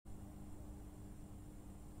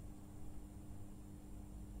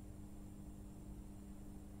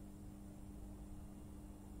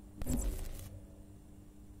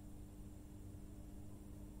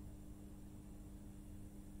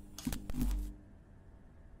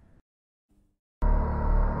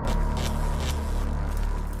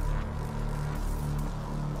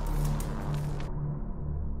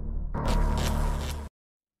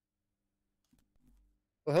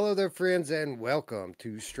Well, hello there, friends, and welcome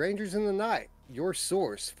to Strangers in the Night, your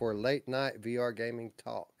source for late night VR gaming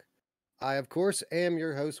talk. I, of course, am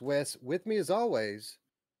your host, Wes. With me, as always,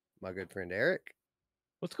 my good friend Eric.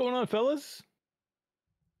 What's going on, fellas?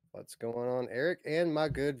 What's going on, Eric? And my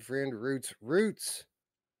good friend Roots. Roots,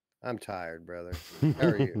 I'm tired, brother. How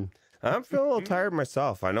are you? I'm feeling a little tired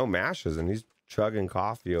myself. I know Mash is, and he's chugging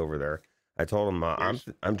coffee over there. I told him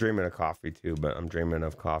I'm dreaming of coffee too, but I'm dreaming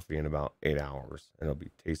of coffee in about 8 hours, and it'll be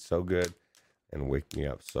taste so good and wake me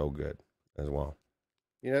up so good as well.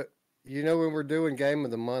 You know when we're doing Game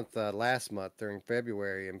of the Month last month during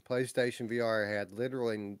February, and PlayStation VR had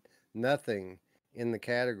literally nothing in the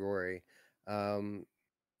category. Um,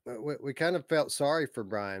 we kind of felt sorry for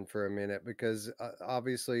Brian for a minute because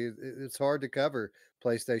obviously it's hard to cover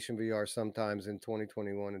PlayStation VR sometimes in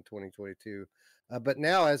 2021 and 2022. But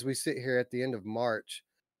now, as we sit here at the end of March,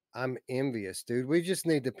 I'm envious, dude. We just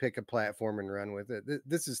need to pick a platform and run with it.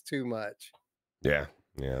 This is too much. Yeah,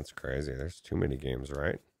 it's crazy. There's too many games,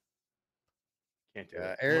 right? Can't do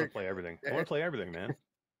it. Eric, I want to play everything. I want to play everything, man.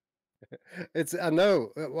 I know.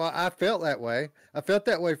 Well, I felt that way. I felt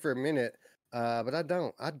that way for a minute, but I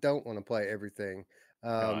don't. I don't want to play everything.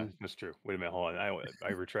 No, that's true. Wait a minute, hold on.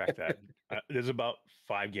 I retract that. There's about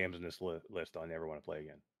 5 games in this list I never want to play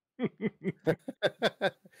again.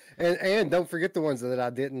 and don't forget the ones that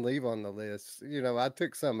I didn't leave on the list. I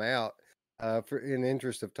took some out for in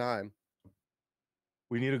interest of time.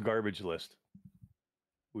 We need a garbage list.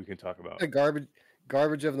 We can talk about A garbage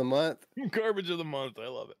of the month. Garbage of the month. I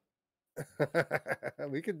love it.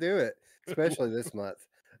 We could do it, especially this month.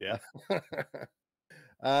 Yeah.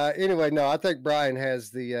 Anyway, no, I think Brian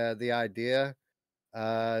has the idea.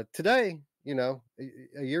 Today,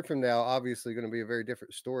 a year from now, obviously going to be a very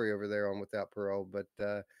different story over there on Without Parole. But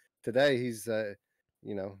today, he's got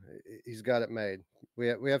it made.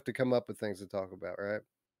 We have to come up with things to talk about, right?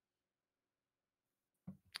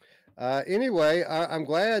 Anyway, I'm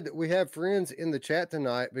glad we have friends in the chat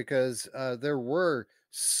tonight because there were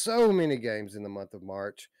so many games in the month of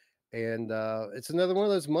March. And it's another one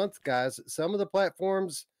of those months, guys. Some of the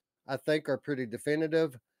platforms I think are pretty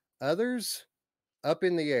definitive. Others up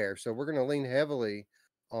in the air. So we're going to lean heavily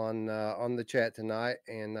on the chat tonight,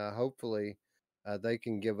 and hopefully they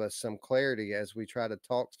can give us some clarity as we try to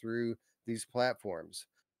talk through these platforms.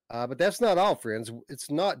 But that's not all, friends.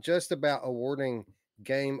 It's not just about awarding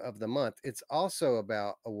Game of the Month. It's also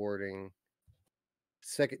about awarding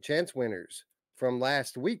second chance winners from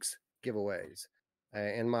last week's giveaways.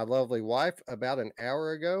 And my lovely wife, about an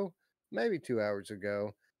hour ago, maybe 2 hours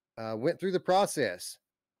ago, went through the process.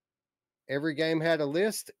 Every game had a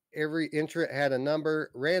list. Every entrant had a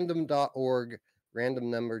number. Random.org, random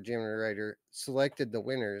number generator, selected the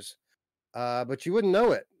winners. But you wouldn't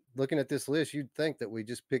know it. Looking at this list, you'd think that we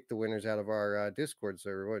just picked the winners out of our Discord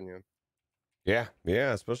server, wouldn't you? Yeah,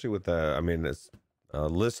 especially with it's a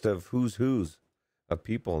list of who's of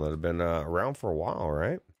people that have been around for a while,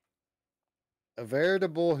 right? A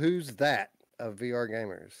veritable who's that of VR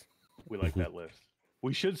gamers. We like that list.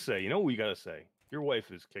 We should say, what we got to say? Your wife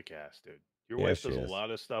is kick-ass, dude. Your wife does a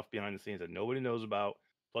lot of stuff behind the scenes that nobody knows about,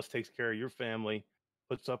 plus takes care of your family,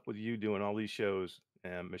 puts up with you doing all these shows.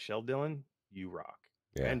 And Michelle Dillon, you rock.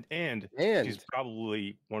 Yeah. And she's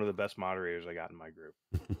probably one of the best moderators I got in my group.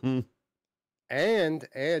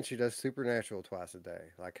 And she does Supernatural twice a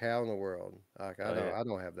day. Like, how in the world? Like, I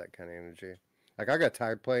don't have that kind of energy. Like, I got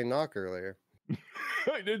tired playing Knock earlier.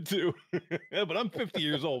 I did too. Yeah, but I'm 50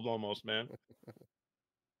 years old almost, man.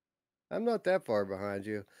 I'm not that far behind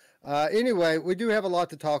you. Anyway, we do have a lot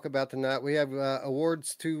to talk about tonight. We have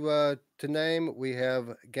awards to name. We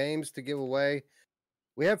have games to give away.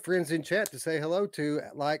 We have friends in chat to say hello to,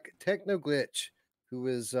 like Technoglitch, who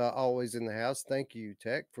is always in the house. Thank you,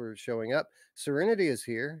 Tech, for showing up. Serenity is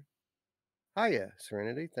here. Hiya,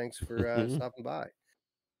 Serenity. Thanks for stopping by.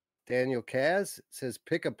 Daniel Kaz says,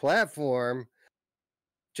 pick a platform.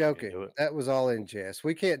 Joking. That was all in jest.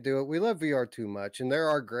 We can't do it. We love VR too much, and there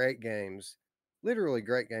are great games, literally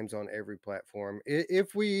great games on every platform.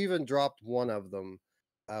 If we even dropped one of them,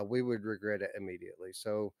 we would regret it immediately.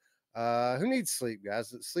 So who needs sleep,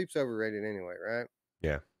 guys? Sleep's overrated anyway, right?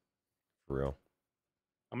 Yeah, for real.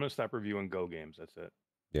 I'm going to stop reviewing Go games. That's it.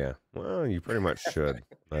 Yeah. Well, you pretty much should,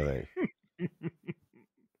 I think. I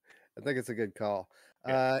think it's a good call.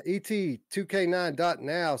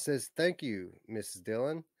 ET2K9.now says, thank you, Mrs.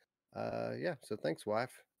 Dillon. Yeah, so thanks,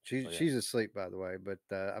 wife. She's asleep, by the way, but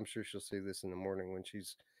I'm sure she'll see this in the morning when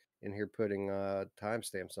she's in here putting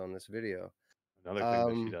timestamps on this video. Another thing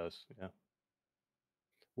that she does, yeah.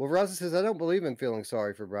 Well, Rosa says, I don't believe in feeling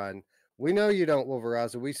sorry for Brian. We know you don't,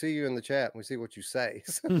 Wolveraza. We see you in the chat. And we see what you say.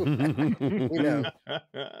 So, you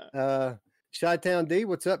know. Chi-Town D,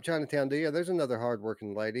 what's up, Chinatown D? There's another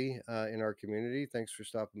hardworking lady in our community. Thanks for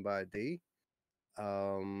stopping by, D.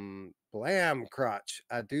 Blam Crotch.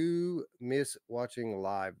 I do miss watching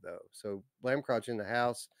live though. So Blam Crotch in the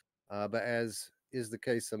house, but as is the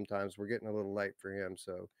case sometimes, we're getting a little late for him,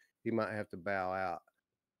 so he might have to bow out.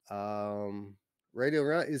 Radio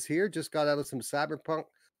Run is here. Just got out of some Cyberpunk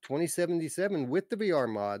 2077 with the VR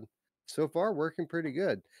mod. So far, working pretty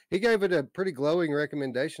good. He gave it a pretty glowing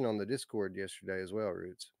recommendation on the Discord yesterday as well,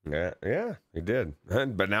 Roots. Yeah, he did.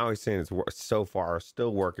 But now he's saying it's so far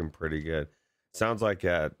still working pretty good. Sounds like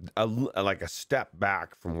a step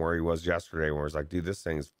back from where he was yesterday, where it's like, dude, this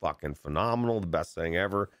thing is fucking phenomenal, the best thing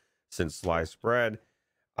ever since sliced bread.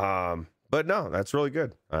 But no, that's really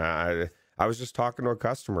good. I was just talking to a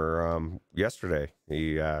customer yesterday.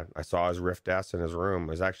 I saw his Rift S in his room.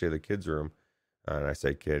 It was actually the kid's room. And I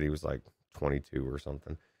say kid, he was like 22 or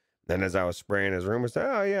something. Then as I was spraying his room, I said,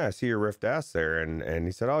 oh yeah, I see your Rift S there. And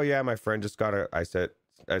he said, oh yeah, my friend just got I said,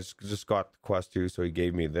 I just got the Quest 2, so he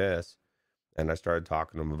gave me this. And I started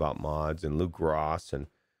talking to him about mods and Luke Ross. And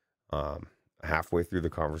halfway through the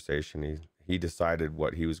conversation, he decided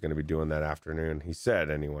what he was going to be doing that afternoon. He said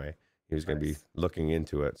anyway, he was going to be looking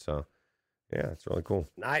into it. So yeah, it's really cool.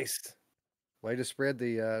 Nice. Way to spread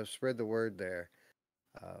the word there.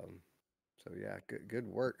 So yeah, good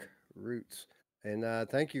work, Roots. And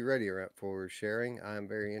thank you, Radio Rep, for sharing. I'm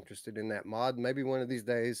very interested in that mod. Maybe one of these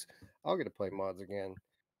days I'll get to play mods again.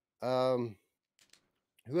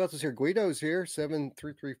 Who else is here? Guido's here,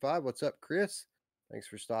 7335. What's up, Chris? Thanks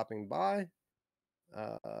for stopping by.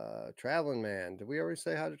 Traveling Man. Did we already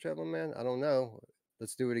say hi to Traveling Man? I don't know.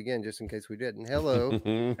 Let's do it again just in case we didn't. Hello,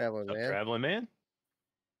 Traveling Man. Traveling Man.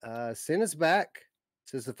 Sin is back.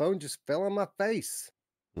 Says the phone just fell on my face.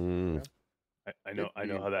 I know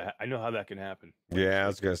how that can happen. Yeah, I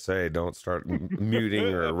was gonna say, don't start muting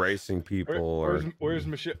or erasing people. Where's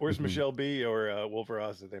Michelle B or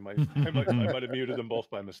Wolveraza? I might have muted them both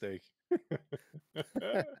by mistake.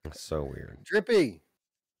 So weird. Drippy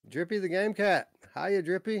the Game Cat. Hiya,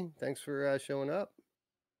 Drippy. Thanks for showing up.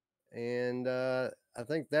 And I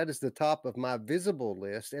think that is the top of my visible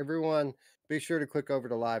list. Everyone, be sure to click over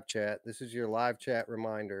to live chat. This is your live chat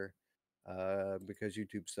reminder because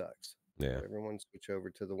YouTube sucks. Yeah. So everyone switch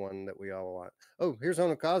over to the one that we all want. Oh, here's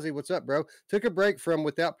Onokazi. What's up, bro? Took a break from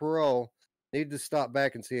Without Parole. Need to stop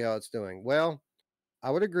back and see how it's doing. Well,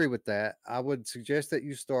 I would agree with that. I would suggest that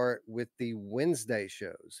you start with the Wednesday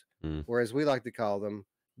shows, or as we like to call them,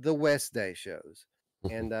 the West Day shows.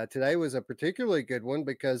 And today was a particularly good one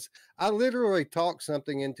because I literally talked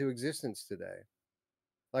something into existence today.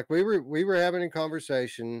 Like we were having a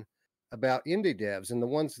conversation about indie devs and the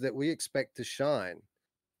ones that we expect to shine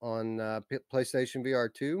on PlayStation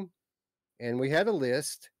VR 2, and we had a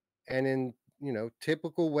list, and in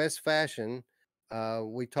typical West fashion,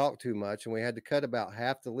 we talked too much and we had to cut about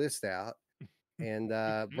half the list out. And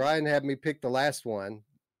Brian had me pick the last one,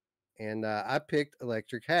 and I picked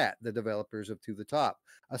Electric Hat, the developers of To the Top.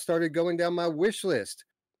 I started going down my wish list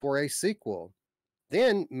for a sequel.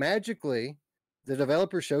 Then magically, the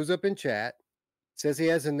developer shows up in chat, says he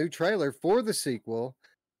has a new trailer for the sequel,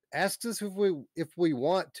 asks us if we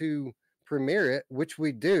want to premiere it, which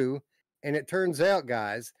we do, and it turns out,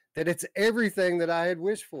 guys, that it's everything that I had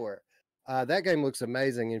wished for. That game looks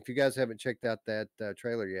amazing, and if you guys haven't checked out that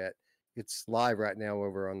trailer yet, it's live right now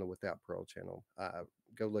over on the Without Parole channel.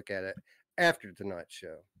 Go look at it after tonight's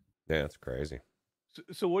show. Yeah, it's crazy.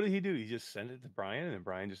 So what did he do? He just sent it to Brian, and then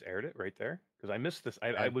Brian just aired it right there? Because I missed this.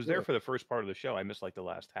 I was there for the first part of the show. I missed like the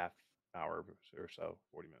last half hour or so,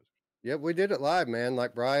 40 minutes. Yep, we did it live, man.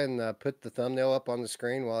 Like Brian put the thumbnail up on the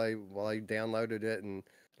screen while he downloaded it and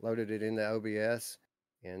loaded it into OBS,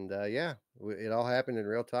 and yeah, it all happened in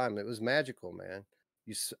real time. It was magical, man.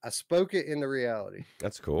 I spoke it into reality.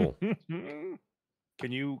 That's cool.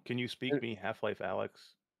 Can you speak me Half-Life Alyx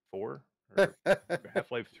 4 or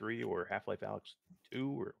Half-Life 3 or Half-Life Alyx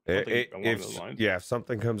 2 or something along those lines? Yeah, if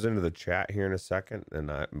something comes into the chat here in a second, and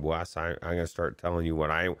Wes, I'm gonna start telling you when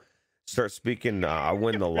I start speaking, I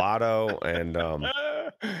win the lotto, and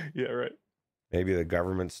yeah, right. Maybe the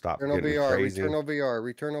government stopped Returnal getting VR, crazy. Returnal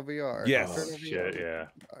VR. Yes. Returnal Shit, VR.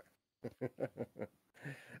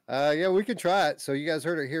 Yeah. Yeah, we can try it. So you guys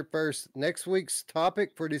heard it here first. Next week's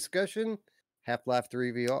topic for discussion: Half-Life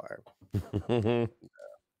 3 VR.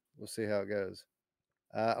 We'll see how it goes.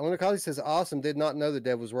 Onikali says, awesome. Did not know the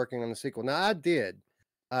dev was working on the sequel. Now, I did.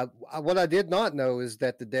 What I did not know is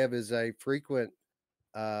that the dev is a frequent,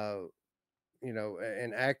 an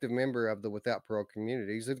active member of the Without Parole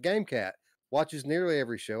community. He's a Game Cat. watches nearly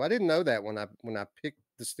every show. I didn't know that when I picked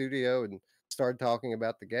the studio and started talking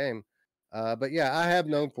about the game. But yeah, I have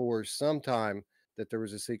known for some time that there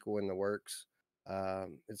was a sequel in the works.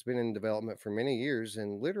 It's been in development for many years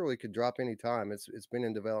and literally could drop any time. It's been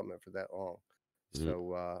in development for that long.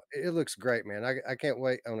 So it looks great, man. I can't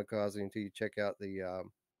wait, Onakazi, until you check out the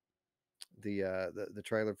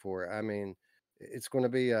trailer for it. I mean, it's going to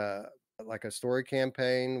be like a story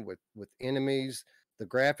campaign with enemies. The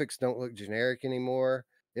graphics don't look generic anymore.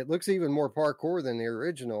 It looks even more parkour than the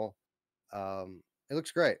original. It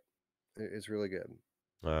looks great. It's really good.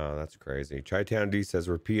 Oh, that's crazy. Chi-Town D says,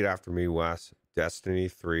 repeat after me, Wes. Destiny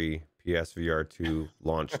 3 PSVR 2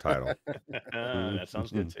 launch title. That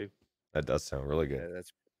sounds good too. That does sound really good. Yeah,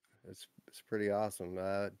 that's pretty awesome.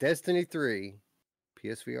 Destiny 3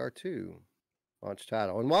 PSVR 2 launch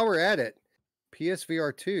title. And while we're at it,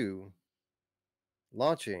 PSVR 2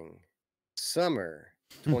 launching summer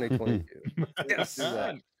 2022. Yes.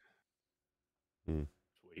 Sweet.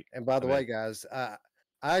 And by the way, guys,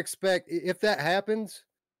 I expect if that happens,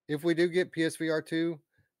 if we do get PSVR 2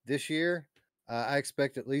 this year, I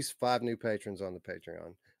expect at least 5 new patrons on the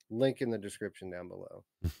Patreon. Link in the description down below.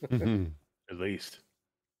 At least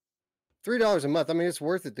 $3 a month. I mean, it's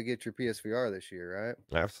worth it to get your PSVR this year, right?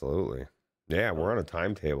 Absolutely. Yeah, we're on a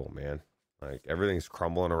timetable, man. Like everything's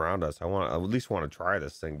crumbling around us. I at least want to try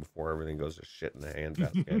this thing before everything goes to shit in the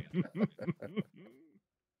handbasket.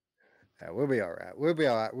 Yeah, we'll be all right. We'll be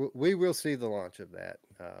all right. We will see the launch of that.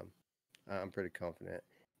 I'm pretty confident.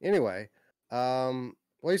 Anyway, well,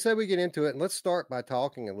 you said we get into it, and let's start by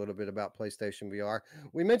talking a little bit about PlayStation VR.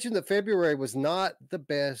 We mentioned that February was not the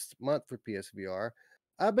best month for PSVR,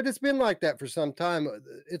 but it's been like that for some time.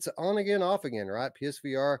 It's on again, off again, right?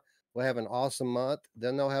 PSVR will have an awesome month,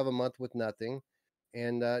 then they'll have a month with nothing,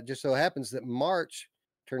 and just so happens that March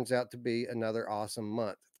turns out to be another awesome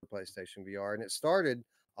month for PlayStation VR, and it started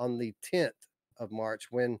on the 10th of March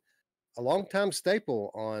when a longtime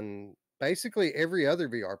staple on basically every other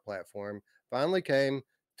VR platform finally came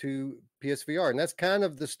to PSVR. And that's kind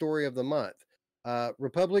of the story of the month.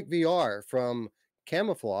 Republic VR from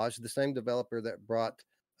Camouflage, the same developer that brought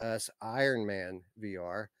us Iron Man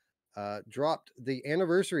VR, dropped the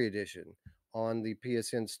anniversary edition on the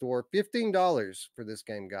PSN store. $15 for this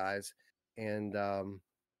game, guys. And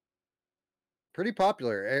pretty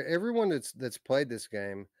popular. Everyone that's played this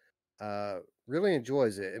game really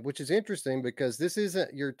enjoys it, which is interesting because this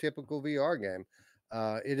isn't your typical VR game.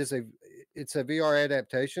 It's a VR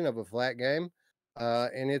adaptation of a flat game,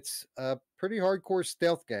 and it's a pretty hardcore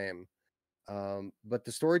stealth game. But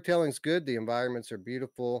the storytelling's good, the environments are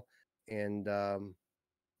beautiful, and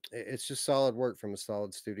it's just solid work from a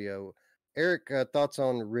solid studio. Eric, thoughts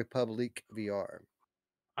on Republic VR?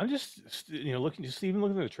 I'm just looking at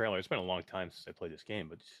the trailer. It's been a long time since I played this game,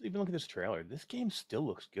 but just even look at this trailer. This game still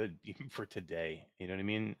looks good even for today. You know what I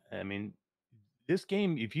mean? I mean, this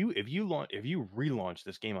game, if you relaunch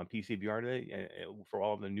this game on PC VR today, for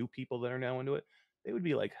all of the new people that are now into it, they would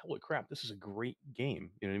be like, "Holy crap, this is a great game."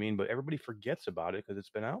 You know what I mean? But everybody forgets about it because it's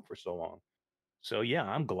been out for so long. So yeah,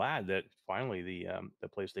 I'm glad that finally the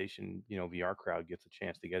PlayStation VR crowd gets a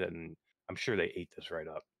chance to get it, and I'm sure they ate this right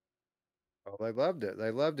up. Oh, they loved it. They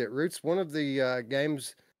loved it. Roots, one of the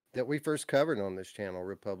games that we first covered on this channel,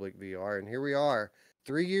 Republic VR, and here we are,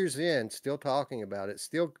 3 years in, still talking about it,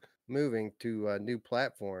 still moving to new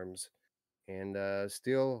platforms, and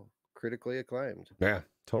still critically acclaimed. Yeah,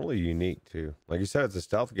 totally unique too. Like you said, it's a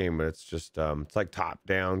stealth game, but it's just it's like top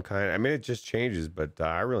down kind of. I mean, it just changes, but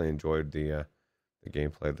I really enjoyed the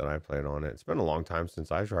gameplay that I played on it. It's been a long time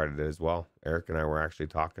since I tried it as well. Eric and I were actually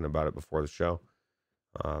talking about it before the show.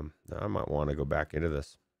 I might want to go back into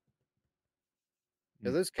this.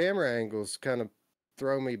 Yeah, those camera angles kind of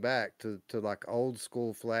throw me back to like old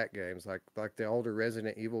school flat games, like the older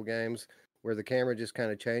Resident Evil games, where the camera just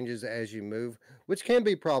kind of changes as you move, which can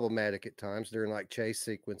be problematic at times during like chase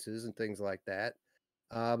sequences and things like that.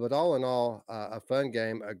 But all in all, a fun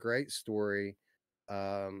game, a great story,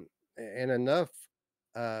 and enough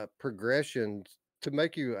progression to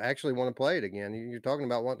make you actually want to play it again. You're talking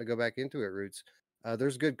about wanting to go back into it, Roots.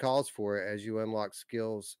 There's good cause for it as you unlock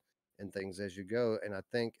skills and things as you go. And I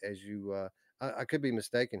think as you, I could be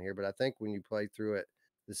mistaken here, but I think when you play through it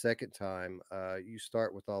the second time, you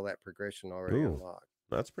start with all that progression already unlocked.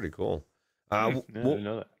 That's pretty cool. I didn't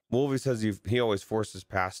know that. Wolvie says he always forces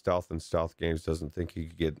past stealth in stealth games. Doesn't think he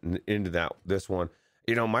could get into this one.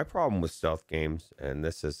 My problem with stealth games, and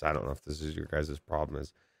this is, I don't know if this is your guys' problem,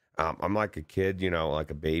 is I'm like a kid,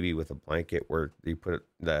 like a baby with a blanket where you put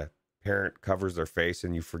the parent covers their face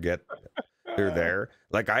and you forget they're there.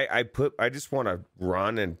 Like I just want to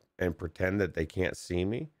run and pretend that they can't see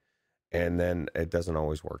me. And then it doesn't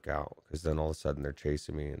always work out because then all of a sudden they're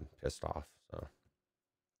chasing me and pissed off. So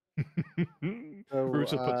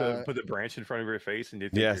Bruce will put the branch in front of your face and you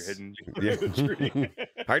think you're hidden yeah. the tree.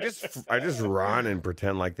 I just run and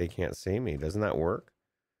pretend like they can't see me. Doesn't that work?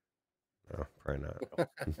 No, probably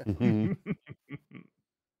not.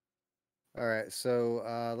 All right,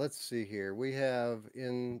 so let's see here. We have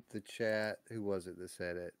in the chat, who was it that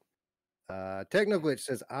said it? Technoglitch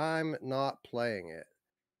says, I'm not playing it.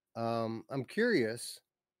 I'm curious,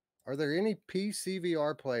 are there any PC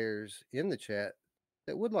VR players in the chat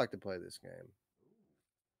that would like to play this game?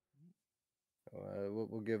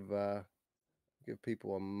 We'll give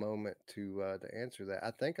people a moment to answer that.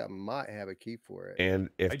 I think I might have a key for it. And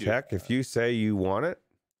if you say you want it,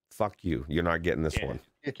 fuck you. You're not getting this one.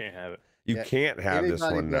 You can't have it. You can't have this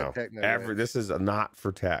one now. Technoglitch. This is not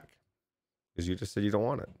for tech because you just said you don't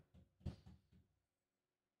want it.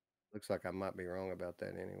 Looks like I might be wrong about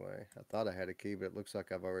that anyway. I thought I had a key, but it looks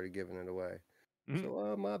like I've already given it away.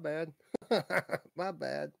 So, my bad. My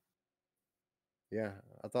bad. Yeah,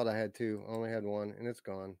 I thought I had two. I only had one, and it's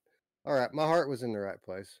gone. All right, my heart was in the right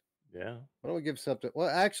place. Yeah. Why don't we give something? Well,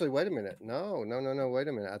 actually, wait a minute. No. Wait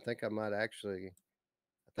a minute. I think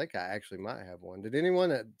I actually might have one. Did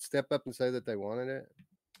anyone step up and say that they wanted it?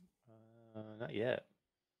 Not yet.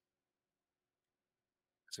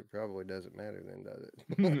 So it probably doesn't matter then, does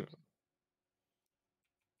it?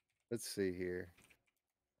 Let's see here.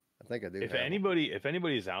 I think I do. If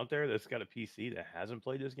anybody's out there that's got a PC that hasn't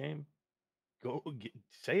played this game,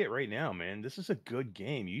 say it right now, man. This is a good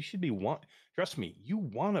game. You should be trust me, you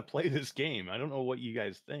want to play this game. I don't know what you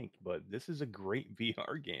guys think, but this is a great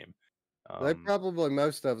VR game. They probably,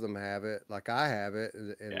 most of them have it. Like I have it,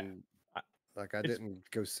 and I didn't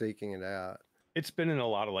go seeking it out. It's been in a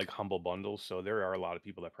lot of like humble bundles, so there are a lot of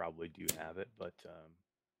people that probably do have it, but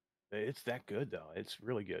it's that good though. It's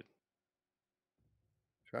really good.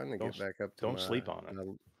 Trying to get back up to don't sleep on it.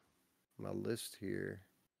 My list here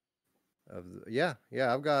of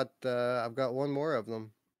I've got one more of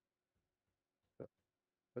them.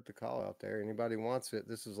 Put the call out there. Anybody wants it?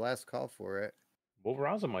 This is last call for it.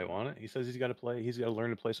 Wolveraza might want it. He says he's got to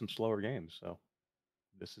learn to play some slower games. So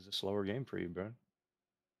this is a slower game for you, bro.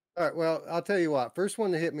 All right. Well, I'll tell you what. First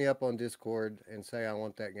one to hit me up on Discord and say I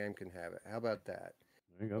want that game can have it. How about that?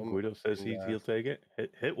 There you go. Guido says he'll take it.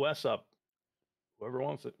 Hit Wes up. Whoever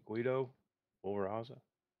wants it. Guido, Wolveraza.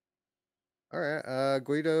 All right.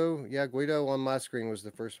 Guido. Yeah, Guido on my screen was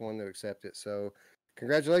the first one to accept it. So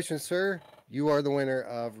congratulations, sir. You are the winner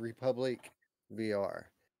of Republic VR.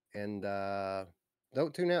 And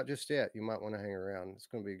don't tune out just yet. You might want to hang around. It's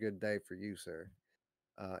going to be a good day for you, sir.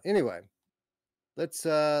 Anyway, let's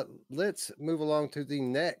move along to the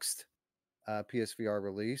next PSVR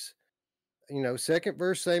release. You know, second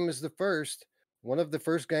verse, same as the first. One of the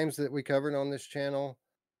first games that we covered on this channel.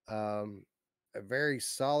 A very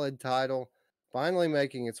solid title. Finally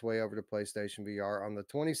making its way over to PlayStation VR on the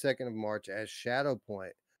 22nd of March as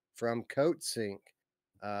Shadowpoint from Coatsink.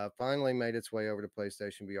 Finally made its way over to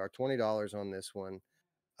PlayStation VR. $20 on this one.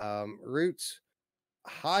 Roots,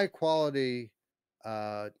 high quality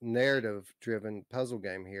narrative driven puzzle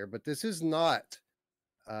game here, but this is not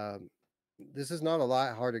a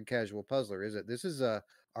light-hearted casual puzzler, is it? This is a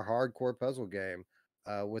hardcore puzzle game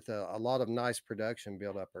with a lot of nice production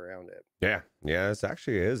built up around it. Yeah, this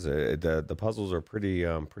actually is. The puzzles are pretty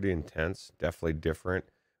intense, definitely different.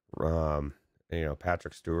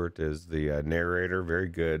 Patrick Stewart is the narrator, very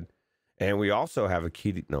good. And we also have a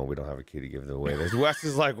key no, we don't have a key to give it away. Wes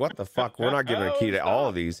is like, what the fuck? We're not giving a key to all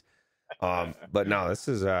of these. But no, this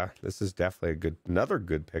is definitely another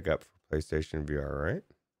good pickup for PlayStation VR, right?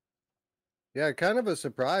 Yeah, kind of a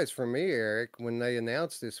surprise for me, Eric, when they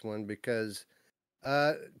announced this one, because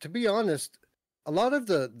to be honest, a lot of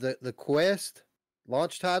the Quest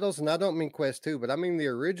launch titles, and I don't mean Quest 2, but I mean the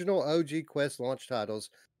original OG Quest launch titles,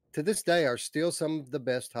 to this day are still some of the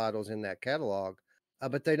best titles in that catalog,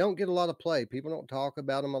 but they don't get a lot of play. People don't talk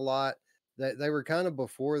about them a lot. They were kind of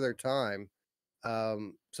before their time.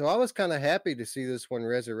 So I was kind of happy to see this one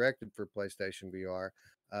resurrected for PlayStation VR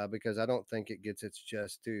because I don't think it gets its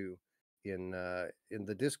just due in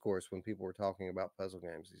the discourse when people were talking about puzzle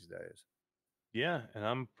games these days. Yeah, and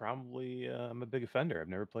I'm probably I'm a big offender. I've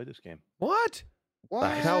never played this game. What the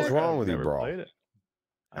hell's wrong with you, bro? Played it.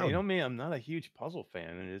 You know me, I'm not a huge puzzle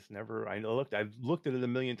fan, and it's never. I've looked at it a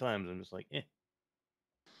million times. I'm just like, eh.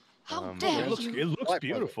 How dare you? It looks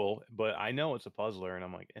beautiful, but I know it's a puzzler, and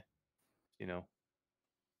I'm like, eh. You know.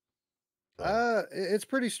 It's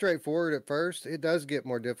pretty straightforward at first. It does get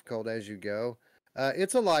more difficult as you go.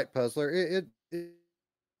 It's a light puzzler. It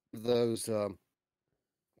those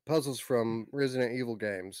puzzles from Resident Evil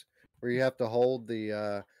games where you have to hold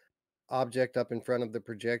the object up in front of the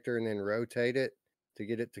projector and then rotate it to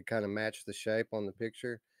get it to kind of match the shape on the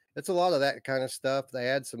picture. It's a lot of that kind of stuff. They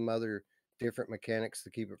add some other different mechanics to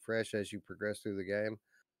keep it fresh as you progress through the game.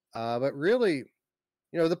 But really,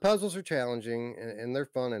 the puzzles are challenging and they're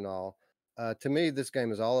fun and all. To me, this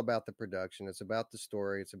game is all about the production. It's about the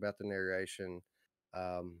story. It's about the narration.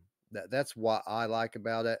 That's what I like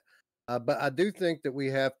about it. But I do think that we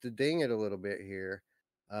have to ding it a little bit here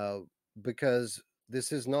because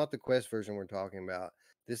this is not the Quest version we're talking about.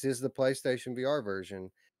 This is the PlayStation VR version,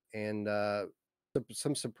 and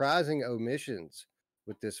some surprising omissions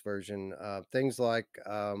with this version. Things like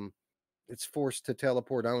it's forced to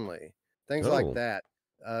teleport only, things like that.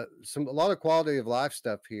 A lot of quality of life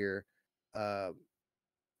stuff here,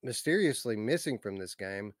 mysteriously missing from this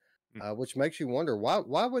game, which makes you wonder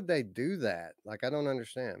why would they do that? Like, I don't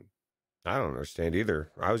understand. I don't understand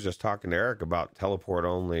either. I was just talking to Eric about teleport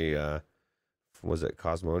only. Was it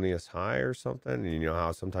Cosmonius High or something? And you know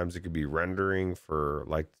how sometimes it could be rendering for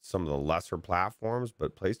like some of the lesser platforms,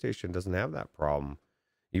 but PlayStation doesn't have that problem.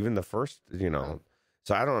 Even the first, so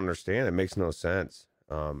I don't understand. It makes no sense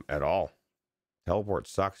at all. Teleport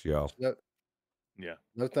sucks, yo. No, yeah.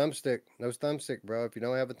 No thumbstick, bro. If you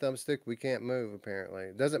don't have a thumbstick, we can't move, apparently.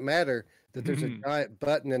 It doesn't matter that there's a giant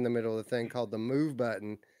button in the middle of the thing called the move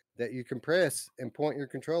button that you can press and point your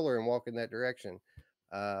controller and walk in that direction.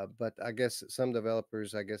 But I guess some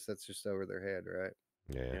developers, that's just over their head, right?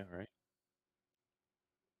 Yeah, right.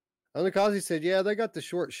 Onikazi said, yeah, they got the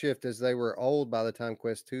short shift as they were old by the time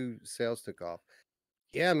Quest 2 sales took off.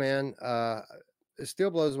 Yeah, man. It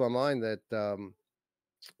still blows my mind that,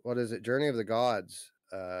 what is it? Journey of the Gods.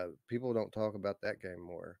 People don't talk about that game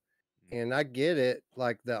more. And I get it.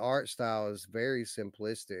 Like, the art style is very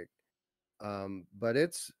simplistic. But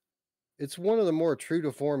it's one of the more true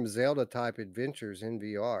to form Zelda type adventures in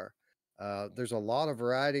VR. There's a lot of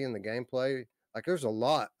variety in the gameplay. Like, there's a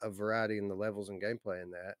lot of variety in the levels and gameplay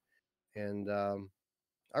in that. And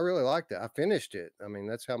I really liked it. I finished it. I mean,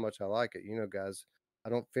 that's how much I like it. Guys, I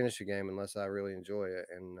don't finish a game unless I really enjoy it.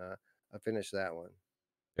 And I finished that one.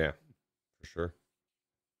 Yeah, for sure.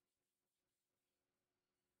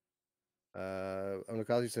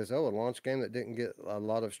 Onikazi says, a launch game that didn't get a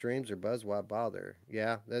lot of streams or buzz, why bother?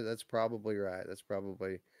 Yeah, that's probably right. That's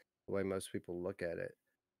probably the way most people look at it.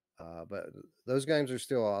 But those games are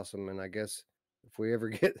still awesome, and I guess if we ever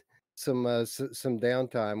get some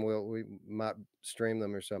downtime, we might stream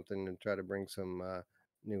them or something and try to bring some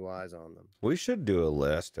new eyes on them. We should do a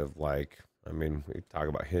list of we talk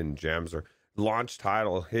about hidden gems or launch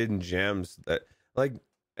title hidden gems that like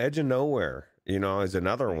Edge of Nowhere, is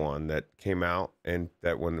another one that came out and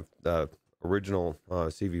that when the original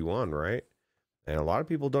CV1, right? And a lot of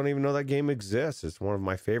people don't even know that game exists. It's one of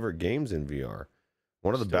my favorite games in VR.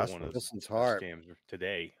 One of the best ones. Wilson's Heart games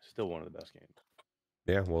today. Still one of the best games.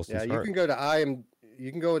 Yeah, Wilson's Heart. You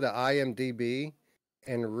can go to IMDb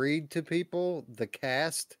and read to people the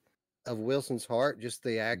cast of Wilson's Heart, just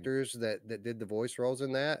the actors that did the voice roles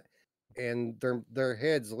in that, and their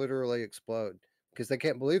heads literally explode because they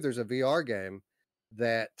can't believe there's a VR game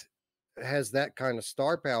that has that kind of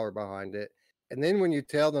star power behind it. And then when you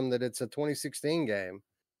tell them that it's a 2016 game,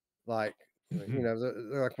 like,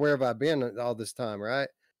 they're like, where have I been all this time, right?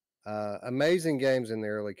 Amazing games in the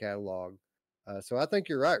early catalog. So I think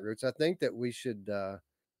you're right, Roots. I think that we should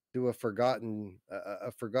do a forgotten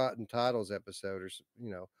titles episode, or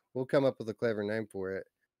we'll come up with a clever name for it.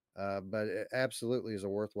 But it absolutely is a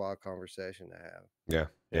worthwhile conversation to have. Yeah.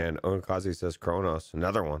 And Onikazi says Chronos,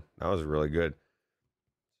 another one. That was really good.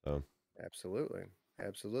 So absolutely.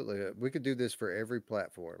 We could do this for every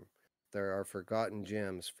platform. There are forgotten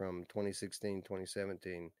gems from 2016,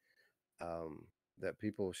 2017 that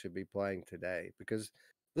people should be playing today. Because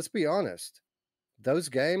let's be honest, those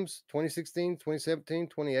games, 2016, 2017,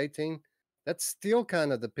 2018, that's still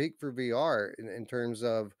kind of the peak for VR in terms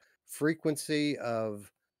of frequency of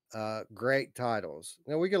great titles.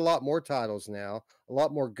 Now we get a lot more titles now, a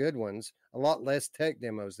lot more good ones, a lot less tech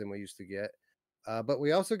demos than we used to get. But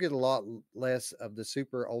we also get a lot less of the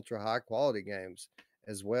super ultra high quality games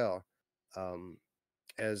as well.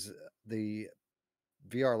 As the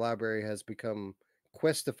VR library has become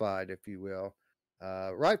questified, if you will,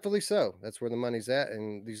 rightfully so. That's where the money's at.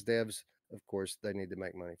 And these devs, of course, they need to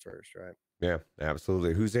make money first, right? Yeah,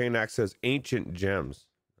 absolutely. Hussein says Ancient Gems.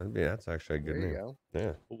 I mean, that's actually a good name. Go.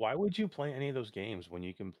 Yeah. Why would you play any of those games when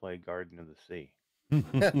you can play Garden of the Sea?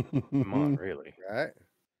 Come on, really? Right.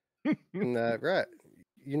 And, right.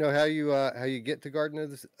 You know how you get to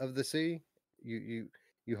Garden of the Sea? You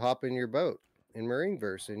hop in your boat in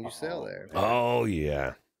Marineverse and you sail there. Oh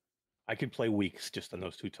yeah. I could play weeks just on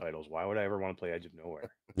those 2 titles. Why would I ever want to play Edge of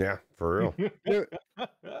Nowhere? Yeah, for real.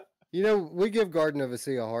 We give Garden of the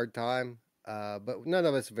Sea a hard time, but none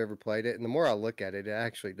of us have ever played it. And the more I look at it, it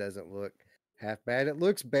actually doesn't look half bad. It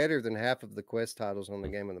looks better than half of the quest titles on the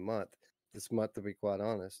Game of the Month this month, to be quite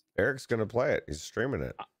honest. Eric's going to play it. He's streaming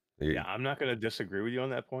it. Yeah, I'm not going to disagree with you on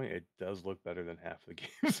that point. It does look better than half the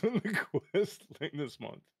games on the quest thing this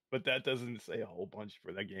month, but that doesn't say a whole bunch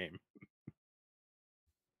for the game.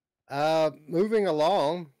 Moving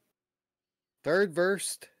along, third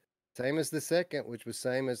verse, same as the second, which was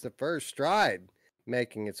same as the first. Stride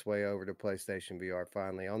making its way over to PlayStation VR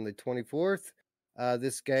finally on the 24th.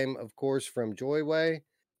 This game, of course, from Joyway,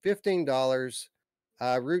 $15.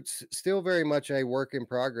 Roots still very much a work in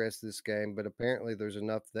progress, this game, but apparently there's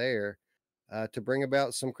enough there to bring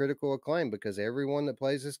about some critical acclaim because everyone that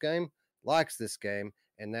plays this game likes this game,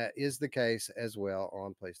 and that is the case as well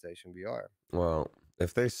on PlayStation VR. Well,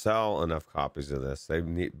 if they sell enough copies of this, they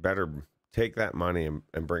better take that money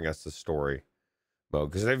and bring us the story mode,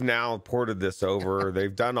 because they've now ported this over.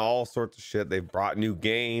 They've done all sorts of shit. They've brought new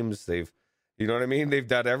games. You know what I mean? They've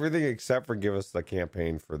done everything except for give us the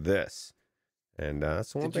campaign for this. And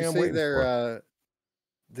that's the one thing I'm waiting for.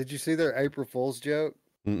 Did you see their April Fool's joke?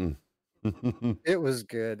 Mm-mm. It was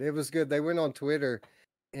good. It was good. They went on Twitter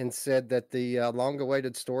and said that the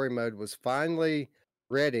long-awaited story mode was finally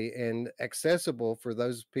ready and accessible for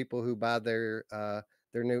those people who buy their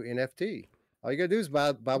new NFT. All you gotta do is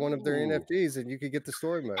buy one of their NFTs, and you could get the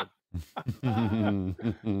story mode.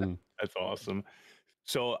 That's awesome.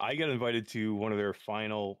 So I got invited to one of their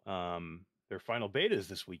final betas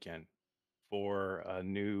this weekend for a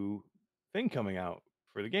new thing coming out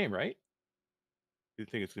for the game, right? You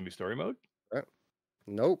think it's gonna be story mode? Right.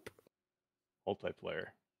 Nope. Multiplayer.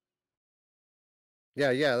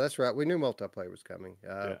 Yeah, that's right. We knew multiplayer was coming.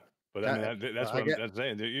 Yeah, but I mean, that's what I'm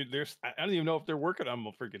saying. I don't even know if they're working on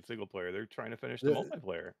a freaking single player. They're trying to finish the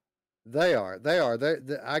multiplayer. They are.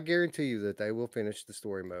 I guarantee you that they will finish the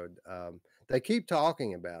story mode. They keep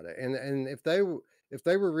talking about it, and if they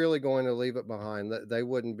were really going to leave it behind, they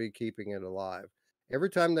wouldn't be keeping it alive. Every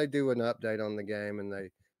time they do an update on the game and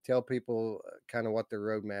they tell people kind of what their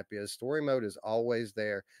roadmap is, story mode is always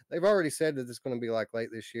there. They've already said that it's going to be like late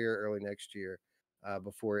this year, early next year,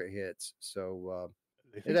 before it hits. So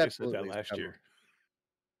they said that last year.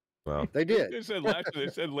 Well, they did. They said last year.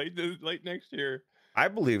 They said late next year. I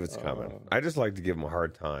believe it's coming. I just like to give them a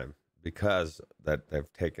hard time because that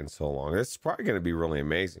they've taken so long. It's probably going to be really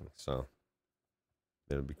amazing. So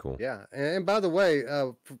it'll be cool. Yeah, and by the way,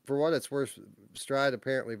 for what it's worth, Stride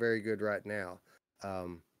apparently very good right now.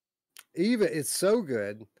 Even it's so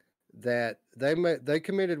good that they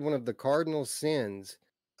committed one of the cardinal sins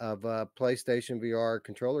of PlayStation VR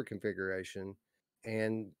controller configuration,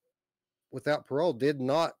 and without parole did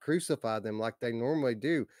not crucify them like they normally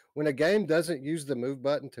do. When a game doesn't use the move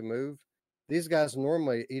button to move, these guys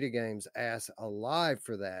normally eat a game's ass alive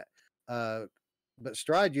for that. But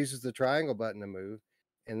Stride uses the triangle button to move,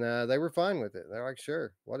 and they were fine with it. They're like,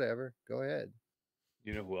 sure, whatever, go ahead.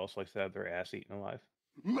 You know who else likes to have their ass eaten alive?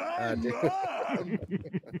 My mom!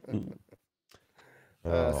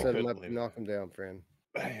 Set him up and knock him down, friend.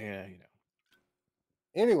 Yeah, you know.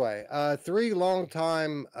 Anyway, 3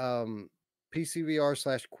 long-time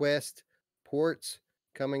PCVR/Quest ports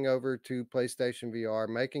coming over to PlayStation VR,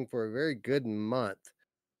 making for a very good month.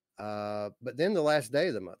 But then the last day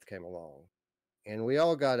of the month came along, and we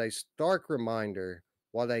all got a stark reminder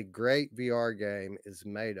what a great VR game is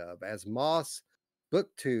made of. As Moss Book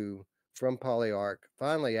 2 from Polyarch,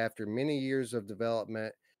 finally, after many years of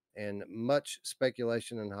development and much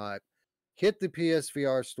speculation and hype, hit the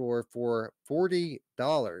PSVR store for $40.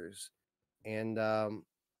 And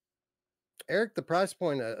Eric, the price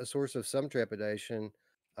point a source of some trepidation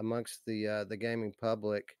amongst the gaming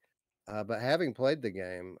public. But having played the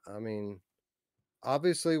game, I mean,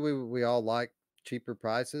 obviously we all like cheaper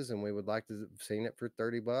prices, and we would like to have seen it for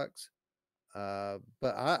 $30.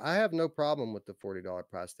 But I have no problem with the $40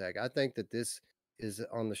 price tag. I think that this is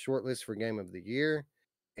on the short list for Game of the Year,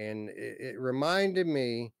 and it reminded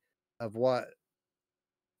me of what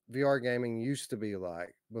VR gaming used to be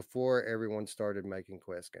like before everyone started making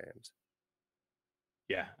Quest games.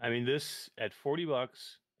 Yeah, I mean, this at $40,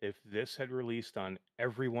 if this had released on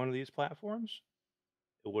every one of these platforms,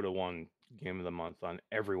 it would have won Game of the Month on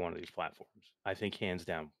every one of these platforms. I think hands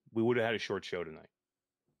down. We would have had a short show tonight.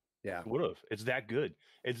 Yeah, would have. It's that good.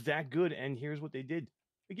 It's that good. And here's what they did: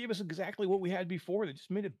 they gave us exactly what we had before. They just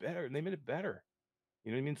made it better, and they made it better.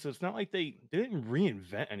 You know what I mean? So it's not like they didn't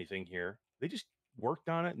reinvent anything here. They just worked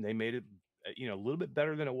on it, and they made it, a little bit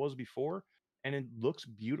better than it was before. And it looks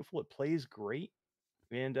beautiful. It plays great.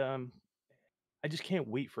 And I just can't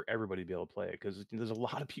wait for everybody to be able to play it because there's a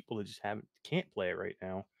lot of people that just can't play it right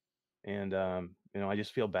now. And I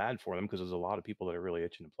just feel bad for them because there's a lot of people that are really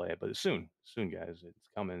itching to play it. But soon, guys, it's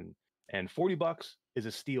coming. And $40 is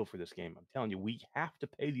a steal for this game. I'm telling you, we have to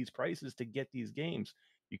pay these prices to get these games.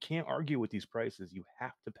 You can't argue with these prices. You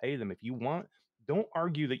have to pay them if you want. Don't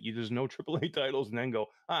argue that there's no AAA titles and then go,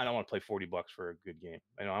 I don't want to play $40 for a good game.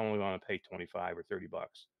 I only want to pay 25 or $30.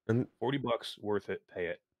 And $40 worth it. Pay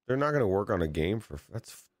it. They're not going to work on a game for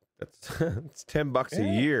that's it's $10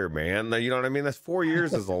 a year, man. You know what I mean? That's 4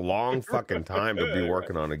 years is a long fucking time to be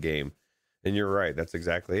working on a game. And you're right. That's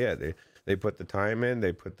exactly it. They put the time in,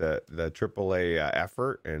 they put the AAA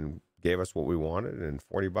effort and gave us what we wanted, and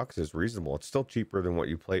 $40 is reasonable. It's still cheaper than what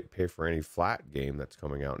you pay for any flat game that's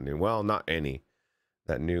coming out new. Well, not any.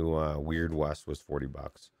 That new Weird West was $40,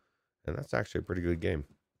 and that's actually a pretty good game.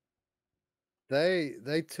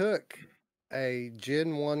 They took a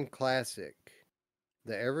Gen 1 classic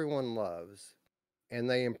that everyone loves, and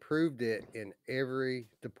they improved it in every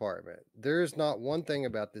department. There is not one thing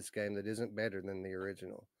about this game that isn't better than the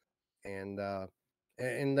original. And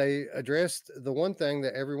they addressed the one thing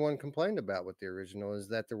that everyone complained about with the original is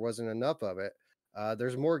that there wasn't enough of it.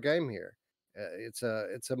 There's more game here. It's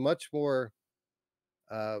a much more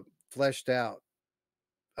fleshed out.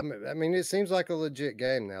 I mean, it seems like a legit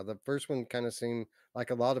game now. The first one kind of seemed like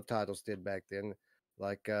a lot of titles did back then.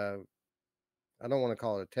 Like I don't want to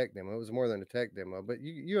call it a tech demo. It was more than a tech demo, but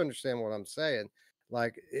you understand what I'm saying.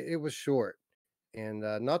 Like it was short, and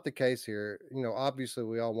not the case here. Obviously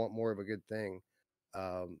we all want more of a good thing,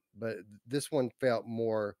 but this one felt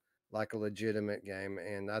more like a legitimate game,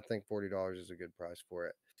 and I think $40 is a good price for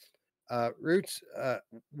it. Roots,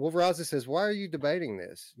 Wolveraza says, why are you debating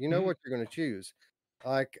this? You know what you're going to choose.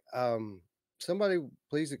 Like, somebody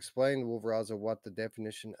please explain to Wolveraza what the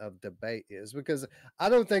definition of debate is, because I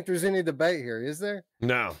don't think there's any debate here, is there?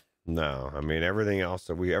 No. I mean, everything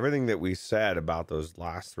that we said about those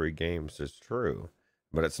last 3 games is true,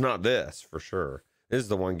 but it's not this for sure. This is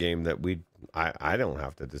the one game that I don't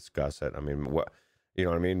have to discuss it. I mean, what, you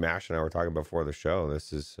know what I mean? Mash and I were talking before the show.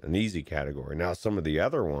 This is an easy category. Now, some of the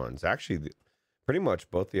other ones, actually, pretty much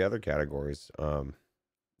both the other categories,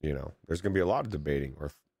 there's going to be a lot of debating,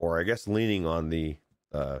 or I guess leaning on the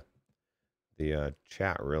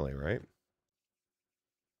chat, really, right?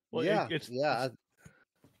 Well, yeah,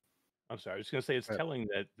 I'm sorry. I was going to say it's telling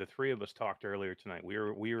that the 3 of us talked earlier tonight. We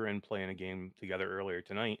were in playing a game together earlier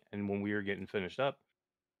tonight, and when we were getting finished up,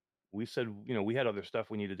 we said, we had other stuff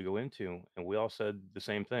we needed to go into, and we all said the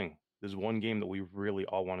same thing. There's one game that we really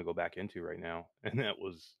all want to go back into right now, and that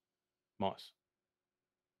was Moss.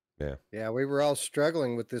 Yeah, we were all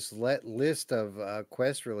struggling with this list of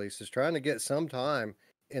Quest releases, trying to get some time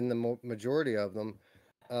in the majority of them,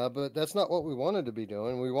 but that's not what we wanted to be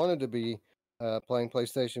doing. We wanted to be playing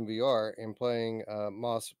PlayStation VR and playing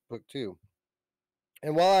Moss Book 2.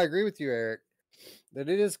 And while I agree with you, Eric, that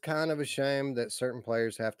it is kind of a shame that certain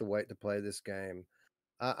players have to wait to play this game,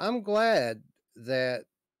 I'm glad that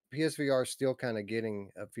PSVR is still kind of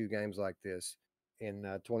getting a few games like this in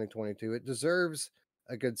 2022. It deserves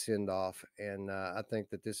a good send-off, and I think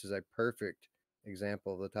that this is a perfect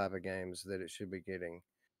example of the type of games that it should be getting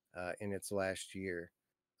in its last year,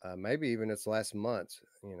 maybe even its last month,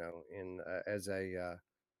 as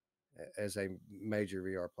a major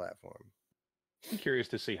VR platform. I'm curious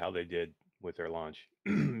to see how they did with their launch.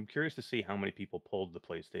 I'm curious to see how many people pulled the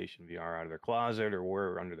PlayStation VR out of their closet or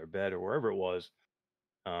were under their bed or wherever it was,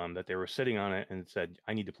 that they were sitting on it and said,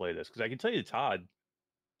 I need to play this. Because I can tell you, Todd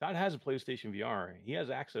has a PlayStation VR. He has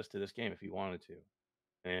access to this game if he wanted to.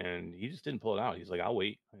 And he just didn't pull it out. He's like, I'll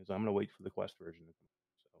wait. I'm going to wait for the Quest version to come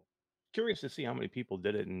out. So curious to see how many people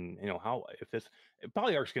did it, and if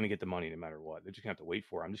probably Arc's going to get the money no matter what. They're just going to have to wait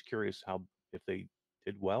for it. I'm just curious if they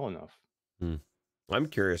did well enough. I'm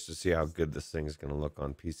curious to see how good this thing is going to look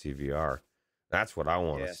on PC VR. That's what I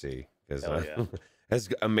want to see, because as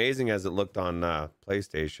amazing as it looked on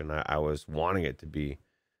PlayStation, I was wanting it to be,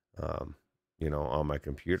 on my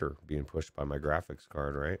computer, being pushed by my graphics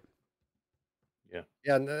card, right?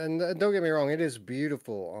 Yeah, and don't get me wrong, it is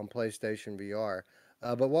beautiful on PlayStation VR.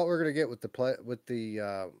 But what we're going to get with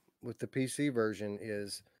the PC version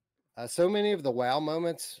is so many of the wow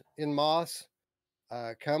moments in Moss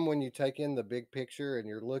come when you take in the big picture and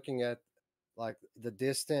you're looking at like the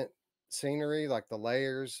distant scenery, like the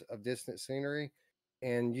layers of distant scenery,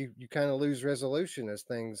 and you kind of lose resolution as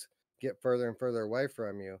things get further and further away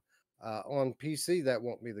from you. On PC, that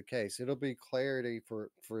won't be the case. It'll be clarity for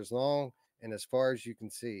as long and as far as you can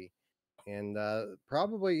see, and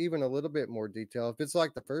probably even a little bit more detail. If it's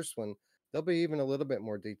like the first one, there'll be even a little bit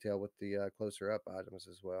more detail with the closer up items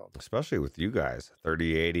as well. Especially with you guys,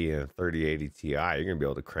 3080 and 3080 Ti, you're gonna be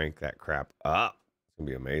able to crank that crap up. It's gonna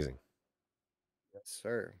be amazing. Yes,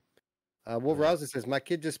 sir. Well, Rosa says my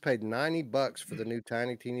kid just paid $90 for the new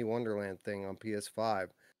Tiny Teeny Wonderland thing on PS5.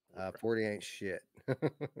 40 ain't shit.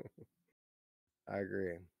 I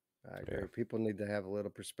agree. Yeah. People need to have a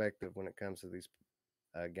little perspective when it comes to these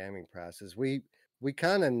gaming prices. We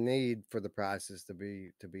kind of need for the prices to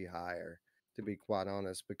be higher, to be quite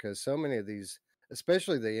honest, because so many of these,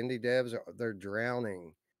 especially the indie devs, they're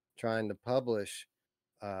drowning trying to publish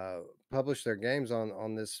their games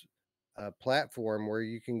on this platform where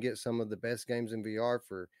you can get some of the best games in VR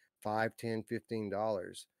for $5, $10,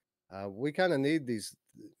 $15. We kind of need these,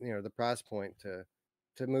 the price point to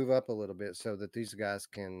move up a little bit so that these guys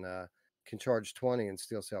can charge 20 and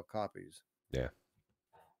still sell copies. Yeah.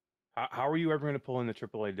 How are you ever going to pull in the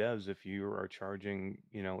AAA devs if you are charging,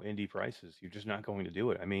 indie prices? You're just not going to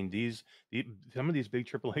do it. I mean, some of these big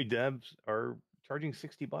AAA devs are charging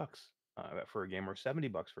 $60 for a game, or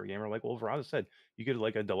 $70 for a game, or like Wolverado said, you get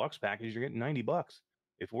like a deluxe package, you're getting $90.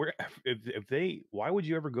 Why would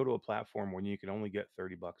you ever go to a platform when you can only get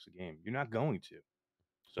 $30 a game? You're not going to.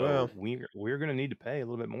 So we're going to need to pay a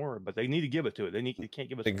little bit more, but they need to give it to it. They can't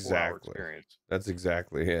give us a 4-hour experience. That's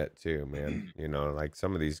exactly it too, man. Like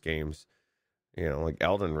some of these games, like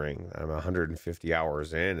Elden Ring, I'm 150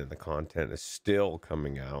 hours in and the content is still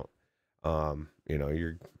coming out.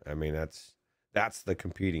 That's the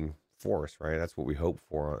competing force, right? That's what we hope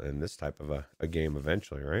for in this type of a game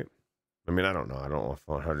eventually, right? I mean, I don't know. I don't know if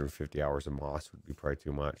 150 hours of Moss would be probably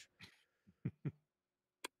too much.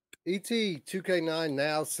 ET2K9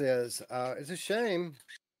 now says it's a shame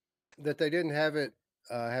that they didn't have it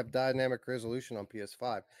have dynamic resolution on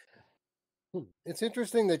PS5. It's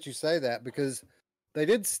interesting that you say that because they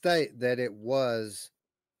did state that it was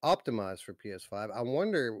optimized for PS5. I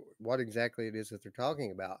wonder what exactly it is that they're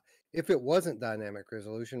talking about. If it wasn't dynamic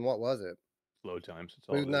resolution, what was it? Load times. It's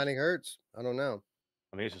all 90 hertz. I don't know.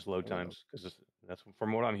 I mean, it's just load times because that's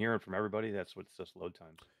from what I'm hearing from everybody. That's what's just load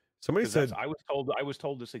times. Somebody said I was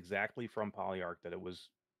told this exactly from PolyArc that it was,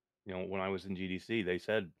 when I was in GDC, they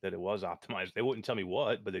said that it was optimized. They wouldn't tell me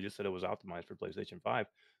what, but they just said it was optimized for PlayStation 5.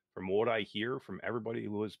 From what I hear from everybody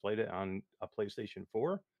who has played it on a PlayStation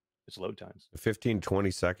 4, it's load times.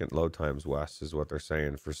 15-20 second load times, Wes, is what they're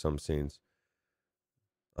saying for some scenes.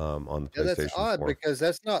 On the PlayStation that's odd 4. because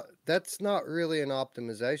that's not really an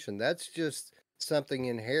optimization. That's just something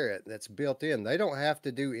inherent that's built in. They don't have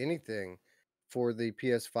to do anything for the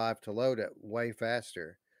PS5 to load it way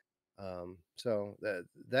faster. So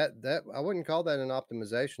that I wouldn't call that an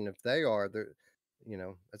optimization. If they are,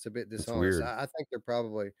 that's a bit dishonest. I think they're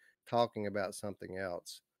probably talking about something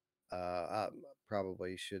else. I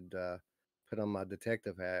probably should put on my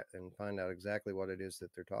detective hat and find out exactly what it is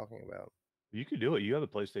that they're talking about. You could do it. You have a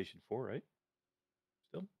PlayStation 4, right?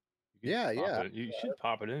 Still? Yeah. You should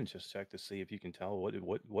pop it in and just check to see if you can tell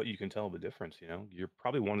what you can tell the difference. You're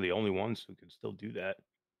probably one of the only ones who can still do that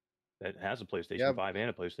has a PlayStation 5 and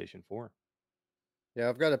a PlayStation 4. Yeah,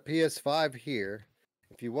 I've got a PS5 here.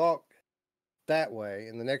 If you walk that way,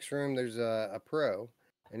 in the next room there's a Pro,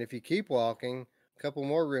 and if you keep walking a couple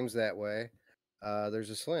more rooms that way, there's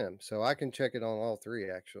a Slim. So I can check it on all three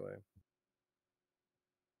actually.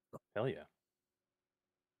 Hell yeah.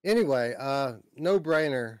 Anyway,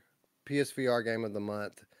 no-brainer PSVR game of the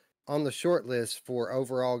month on the short list for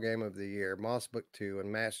overall game of the year, Moss Book 2,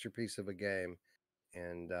 and masterpiece of a game.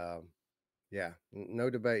 And no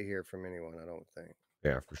debate here from anyone, I don't think.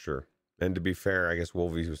 Yeah, for sure. And to be fair, I guess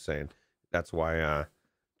Wolvie was saying that's why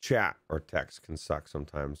chat or text can suck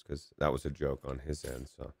sometimes, because that was a joke on his end.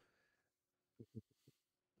 So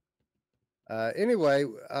anyway,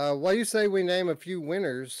 what do you say we name a few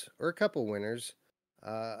winners or a couple winners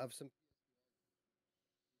of some?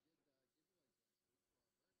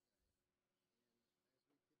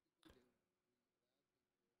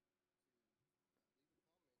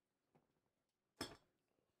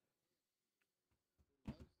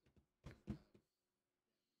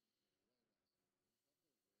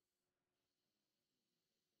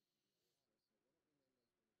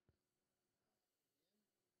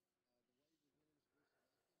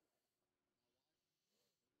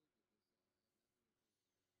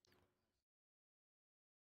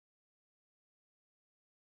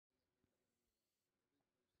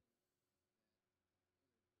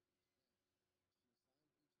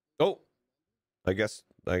 Oh, I guess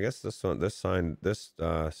this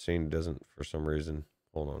scene doesn't for some reason.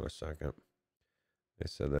 Hold on a second. They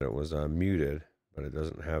said that it was muted, but it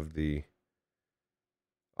doesn't have the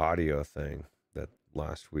audio thing that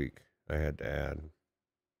last week I had to add.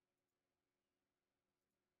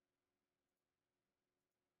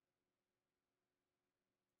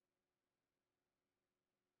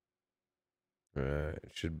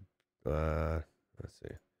 It should. Let's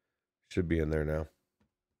see. Should be in there now.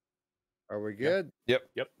 Are we good? Yep.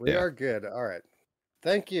 We are good. All right.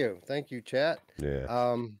 Thank you, chat.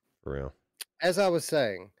 Yeah. For real. As I was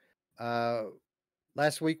saying,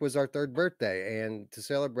 last week was our 3rd birthday, and to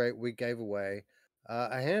celebrate, we gave away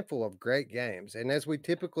a handful of great games. And as we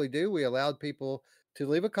typically do, we allowed people to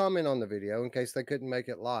leave a comment on the video in case they couldn't make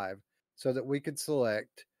it live, so that we could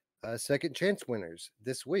select second chance winners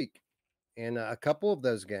this week. And a couple of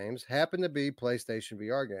those games happen to be PlayStation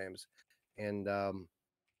VR games. And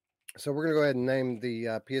so we're going to go ahead and name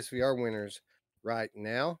the PSVR winners right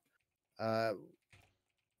now.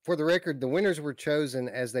 For the record, the winners were chosen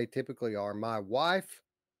as they typically are. My wife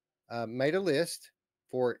made a list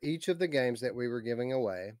for each of the games that we were giving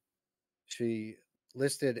away. She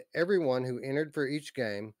listed everyone who entered for each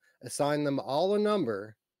game, assigned them all a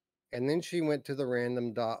number, and then she went to the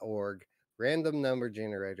random.org random number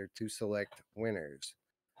generator to select winners.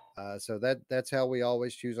 So that's how we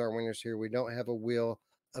always choose our winners here. We don't have a wheel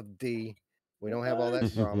of D. We don't have all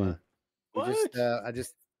that drama.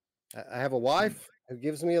 I have a wife who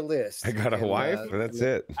gives me a list. I got a wife. That's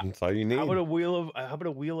it. That's all you need. How about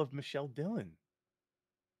a wheel of Michelle Dillon?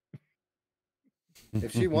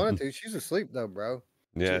 If she wanted to, she's asleep though, bro.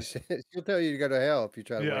 Yes. She'll tell you to go to hell if you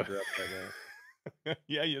try to wake her up right now.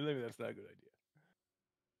 Yeah, maybe that's not a good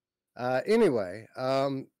idea. Anyway,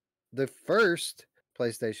 the first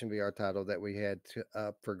PlayStation VR title that we had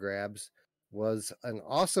up for grabs was an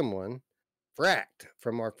awesome one, Fracked,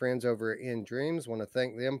 from our friends over in Dreams. Want to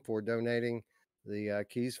thank them for donating the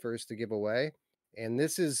keys for us to give away. And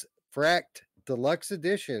this is Fracked Deluxe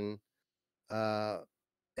Edition, and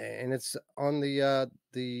it's on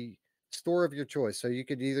the store of your choice. So you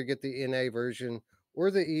could either get the NA version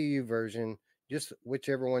or the EU version, just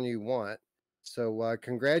whichever one you want. So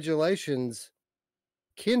congratulations,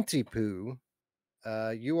 Kinty Poo.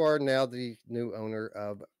 You are now the new owner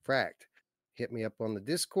of Fracked. Hit me up on the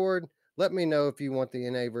Discord. Let me know if you want the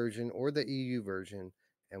NA version or the EU version,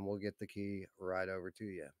 and we'll get the key right over to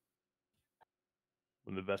you.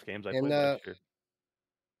 One of the best games I played last year.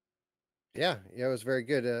 Yeah, it was very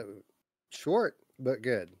good. Short, but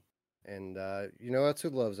good. And you know that's who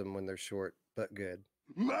loves them when they're short, but good.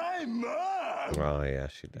 My mom! Oh, yeah,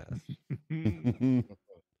 she does.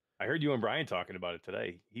 I heard you and Brian talking about it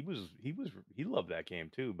today. He loved that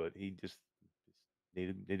game too, but he just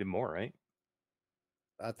needed more, right?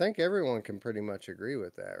 I think everyone can pretty much agree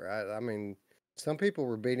with that, right? I mean, some people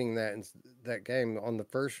were beating that game on the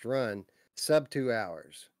first run sub 2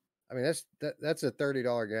 hours. I mean, that's a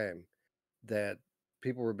 $30 game that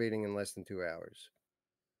people were beating in less than 2 hours.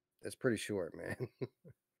 That's pretty short, man.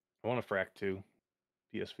 I want a Frack 2,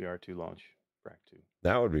 PSVR 2 launch. Frack 2.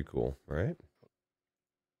 That would be cool, right?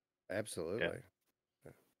 Absolutely.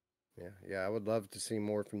 Yeah. I would love to see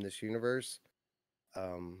more from this universe.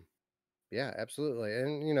 Yeah, absolutely.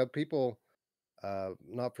 And you know, people,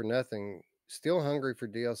 not for nothing, still hungry for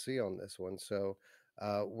DLC on this one. So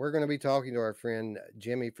we're going to be talking to our friend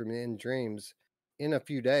Jimmy from In Dreams in a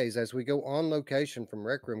few days as we go on location from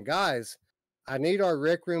Rec Room. Guys, I need our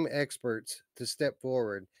Rec Room experts to step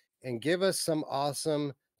forward and give us some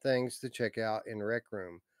awesome things to check out in Rec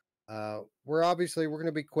Room. We're going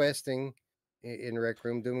to be questing in Rec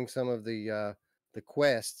Room, doing some of the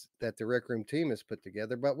quests that the Rec Room team has put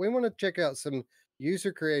together, but we want to check out some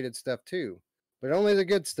user created stuff too, but only the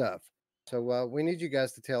good stuff. So we need you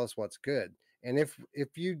guys to tell us what's good. And if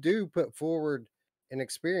you do put forward an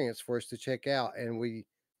experience for us to check out, and we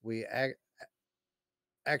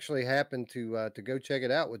actually happen to go check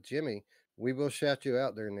it out with Jimmy, we will shout you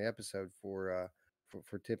out during the episode for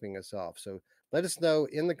tipping us off. So let us know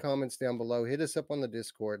in the comments down below. Hit us up on the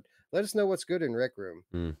Discord. Let us know what's good in Rec Room,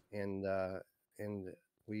 and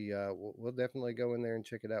we'll definitely go in there and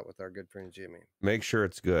check it out with our good friend Jimmy. Make sure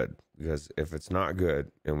it's good, because if it's not good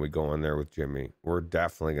and we go in there with Jimmy, we're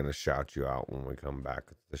definitely going to shout you out when we come back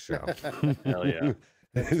to the show. Hell yeah.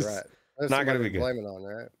 That's right. That's not going to be good. Blaming on,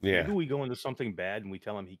 right? Yeah. Maybe we go into something bad and we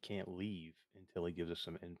tell him he can't leave until he gives us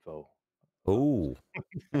some info. Oh.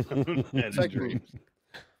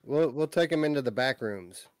 We'll take him into the back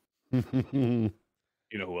rooms.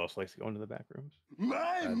 You know who else likes to go into the back rooms?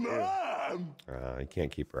 My mom! You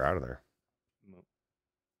can't keep her out of there. No.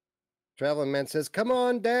 Traveling Man says, come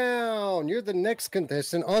on down. You're the next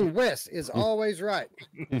contestant on West is always right.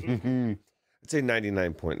 I'd say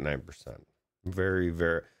 99.9%. Very,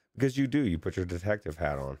 very, because you put your detective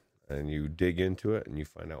hat on and you dig into it and you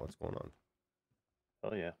find out what's going on.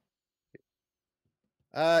 Oh, yeah.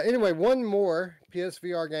 Anyway, one more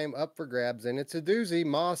PSVR game up for grabs, and it's a doozy,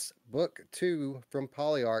 Moss Book 2 from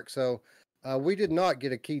Polyarch. So We did not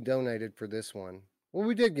get a key donated for this one. Well,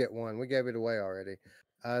 we did get one. We gave it away already.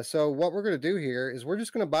 So what we're going to do here is we're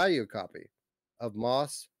just going to buy you a copy of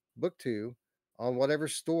Moss Book 2 on whatever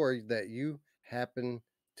store that you happen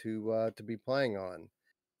to be playing on.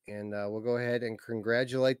 And we'll go ahead and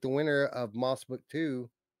congratulate the winner of Moss Book 2,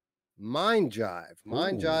 Mind Jive.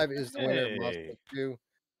 Mind Jive is the winner of Moss Book 2.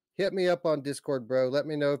 Hit me up on Discord, bro. Let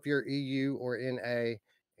me know if you're EU or NA,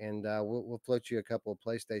 and we'll float you a couple of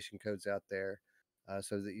PlayStation codes out there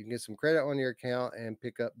so that you can get some credit on your account and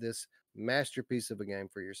pick up this masterpiece of a game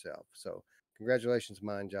for yourself. So congratulations,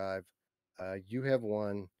 Mind Jive. You have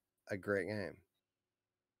won a great game.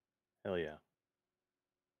 Hell yeah.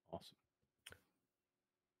 Awesome.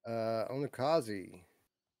 Onakazi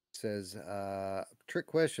says, trick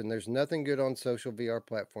question. There's nothing good on social VR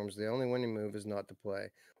platforms. The only winning move is not to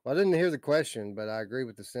play. Well, I didn't hear the question, but I agree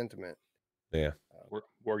with the sentiment. Yeah.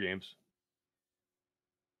 War games.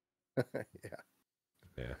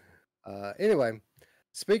 Yeah. Anyway,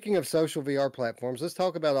 speaking of social VR platforms, let's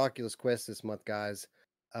talk about Oculus Quest this month, guys.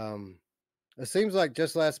 It seems like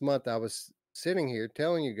just last month I was sitting here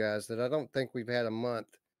telling you guys that I don't think we've had a month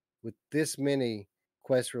with this many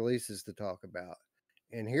Quest releases to talk about.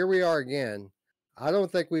 And here we are again. I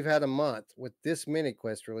don't think we've had a month with this many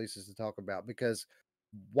Quest releases to talk about, because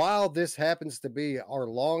while this happens to be our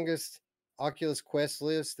longest Oculus Quest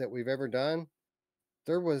list that we've ever done,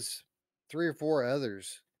 there was 3 or 4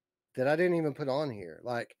 others that I didn't even put on here.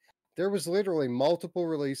 Like, there was literally multiple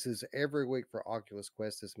releases every week for Oculus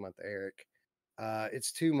Quest this month, Eric.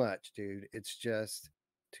 It's too much, dude. It's just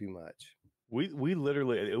too much. We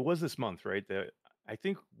literally, it was this month, right? I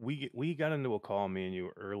think we got into a call, me and you,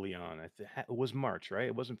 early on. It was March, right?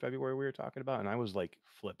 It wasn't February we were talking about, and I was like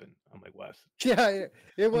flipping. I'm like, Wes. Yeah,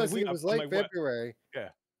 it was. It was late February. Yeah,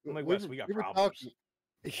 I'm like, Wes, we got problems.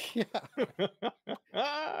 Yeah.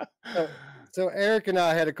 So Eric and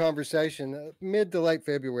I had a conversation mid to late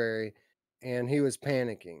February, and he was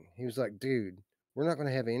panicking. He was like, "Dude, we're not going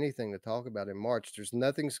to have anything to talk about in March. There's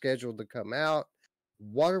nothing scheduled to come out.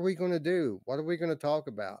 What are we going to do? What are we going to talk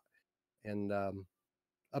about?" And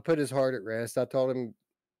I put his heart at rest. I told him,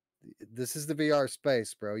 this is the VR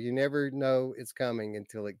space, bro. You never know it's coming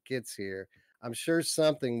until it gets here. I'm sure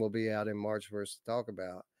something will be out in March for us to talk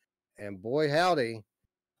about. And boy, howdy,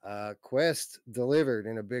 Quest delivered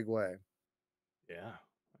in a big way. Yeah.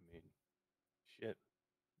 I mean, shit.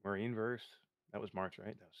 Marineverse. That was March,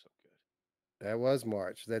 right? That was so good. That was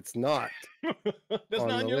March. That's not. That's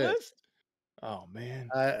not on your list? Oh, man.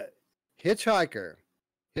 Hitchhiker,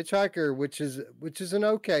 which is an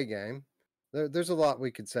okay game. There's a lot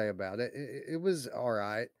we could say about it. It was all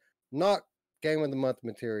right. Not game of the month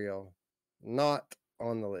material. Not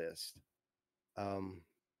on the list.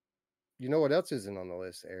 You know what else isn't on the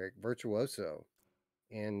list, Eric? Virtuoso.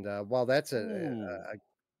 And while that's a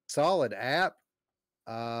solid app,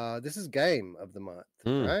 this is game of the month,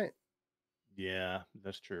 right? Yeah,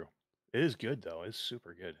 that's true. It is good though. It's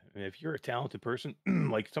super good. I mean, if you're a talented person,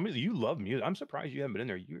 like somebody you love music, I'm surprised you haven't been in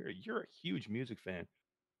there. You're a huge music fan.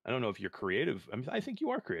 I don't know if you're creative. I mean, I think you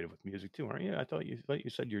are creative with music too, aren't you? I thought you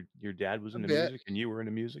said your dad was into music and you were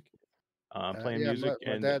into music, playing music.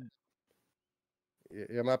 My dad.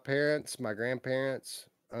 Yeah, my parents, my grandparents,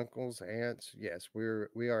 uncles, aunts. Yes, we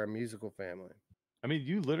are a musical family. I mean,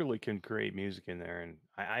 you literally can create music in there, and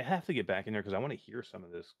I have to get back in there because I want to hear some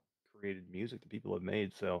of this created music that people have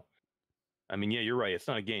made. So, I mean, yeah, you're right. It's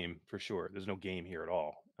not a game for sure. There's no game here at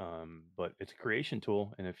all. But it's a creation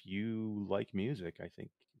tool, and if you like music, I think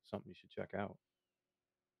it's something you should check out.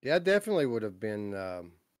 Yeah, I definitely would have been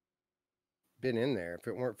in there if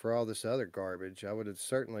it weren't for all this other garbage. I would have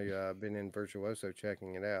certainly been in Virtuoso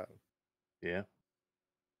checking it out. Yeah,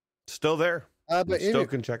 still there. But still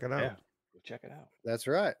can check it out. Yeah, go check it out. That's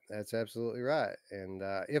right. That's absolutely right. And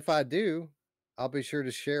if I do, I'll be sure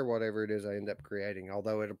to share whatever it is I end up creating.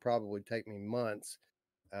 Although it'll probably take me months,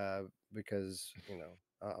 because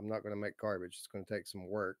I'm not going to make garbage. It's going to take some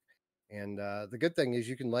work. And the good thing is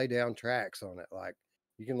you can lay down tracks on it. Like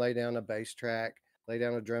you can lay down a bass track, lay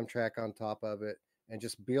down a drum track on top of it, and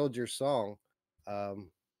just build your song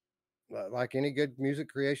like any good music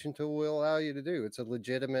creation tool will allow you to do. It's a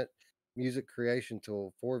legitimate music creation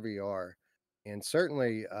tool for VR. And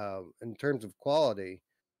certainly in terms of quality,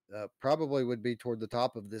 probably would be toward the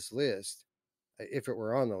top of this list if it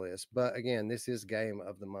were on the list. But again, this is game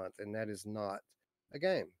of the month, and that is not a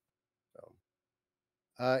game. So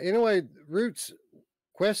anyway, Roots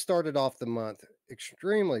Quest started off the month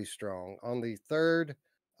extremely strong on the 3rd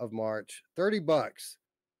of March, $30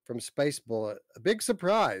 from Space Bullet. A big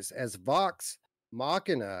surprise as Vox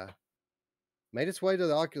Machina made its way to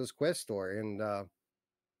the Oculus Quest store. And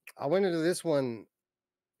I went into this one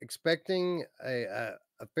expecting a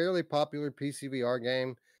fairly popular PCVR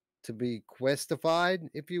game to be questified,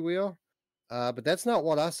 if you will. But that's not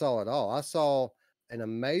what I saw at all. I saw an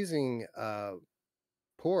amazing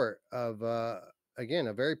port of, again,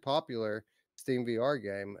 a very popular Steam VR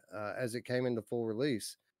game as it came into full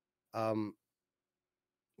release.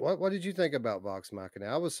 What did you think about Vox Machina?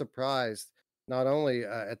 I was surprised not only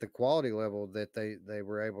at the quality level that they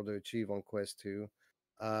were able to achieve on Quest 2,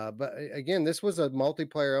 but again, this was a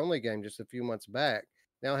multiplayer only game just a few months back.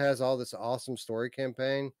 Now it has all this awesome story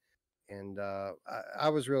campaign, and I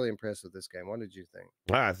was really impressed with this game. What did you think?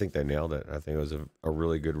 I think they nailed it. I think it was a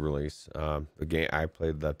really good release. The game, I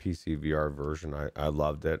played the PC VR version. I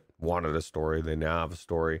loved it. Wanted a story. They now have a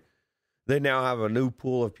story. They now have a new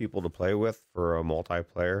pool of people to play with for a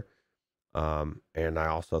multiplayer. And I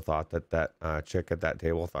also thought that chick at that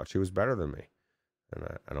table thought she was better than me. And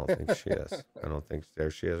I don't think she is. I don't think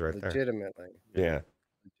there she is right there. Legitimately. Yeah.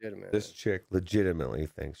 Legitimately. This chick legitimately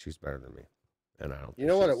thinks she's better than me. And I don't think You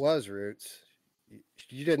know what it was, Roots?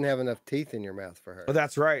 You didn't have enough teeth in your mouth for her. Oh,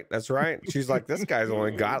 that's right. That's right. She's like, this guy's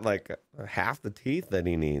only got like half the teeth that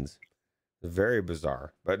he needs. Very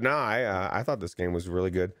bizarre. But no, I thought this game was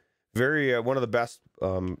really good. Very one of the best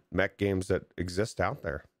mech games that exist out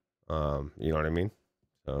there. You know what I mean?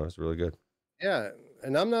 So it's really good. Yeah,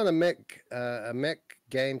 and I'm not a mech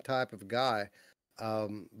game type of guy,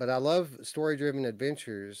 but I love story-driven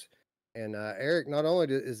adventures. And Eric, not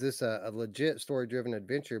only is this a legit story-driven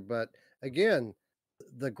adventure, but again,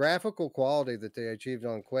 the graphical quality that they achieved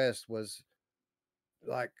on Quest was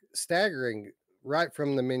like staggering right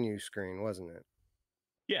from the menu screen, wasn't it?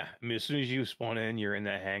 Yeah, I mean, as soon as you spawn in, you're in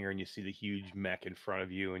that hangar and you see the huge mech in front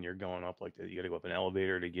of you, and you're going up like you got to go up an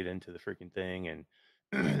elevator to get into the freaking thing, and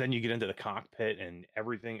then you get into the cockpit, and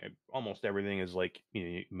everything, almost everything, is like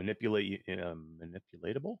you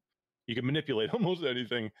manipulatable. You can manipulate almost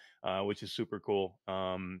anything, which is super cool.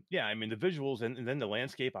 Yeah, I mean the visuals, and then the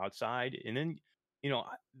landscape outside, and then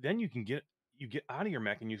then you get out of your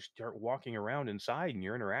mech and you start walking around inside, and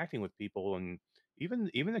you're interacting with people, and even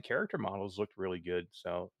the character models looked really good.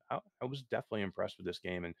 So I was definitely impressed with this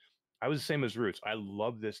game, and I was the same as Roots. I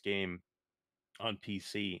love this game on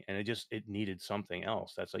PC, and it needed something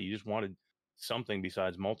else. That's like you just wanted something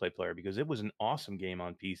besides multiplayer, because it was an awesome game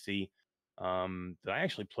on PC that I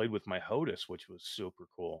actually played with my HOTAS, which was super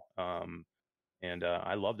cool. And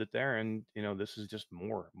I loved it there. And this is just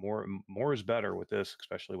more is better with this,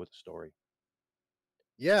 especially with the story.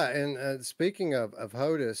 Yeah, and speaking of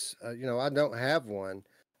HOTAS, I don't have one,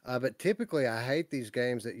 but typically I hate these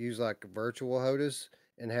games that use like virtual HOTAS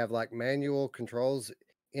and have like manual controls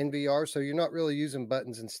in VR. So you're not really using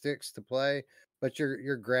buttons and sticks to play, but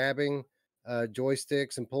you're grabbing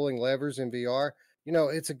joysticks and pulling levers in VR.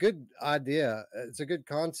 It's a good idea. It's a good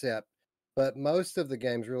concept, but most of the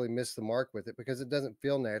games really miss the mark with it because it doesn't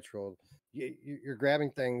feel natural. You're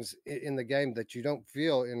grabbing things in the game that you don't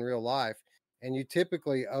feel in real life, and you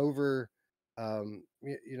typically overcompensate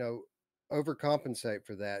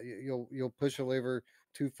for that. You'll push a lever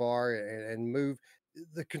too far and move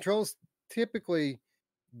the controls. Typically,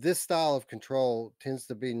 this style of control tends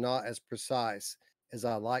to be not as precise as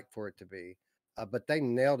I like for it to be, but they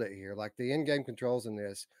nailed it here. Like the in-game controls in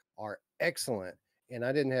this are excellent, and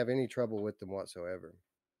I didn't have any trouble with them whatsoever.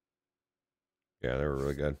 Yeah, they were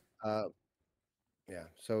really good. Yeah.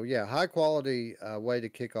 So yeah, high quality way to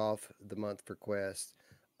kick off the month for Quest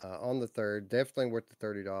on the 3rd. Definitely worth the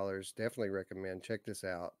 $30. Definitely recommend. Check this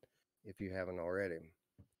out if you haven't already.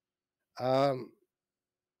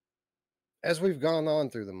 As we've gone on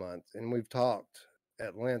through the month and we've talked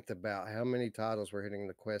at length about how many titles we're hitting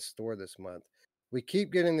the Quest store this month, we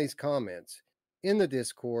keep getting these comments in the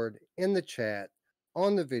Discord, in the chat,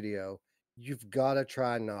 on the video. You've got to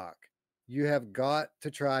try Knock. You have got to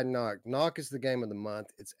try Knock. Knock is the game of the month.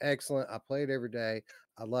 It's excellent. I play it every day.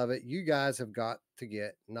 I love it. You guys have got to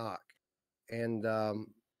get Knock. And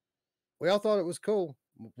we all thought it was cool.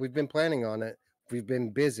 We've been planning on it. We've been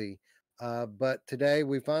busy. But today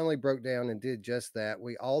we finally broke down and did just that.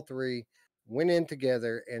 We all three went in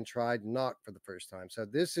together and tried Knock for the first time. So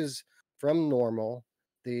this is from Normal,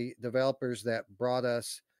 the developers that brought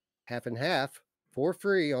us Half and Half for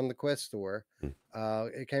free on the Quest store.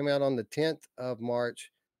 It came out on the 10th of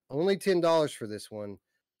March. Only $10 for this one,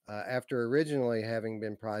 after originally having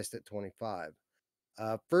been priced at $25.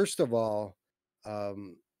 First of all,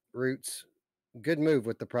 Roots, good move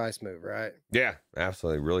with the price move, right? Yeah,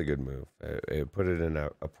 absolutely. Really good move. It put it in a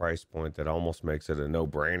price point that almost makes it a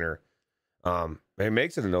no-brainer. It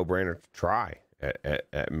makes it a no-brainer to try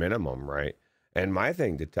at minimum, right? And my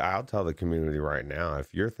thing, I'll tell the community right now,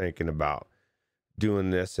 if you're thinking about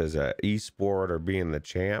doing this as a esport or being the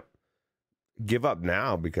champ, give up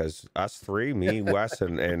now, because us three, me, Wes,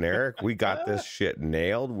 and Eric, we got this shit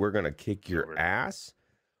nailed. We're gonna kick your ass,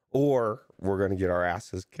 or we're gonna get our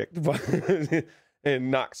asses kicked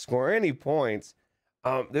and not score any points.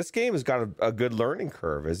 This game has got a good learning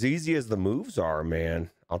curve. As easy as the moves are,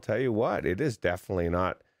 man, I'll tell you what, it is definitely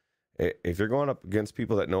not. If you're going up against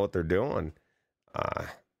people that know what they're doing,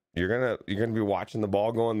 you're gonna be watching the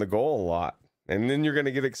ball go in the goal a lot, and then you're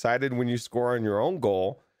gonna get excited when you score on your own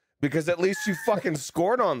goal, because at least you fucking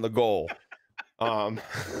scored on the goal.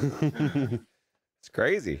 It's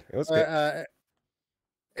crazy. It was good.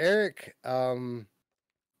 Eric,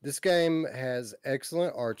 this game has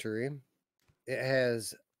excellent archery. It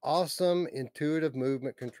has awesome intuitive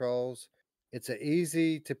movement controls. It's an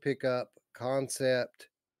easy to pick up concept.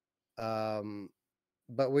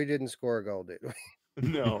 But we didn't score a goal, did we?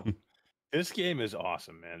 No. This game is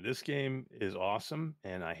awesome, man. This game is awesome,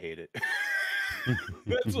 and I hate it.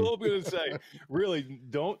 That's all I'm going to say. Really,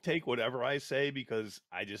 don't take whatever I say because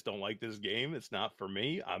I just don't like this game. It's not for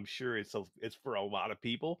me. I'm sure it's for a lot of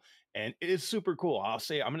people, and it is super cool. I'm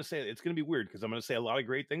going to say it's going to be weird because I'm going to say a lot of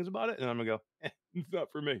great things about it, and I'm going to go, it's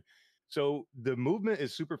not for me. So the movement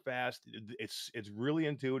is super fast. It's really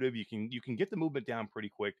intuitive. You can get the movement down pretty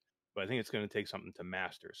quick, but I think it's going to take something to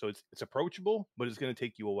master. So it's approachable, but it's going to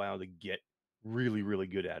take you a while to get really, really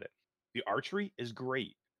good at it. The archery is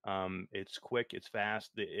great. It's quick, it's fast,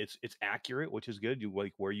 it's accurate, which is good. You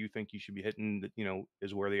like where you think you should be hitting,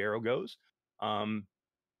 is where the arrow goes.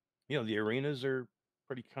 The arenas are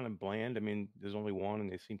pretty kind of bland. I mean, there's only one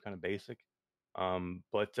and they seem kind of basic.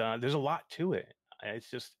 But there's a lot to it. It's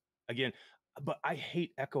just, again, but I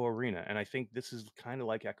hate Echo Arena, and I think this is kind of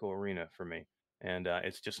like Echo Arena for me. And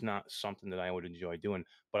it's just not something that I would enjoy doing.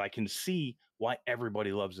 But I can see why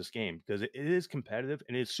everybody loves this game, because it is competitive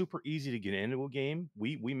and it's super easy to get into a game.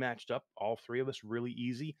 We matched up, all three of us, really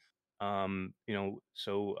easy.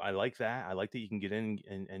 So I like that. I like that you can get in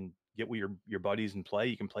and get with your buddies and play.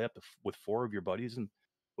 You can play up with four of your buddies, and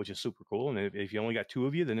which is super cool. And if you only got two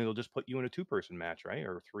of you, then it'll just put you in a 2-person match, right?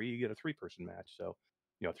 Or three, you get a 3-person match. So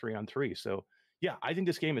 3-on-3. So yeah, I think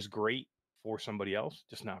this game is great for somebody else,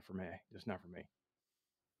 just not for me.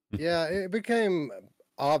 Yeah, it became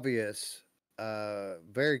obvious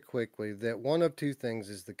very quickly that one of two things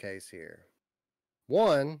is the case here.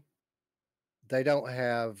 One, they don't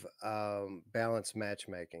have balanced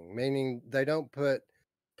matchmaking, meaning they don't put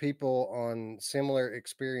people on similar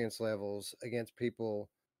experience levels against people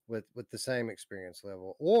with the same experience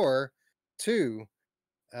level. Or two,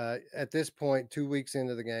 at this point, 2 weeks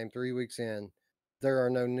into the game, 3 weeks in, there are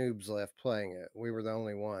no noobs left playing it. We were the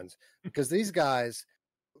only ones, because these guys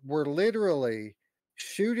were literally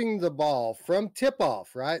shooting the ball from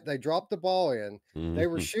tip-off, right? They dropped the ball in. Mm-hmm. They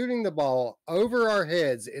were shooting the ball over our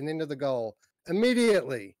heads and into the goal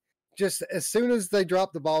immediately. Just as soon as they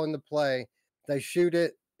drop the ball into play, they shoot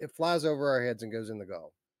it. It flies over our heads and goes in the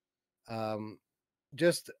goal.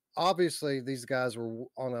 Just obviously, these guys were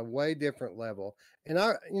on a way different level. And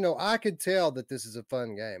I could tell that this is a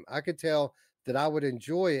fun game. I could tell that I would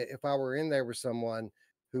enjoy it if I were in there with someone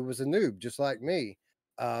who was a noob, just like me.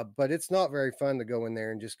 But it's not very fun to go in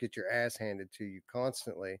there and just get your ass handed to you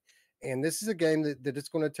constantly. And this is a game that it's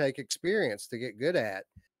going to take experience to get good at.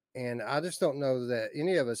 And I just don't know that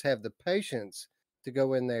any of us have the patience to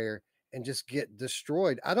go in there and just get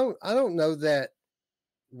destroyed. I don't know that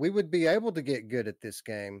we would be able to get good at this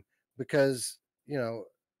game, because, the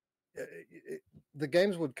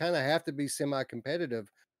games would kind of have to be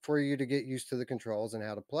semi-competitive for you to get used to the controls and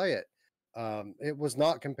how to play it. It was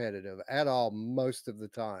not competitive at all most of the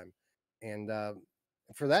time. And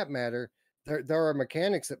for that matter, there are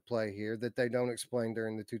mechanics at play here that they don't explain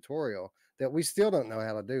during the tutorial that we still don't know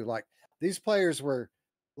how to do. Like, these players were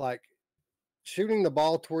like shooting the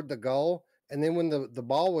ball toward the goal, and then when the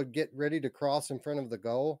ball would get ready to cross in front of the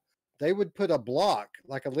goal, they would put a block,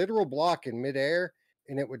 like a literal block, in midair,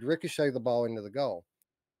 and it would ricochet the ball into the goal.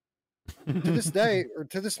 To this day, or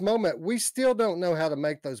to this moment, we still don't know how to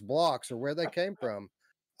make those blocks or where they came from.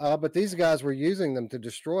 But these guys were using them to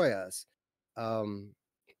destroy us.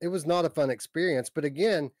 It was not a fun experience. But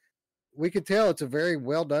again, we could tell it's a very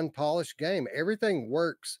well done, polished game. Everything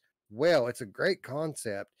works well. It's a great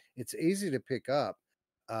concept. It's easy to pick up.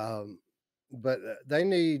 But they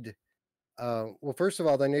need, well, first of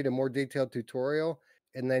all, they need a more detailed tutorial,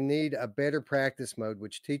 and they need a better practice mode,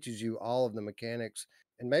 which teaches you all of the mechanics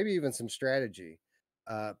and maybe even some strategy.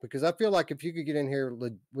 Because I feel like if you could get in here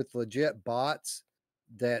with legit bots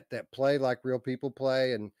that play like real people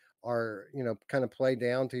play and are, kind of play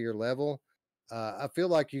down to your level, I feel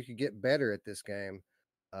like you could get better at this game.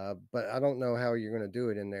 But I don't know how you're going to do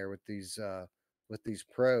it in there with these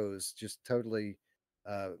pros just totally,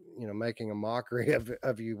 making a mockery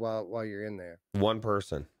of you while you're in there. One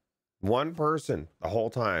person the whole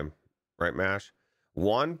time, right, Mash?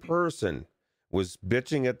 One person was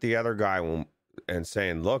bitching at the other guy and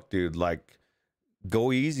saying, "Look, dude, like,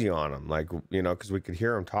 go easy on him," like, because we could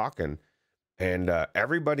hear him talking, and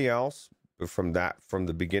everybody else from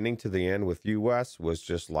the beginning to the end with US was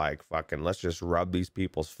just like, fucking, let's just rub these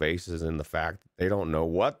people's faces in the fact that they don't know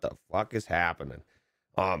what the fuck is happening.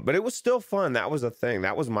 But it was still fun. That was a thing.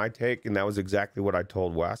 That was my take, and that was exactly what I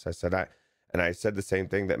told Wes. I said I said the same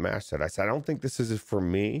thing that Mash said. I said, I don't think this is for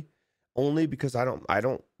me, only because I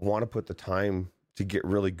don't want to put the time to get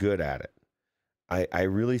really good at it. I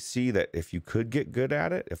really see that if you could get good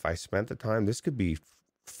at it, if I spent the time, this could be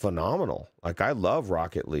phenomenal. Like, I love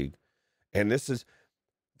Rocket League. And this is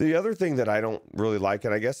the other thing that I don't really like,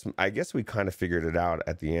 and I guess we kind of figured it out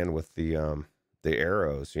at the end with the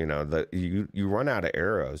arrows. You run out of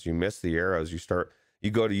arrows, you miss the arrows,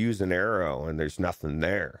 you go to use an arrow and there's nothing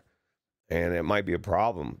there, and it might be a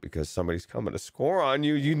problem because somebody's coming to score on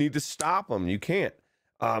you. You need to stop them. You can't.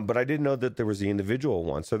 But I didn't know that there was the individual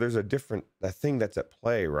one. So there's a thing that's at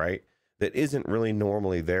play, right? That isn't really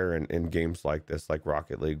normally there in games like this, like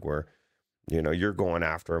Rocket League, where you're going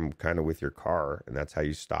after them kind of with your car, and that's how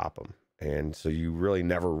you stop them. And so you really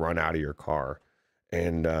never run out of your car.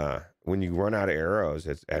 And when you run out of arrows,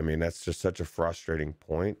 that's just such a frustrating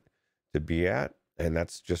point to be at. And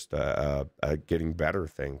that's just a getting better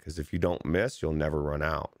thing, because if you don't miss, you'll never run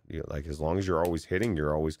out. Like, as long as you're always hitting,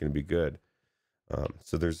 you're always going to be good.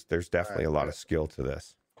 So there's definitely a lot of skill to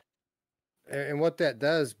this. And what that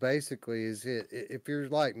does basically is if you're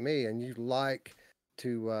like me and you like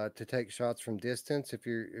to take shots from distance, if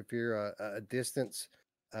you're a distance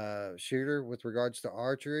shooter with regards to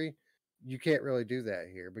archery, you can't really do that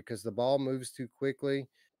here because the ball moves too quickly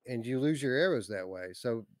and you lose your arrows that way.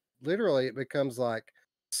 So literally it becomes like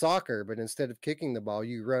soccer, but instead of kicking the ball,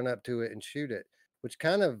 you run up to it and shoot it, which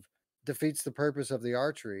kind of defeats the purpose of the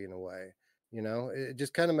archery in a way. It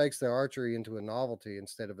just kind of makes the archery into a novelty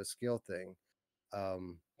instead of a skill thing.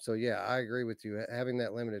 So yeah, I agree with you. Having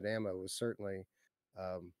that limited ammo was certainly,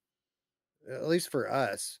 at least for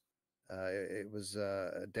us, it was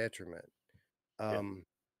a detriment.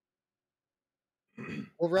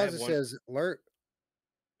 Well, Rosa says, "Learn."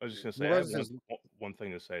 I was just gonna say, I have one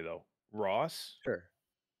thing to say though. Ross, sure.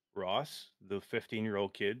 Ross, the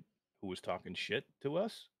 15-year-old kid who was talking shit to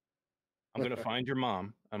us. I'm gonna find your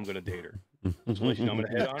mom. I'm gonna date her. So let you know, I'm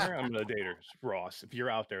gonna hit on her. I'm gonna date her. Ross, if you're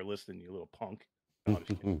out there listening, you little punk. No, I'm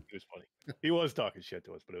just kidding. It was funny. He was talking shit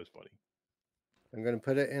to us, but it was funny. I'm gonna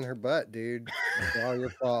put it in her butt, dude. It's all your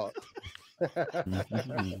fault.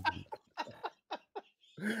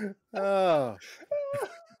 Oh.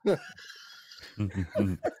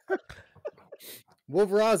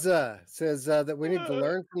 Wolveraza says that we need to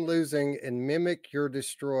learn from losing and mimic your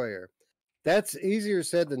destroyer. That's easier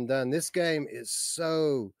said than done. This game is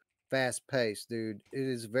so fast paced, dude. It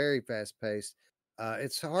is very fast paced.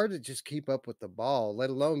 It's hard to just keep up with the ball,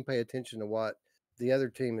 let alone pay attention to what the other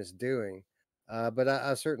team is doing. But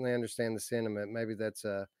I certainly understand the sentiment. Maybe that's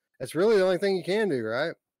really the only thing you can do,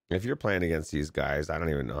 right? If you're playing against these guys, I don't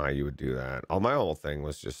even know how you would do that. My whole thing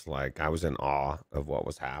was just like, I was in awe of what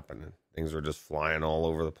was happening. Things were just flying all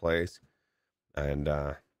over the place. And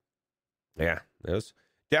yeah, it was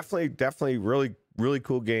definitely really, really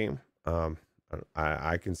cool game.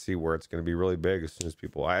 I can see where it's going to be really big as soon as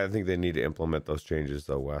I think they need to implement those changes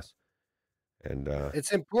though, Wes. And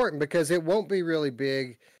it's important because it won't be really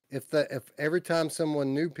big if every time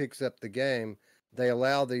someone new picks up the game, they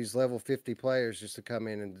allow these level 50 players just to come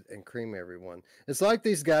in and cream everyone. It's like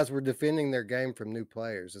these guys were defending their game from new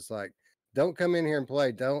players. It's like, don't come in here and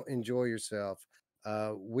play. Don't enjoy yourself.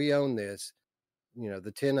 We own this,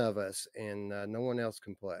 the 10 of us, and no one else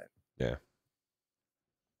can play. Yeah.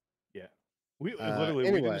 Yeah. We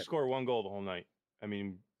didn't score one goal the whole night. I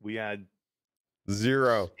mean, we had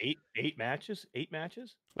 0. Eight matches.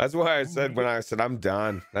 That's why I said when I said I'm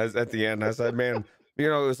done. At the end, I said, man, it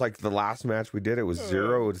was like the last match we did. It was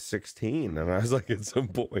 0-16, and I was like, at some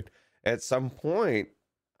point,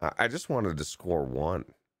 I just wanted to score one,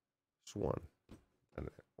 just one,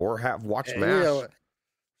 or have watch match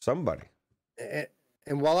somebody.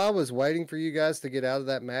 And while I was waiting for you guys to get out of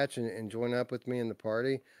that match and join up with me in the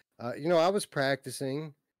party, I was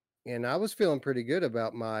practicing, and I was feeling pretty good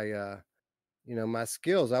about my. My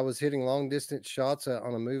skills. I was hitting long distance shots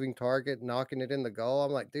on a moving target, knocking it in the goal.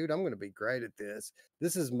 I'm like, dude, I'm going to be great at this.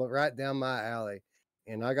 This is right down my alley.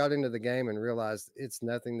 And I got into the game and realized it's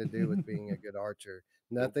nothing to do with being a good archer.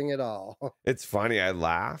 Nothing at all. It's funny. I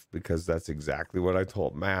laugh because that's exactly what I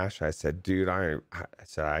told Mash. I said, dude, I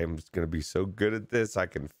said, I'm going to be so good at this. I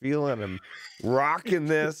can feel it. I'm rocking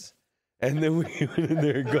this. And then we went in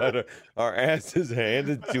there and got our asses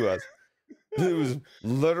handed to us. It was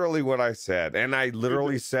literally what I said. And I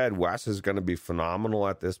literally said, Wes is going to be phenomenal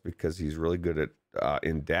at this because he's really good at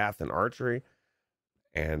in death and archery.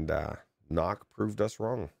 And Knock proved us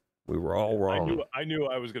wrong. We were all wrong. I knew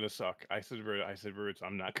I was gonna suck. I said, Roots,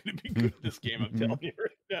 I'm not gonna be good at this game. I'm telling you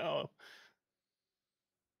right now.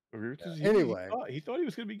 Roots anyway, he thought he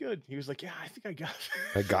was gonna be good. He was like, "Yeah, I think I got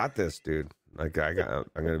it. I got this, dude. I'm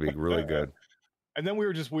gonna be really good." And then we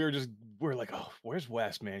were like, "Oh, where's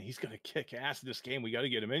Wes, man? He's gonna kick ass in this game. We got to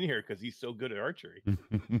get him in here because he's so good at archery."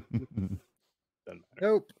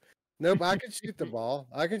 Nope, I can shoot the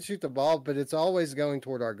ball. But it's always going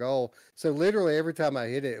toward our goal. So literally every time I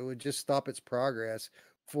hit it, it would just stop its progress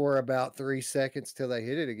for about 3 seconds till they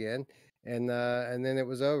hit it again. And then it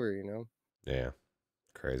was over, Yeah.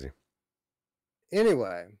 Crazy.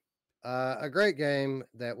 Anyway, a great game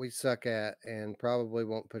that we suck at and probably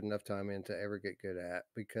won't put enough time in to ever get good at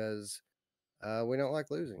because we don't like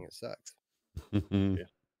losing. It sucks.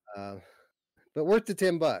 Yeah. But worth the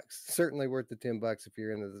 $10. Certainly worth the $10 if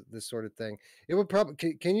you're into this sort of thing. It would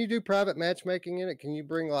probably. Can you do private matchmaking in it? Can you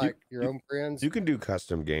bring your own friends? You can do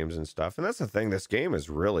custom games and stuff, and that's the thing. This game is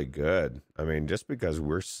really good. I mean, just because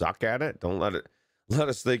we're suck at it, don't let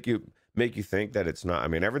us make you think that it's not. I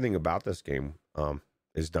mean, everything about this game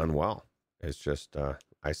is done well. It's just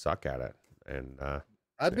I suck at it, and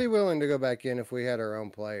I'd be willing to go back in if we had our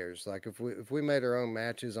own players. Like if we made our own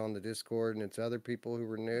matches on the Discord and it's other people who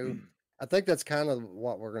were new. I think that's kind of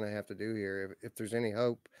what we're going to have to do here. If there's any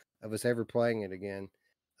hope of us ever playing it again,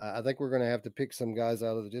 I think we're going to have to pick some guys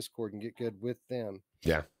out of the Discord and get good with them.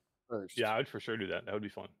 Yeah. First. Yeah, I would for sure do that. That would be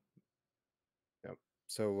fun. Yep.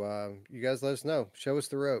 So you guys let us know. Show us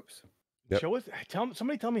the ropes. Yep.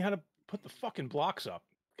 Somebody tell me how to put the fucking blocks up.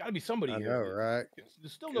 Got to be somebody here. I know, right?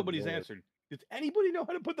 There's still nobody's answered. Does anybody know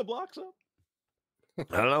how to put the blocks up?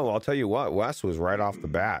 I don't know. I'll tell you what, Wes was right off the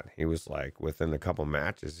bat. He was like, within a couple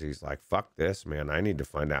matches, he's like, fuck this, man. I need to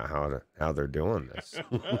find out how they're doing this.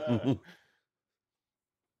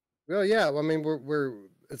 Well, yeah. I mean,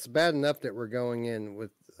 it's bad enough that we're going in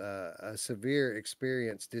with a severe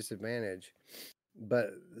experience disadvantage.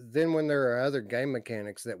 But then when there are other game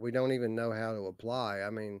mechanics that we don't even know how to apply, I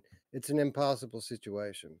mean, it's an impossible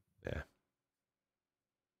situation. Yeah.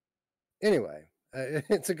 Anyway.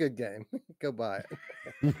 It's a good game. Go buy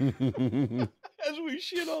it. As we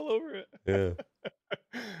shit all over it.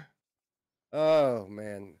 Yeah. Oh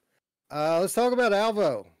man. Let's talk about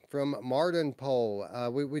Alvo from Martin Pole.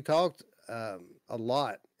 We talked a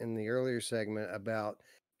lot in the earlier segment about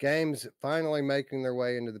games finally making their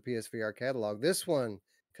way into the PSVR catalog. This one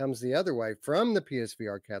comes the other way from the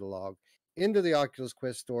PSVR catalog into the Oculus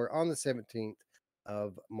Quest store on the 17th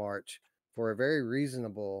of March for a very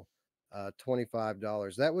reasonable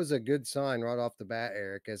 $25. That was a good sign right off the bat,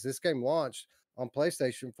 Eric, as this game launched on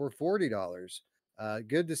PlayStation for $40.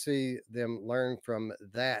 Good to see them learn from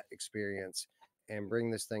that experience and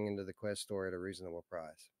bring this thing into the Quest store at a reasonable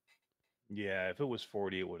price. Yeah, if it was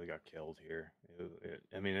 40, it would have got killed here. It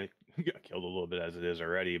got killed a little bit as it is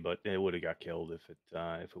already, but it would have got killed if it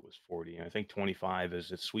was 40. And I think 25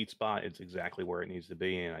 is its sweet spot. It's exactly where it needs to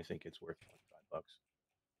be, and I think it's worth $25.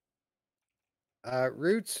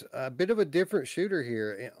 Roots, a bit of a different shooter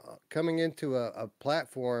here, coming into a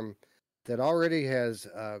platform that already has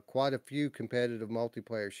quite a few competitive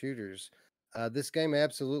multiplayer shooters. This game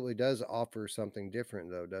absolutely does offer something different,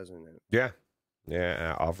 though, doesn't it? Yeah.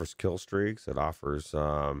 It offers kill streaks. It offers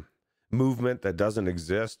movement that doesn't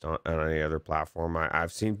exist on any other platform.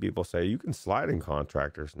 I've seen people say, you can slide in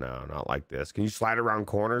Contractors. No, not like this. Can you slide around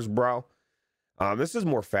corners, bro? This is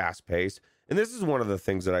more fast-paced. And this is one of the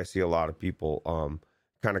things that I see a lot of people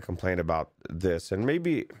kind of complain about this. And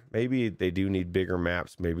maybe they do need bigger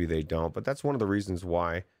maps, maybe they don't. But that's one of the reasons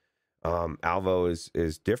why Alvo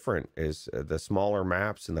is different, is the smaller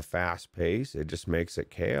maps and the fast pace. It just makes it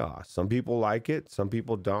chaos. Some people like it, some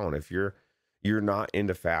people don't. If you're not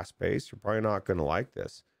into fast pace, you're probably not going to like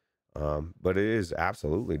this. But it is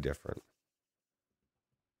absolutely different.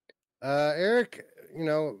 Eric,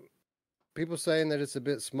 people saying that it's a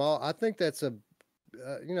bit small. I think that's that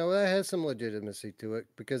has some legitimacy to it,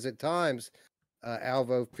 because at times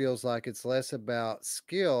Alvo feels like it's less about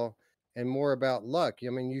skill and more about luck. I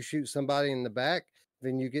mean, you shoot somebody in the back,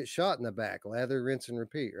 then you get shot in the back. Lather, rinse, and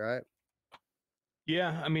repeat, right?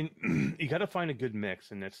 Yeah, I mean, you got to find a good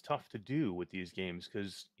mix, and that's tough to do with these games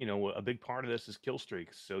because a big part of this is kill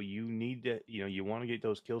streaks. So you need to, you want to get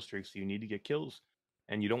those kill streaks. So you need to get kills,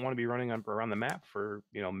 and you don't want to be running around the map for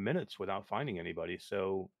minutes without finding anybody.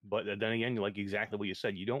 So, but then again, like exactly what you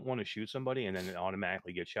said, you don't want to shoot somebody and then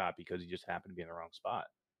automatically get shot because you just happen to be in the wrong spot,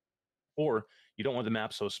 or you don't want the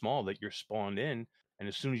map so small that you're spawned in. And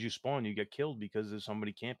as soon as you spawn, you get killed because there's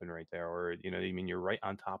somebody camping right there, or I mean, you're right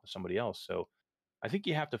on top of somebody else. So I think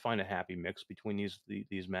you have to find a happy mix between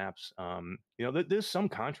these maps. There's some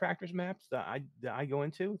contractors maps that I go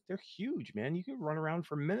into. They're huge, man. You can run around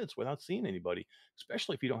for minutes without seeing anybody,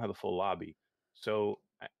 especially if you don't have a full lobby. So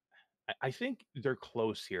I think they're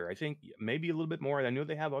close here. I think maybe a little bit more. I know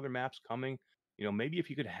they have other maps coming. Maybe if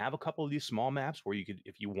you could have a couple of these small maps where you could,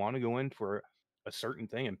 if you want to go in for a certain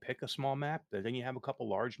thing and pick a small map, then you have a couple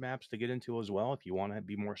large maps to get into as well if you want to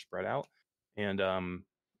be more spread out. And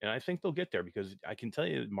I think they'll get there because I can tell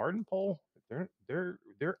you, Martin Pole,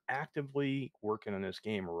 they're actively working on this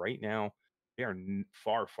game right now. They are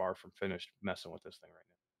far from finished messing with this thing right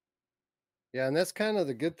now. Yeah, and that's kind of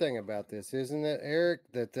the good thing about this, isn't it,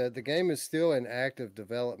 Eric? That the game is still in active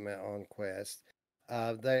development on Quest.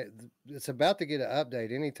 It's about to get an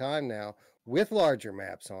update anytime now with larger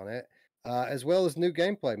maps on it, as well as new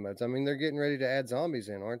gameplay modes. I mean, they're getting ready to add zombies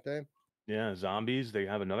in, aren't they? Yeah, zombies. They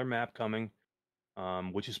have another map coming,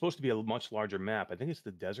 which is supposed to be a much larger map. I think it's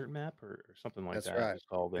the desert map or something like That's that. right. It's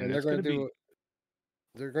called, And it's going to be.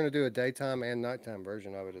 They're going to do a daytime and nighttime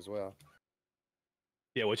version of it as well.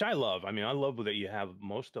 Yeah, which I love. I mean, I love that you have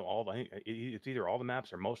most of all. I think it's either all the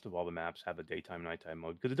maps or most of all the maps have a daytime nighttime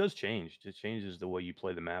mode because it does change. It changes the way you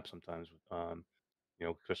play the map sometimes.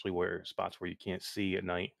 Especially where spots where you can't see at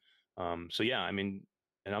night. So yeah, I mean,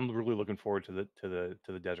 and I'm really looking forward to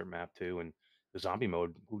the desert map too, and the zombie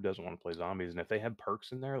mode. Who doesn't want to play zombies? And if they have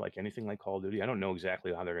perks in there, like anything like Call of Duty, I don't know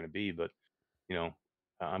exactly how they're going to be, but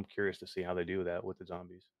I'm curious to see how they do that with the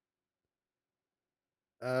zombies.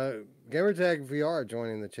 Gamertag VR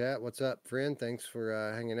joining the chat. What's up, friend? Thanks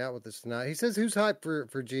for hanging out with us tonight. He says, "Who's hyped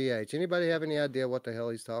for GH?" Anybody have any idea what the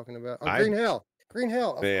hell he's talking about? Oh, Green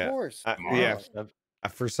Hell, of course. Yeah.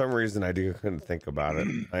 For some reason, couldn't think about it.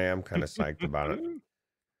 I am kind of psyched about it.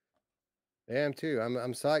 I am too.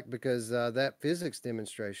 I'm psyched because that physics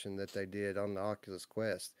demonstration that they did on the Oculus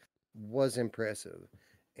Quest was impressive,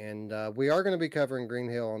 and we are going to be covering Green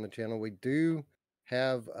Hill on the channel. We do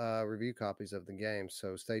have review copies of the game,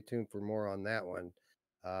 so stay tuned for more on that one.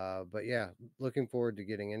 But yeah, looking forward to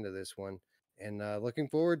getting into this one, and looking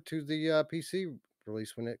forward to the PC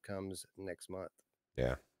release when it comes next month.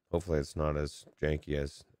 Yeah, hopefully it's not as janky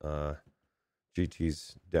as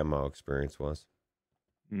GT's demo experience was.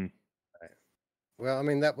 Right. Well, I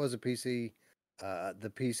mean, that was a PC,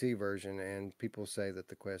 the PC version, and people say that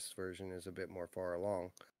the Quest version is a bit more far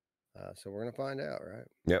along. So we're going to find out, right?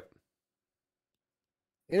 Yep.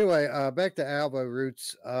 Anyway, back to Albo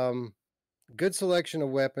Roots. Good selection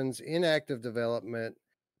of weapons in active development.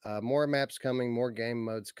 More maps coming, more game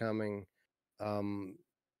modes coming. I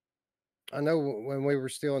know when we were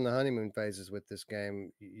still in the honeymoon phases with this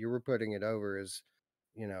game, you were putting it over as,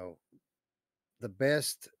 the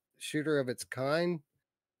best shooter of its kind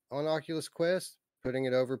on Oculus Quest, putting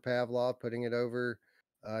it over Pavlov, putting it over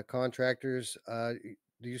Contractors.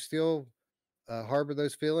 Do you still harbor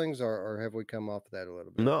those feelings, or have we come off that a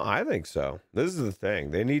little bit? No, I think so. This is the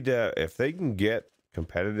thing. They need to, if they can get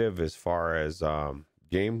competitive as far as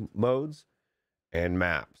game modes and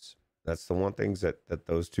maps, that's the one things that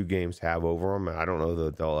those two games have over them. And I don't know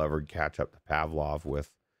that they'll ever catch up to Pavlov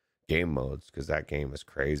with game modes, because that game is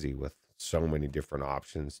crazy with so many different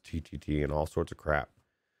options, TTT and all sorts of crap.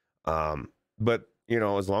 But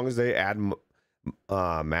as long as they add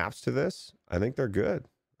maps to this, I think they're good.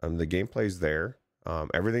 The gameplay's there.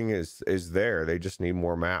 Everything is there. They just need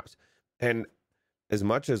more maps. And as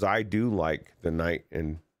much as I do like the night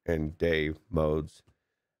and day modes,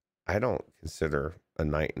 I don't consider a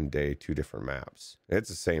night and day two different maps. It's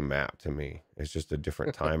the same map to me. It's just a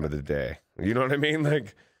different time of the day. You know what I mean?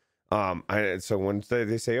 Like, so when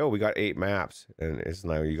they say, "Oh, we got 8 maps," and it's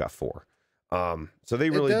now you got 4. So they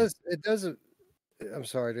really it does. I'm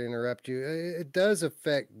sorry to interrupt you. It does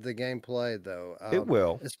affect the gameplay, though. It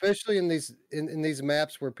will, especially in these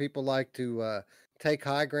maps where people like to take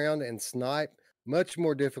high ground and snipe. Much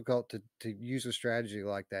more difficult to use a strategy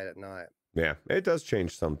like that at night. Yeah, it does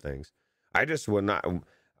change some things. I just would not.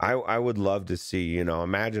 I would love to see,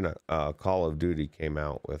 imagine a Call of Duty came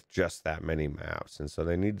out with just that many maps, and so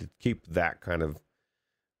they need to keep that kind of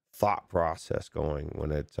thought process going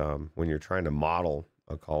when you're trying to model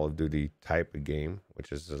a Call of Duty type of game,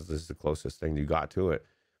 which is this is the closest thing you got to it.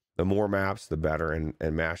 the more maps, the better. And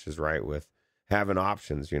Mash is right with having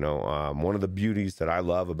options. One of the beauties that I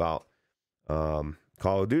love about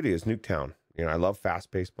Call of Duty is Nuketown. I love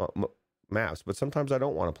fast-paced maps, but sometimes I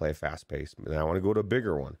don't want to play a fast-paced. And I want to go to a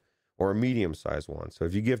bigger one or a medium-sized one. So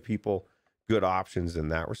if you give people good options in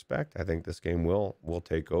that respect, I think this game will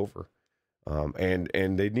take over. And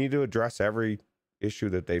they need to address every issue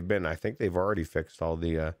that they've been. I think they've already fixed all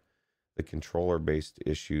the controller-based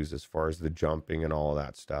issues as far as the jumping and all of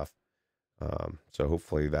that stuff. So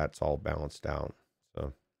hopefully that's all balanced out.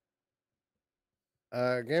 So.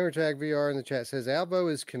 Gamertag VR in the chat says Alvo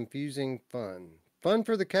is confusing fun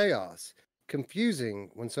for the chaos,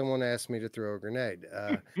 confusing when someone asks me to throw a grenade.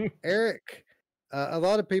 Eric, a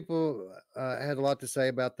lot of people had a lot to say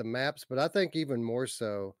about the maps, but I think even more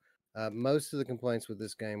so, most of the complaints with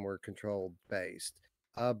this game were control based.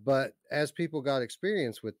 But as people got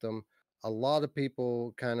experience with them, a lot of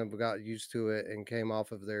people kind of got used to it and came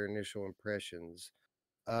off of their initial impressions.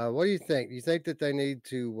 What do you think? Do you think that they need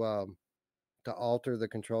to alter the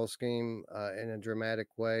control scheme in a dramatic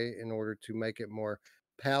way in order to make it more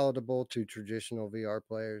palatable to traditional VR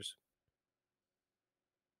players?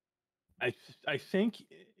 I think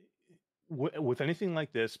with anything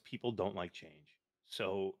like this, people don't like change.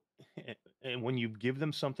 So, and when you give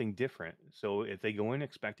them something different, so if they go in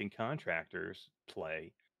expecting contractors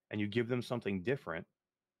play and you give them something different,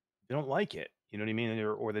 they don't like it. You know what I mean?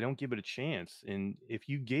 Or they don't give it a chance. And if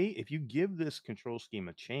you give this control scheme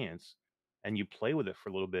a chance and you play with it for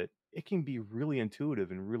a little bit, it can be really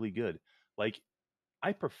intuitive and really good. Like,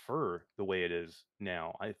 I prefer the way it is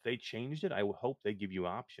now. If they changed it, I would hope they give you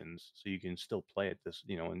options so you can still play it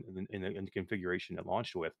in the configuration it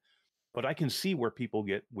launched with. But I can see where people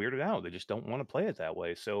get weirded out. They just don't want to play it that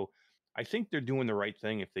way. So I think they're doing the right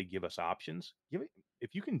thing if they give us options.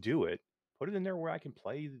 If you can do it, put it in there where I can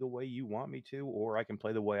play the way you want me to, or I can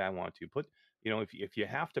play the way I want to. If you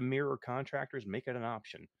have to mirror contractors, make it an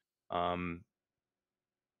option.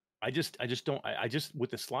 I just don't. I just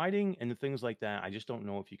with the sliding and the things like that, I just don't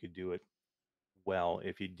know if you could do it well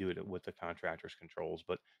if you do it with the contractors controls.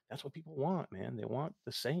 But that's what people want, man. They want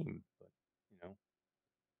the same. But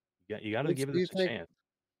you got to give it a chance.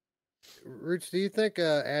 Roots, do you think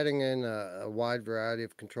adding in a wide variety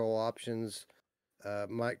of control options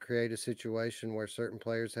might create a situation where certain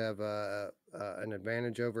players have an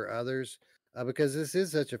advantage over others? Because this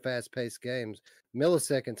is such a fast-paced game,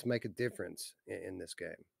 milliseconds make a difference in this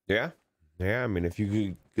game. Yeah. I mean, if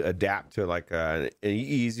you could adapt to like an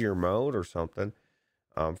easier mode or something,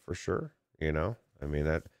 for sure. I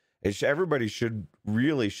mean everybody should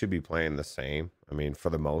be playing the same. I mean, for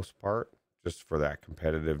the most part, just for that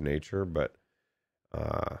competitive nature. But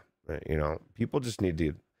people just need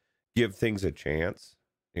to give things a chance.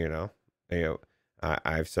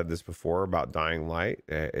 I've said this before about Dying Light.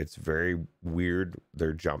 It's very weird.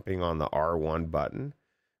 They're jumping on the R1 button.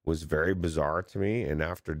 Was very bizarre to me. And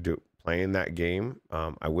after playing that game,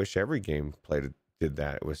 I wish every game did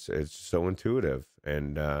that. It's so intuitive.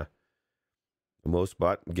 And most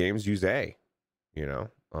games use A,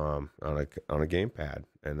 on a gamepad,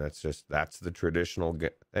 and that's the traditional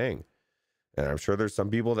thing. And I'm sure there's some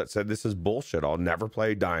people that said this is bullshit. I'll never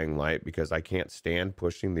play Dying Light because I can't stand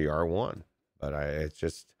pushing the R1. But it's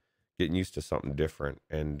just getting used to something different.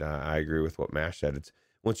 And I agree with what Mash said. It's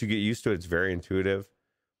once you get used to it, it's very intuitive.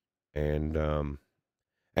 And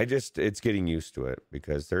it's getting used to it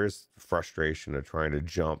because there's frustration of trying to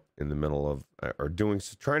jump in the middle of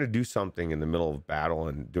trying to do something in the middle of battle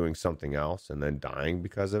and doing something else and then dying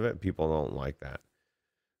because of it. People don't like that.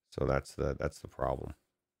 So that's the problem.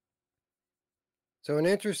 So an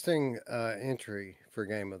interesting entry for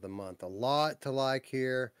Game of the Month. A lot to like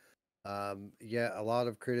here. A lot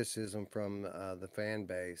of criticism from the fan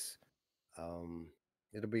base.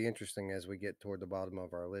 It'll be interesting as we get toward the bottom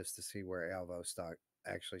of our list to see where Alvo stock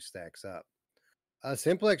actually stacks up.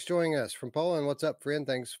 Simplex joining us from Poland. What's up, friend?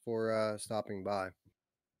 Thanks for stopping by.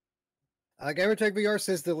 Gamertech VR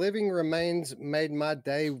says the Living Remains made my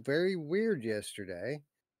day very weird yesterday.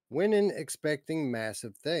 Went in expecting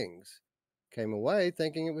massive things. Came away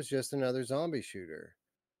thinking it was just another zombie shooter.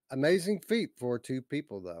 Amazing feat for 2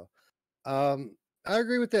 people, though. I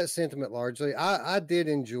agree with that sentiment largely. I did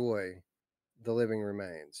enjoy The Living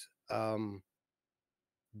Remains.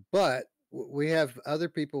 But we have other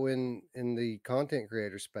people in the content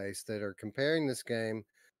creator space that are comparing this game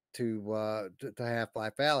to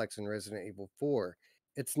Half-Life Alyx and Resident Evil 4.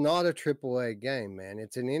 It's not a AAA game, man.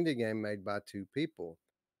 It's an indie game made by 2 people.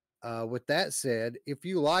 With that said, if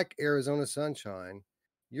you like Arizona Sunshine,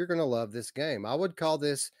 you're going to love this game. I would call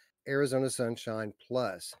this Arizona Sunshine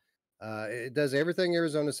Plus. It does everything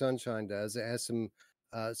Arizona Sunshine does. It has some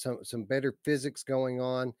some better physics going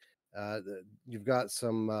on. You've got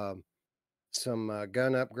some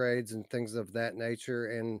gun upgrades and things of that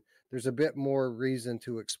nature, and there's a bit more reason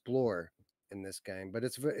to explore in this game. But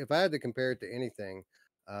if I had to compare it to anything,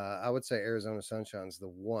 I would say Arizona Sunshine's the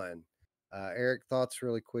one. Eric, thoughts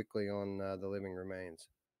really quickly on The Living Remains.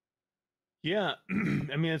 Yeah,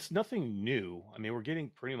 I mean it's nothing new. I mean we're getting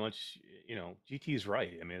pretty much, GT's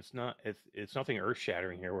right. I mean it's nothing earth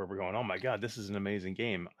shattering here where we're going, oh my god, this is an amazing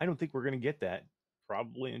game. I don't think we're going to get that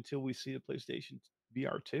probably until we see the PlayStation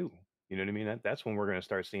VR2. You know what I mean? That's when we're going to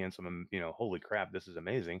start seeing some, holy crap, this is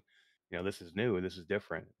amazing. This is new and this is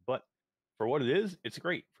different. But for what it is, it's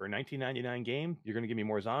great. For a 1999 game, you're going to give me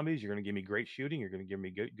more zombies. You're going to give me great shooting. You're going to give me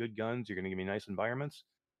good guns. You're going to give me nice environments.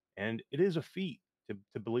 And it is a feat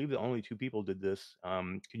to believe that only two people did this.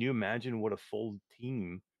 Can you imagine what a full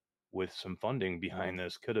team with some funding behind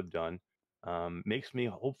this could have done? Makes me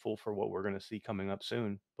hopeful for what we're going to see coming up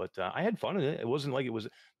soon. But I had fun in it. It wasn't like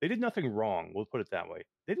they did nothing wrong. We'll put it that way.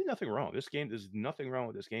 They did nothing wrong. There's nothing wrong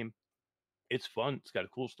with this game. It's fun. It's got a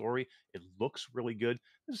cool story. It looks really good.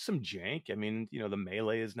 There's some jank. I mean, the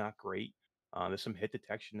melee is not great. There's some hit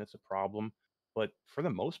detection that's a problem. But for the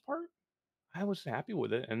most part, I was happy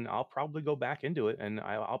with it, and I'll probably go back into it, and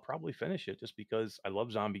I'll probably finish it just because I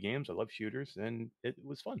love zombie games. I love shooters, and it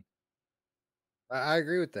was fun. I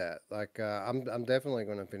agree with that. Like, I'm definitely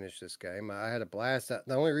going to finish this game. I had a blast.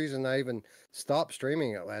 The only reason I even stopped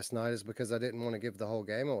streaming it last night is because I didn't want to give the whole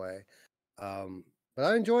game away. But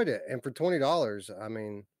I enjoyed it, and for $20, I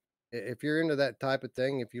mean, if you're into that type of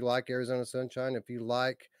thing, if you like Arizona Sunshine, if you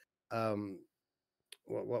like,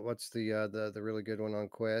 what's the really good one on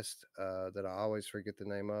Quest that I always forget the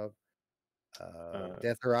name of,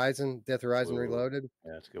 Death Horizon Reloaded.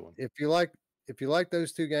 Yeah, that's a good one. If you like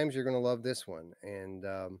those two games, you're going to love this one, and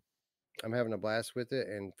I'm having a blast with it.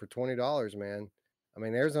 And for $20, man, I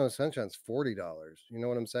mean, Arizona Sunshine's $40. You know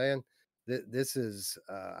what I'm saying? This is,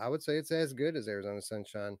 I would say it's as good as Arizona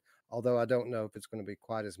Sunshine, although I don't know if it's going to be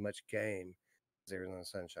quite as much game as Arizona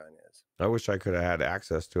Sunshine is. I wish I could have had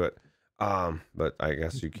access to it, but I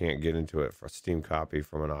guess you can't get into it for a Steam copy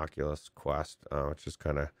from an Oculus Quest, which is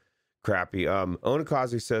kind of crappy.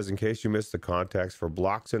 Onikazi says, in case you missed the context, for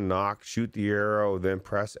blocks and knock, shoot the arrow, then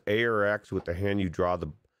press A or X with the hand you draw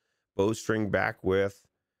the bowstring back with,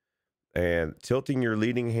 and tilting your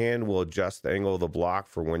leading hand will adjust the angle of the block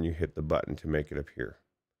for when you hit the button to make it appear.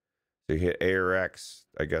 So you hit A or X,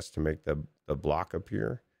 I guess, to make the block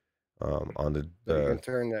appear. On the so you can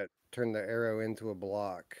turn the arrow into a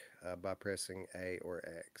block by pressing A or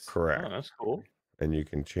X. Correct. Oh, that's cool. And you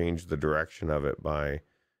can change the direction of it by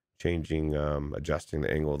changing, adjusting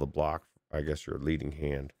the angle of the block, I guess your leading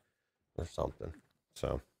hand or something.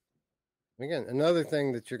 So again, another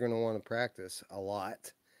thing that you're going to want to practice a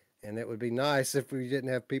lot, and it would be nice if we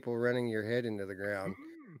didn't have people running your head into the ground.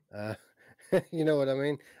 You know what I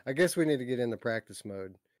mean? I guess we need to get in the practice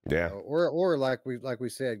mode. Yeah. Or like we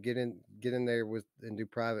said, get in there and do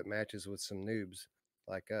private matches with some noobs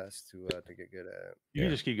like us to get good at it. You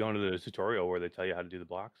can just keep going to the tutorial where they tell you how to do the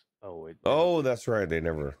blocks. Oh, wait. Oh, that's right. They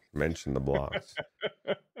never mentioned the blocks.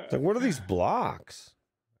 It's like, what are these blocks?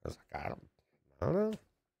 I was like, I don't know.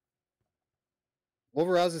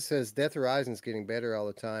 Wolveraza says Death Horizon's getting better all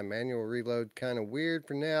the time. Manual reload kind of weird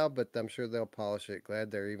for now, but I'm sure they'll polish it.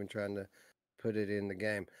 Glad they're even trying to put it in the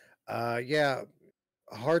game. Yeah,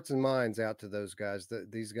 hearts and minds out to those guys.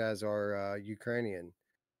 These guys are Ukrainian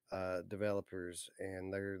developers,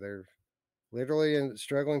 and they're literally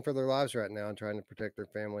struggling for their lives right now and trying to protect their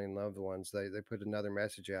family and loved ones. They put another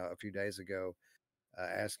message out a few days ago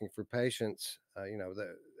asking for patience.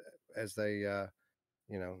 As they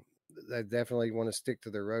they definitely want to stick to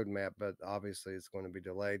their roadmap, but obviously it's going to be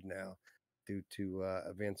delayed now due to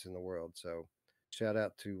events in the world. So shout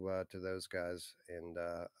out to those guys, and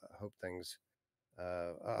I hope things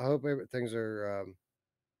are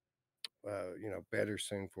better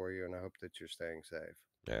soon for you, and I hope that you're staying safe.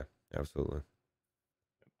 Yeah, absolutely.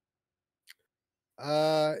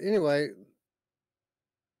 Anyway,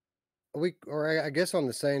 I guess on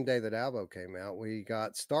the same day that Albo came out, we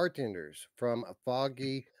got Star Tenders from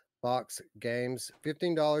Foggy Fox Games.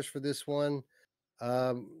 $15 for this one.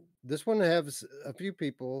 This one has a few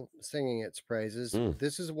people singing its praises.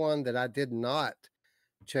 This is one that I did not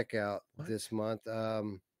check out this month.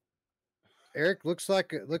 Eric, looks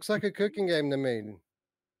like a cooking game to me.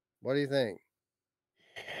 What do you think?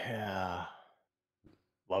 Yeah,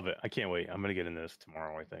 love it. I can't wait. I'm gonna get in this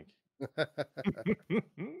tomorrow, I think.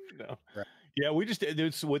 No. Right. Yeah, we just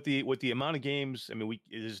it's with the amount of games. I mean,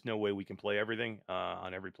 there's no way we can play everything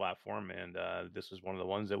on every platform, and this is one of the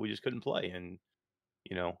ones that we just couldn't play. And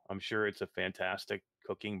I'm sure it's a fantastic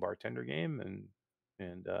cooking bartender game,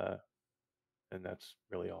 and that's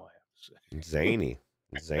really all I have to Zany.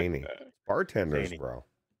 say. Bartenders, Zany. bro.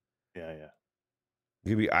 Yeah.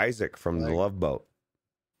 You could be Isaac from The Love Boat.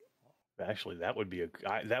 Actually, that would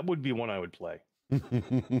be one I would play.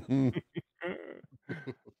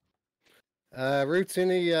 Roots,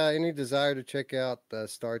 any desire to check out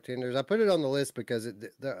Star Tenders? I put it on the list because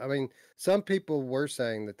some people were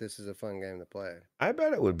saying that this is a fun game to play. I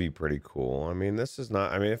bet it would be pretty cool. I mean, this is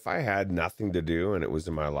not. I mean, if I had nothing to do and it was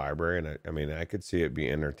in my library, and I could see it be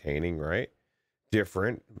entertaining, right?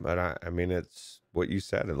 Different, but I mean, it's what you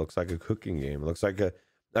said. It looks like a cooking game. It looks like a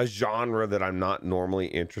genre that I'm not normally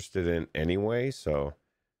interested in anyway. So,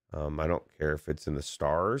 I don't care if it's in the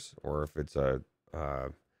stars or if it's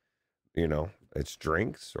it's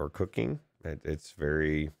drinks or cooking. It is what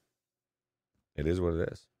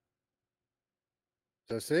it is.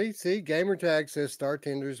 So see, Gamertag says Star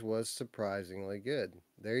Tenders was surprisingly good.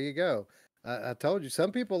 There you go. I told you,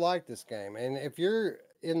 some people like this game, and if you're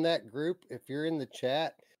in that group, if you're in the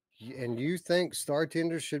chat, and you think Star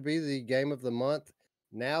Tenders should be the game of the month,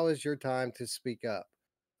 now is your time to speak up,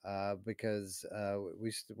 because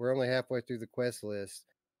we're only halfway through the quest list,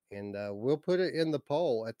 and we'll put it in the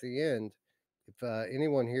poll at the end if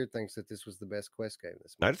anyone here thinks that this was the best quest game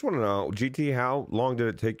this month. I just want to know, GT, how long did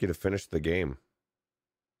it take you to finish the game?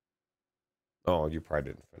 Oh, you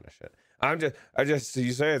probably didn't finish it.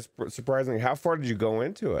 You say it's surprising. How far did you go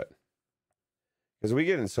into it? Because we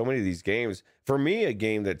get in so many of these games. For me, a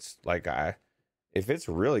game that's like, if it's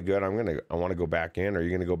really good, I want to go back in. Are you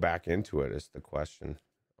going to go back into it? Is the question.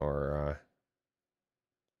 Or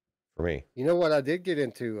for me, you know what I did get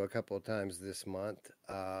into a couple of times this month?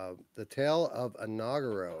 The Tale of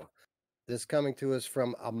Inaguro. This coming to us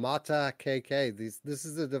from Amata KK. This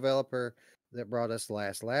is the developer that brought us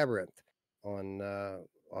Last Labyrinth on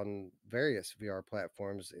various VR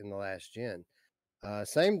platforms in the last gen.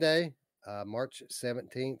 Same day, March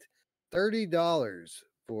 17th, $30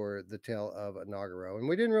 for the Tale of Inaguro. And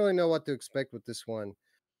we didn't really know what to expect with this one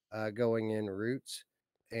going in, Roots.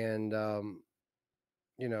 And,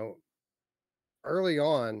 early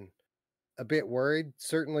on, a bit worried.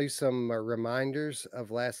 Certainly some reminders of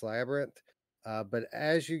Last Labyrinth. But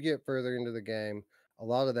as you get further into the game, a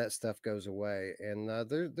lot of that stuff goes away, and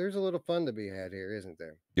there's a little fun to be had here, isn't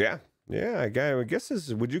there? Yeah. I guess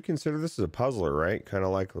would you consider this as a puzzler, right? Kind of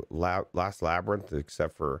like Last Labyrinth,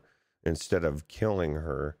 except for instead of killing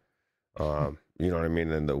her, you know what I mean,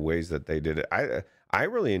 and the ways that they did it. I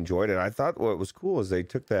really enjoyed it. I thought what was cool is they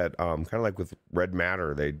took that kind of like with Red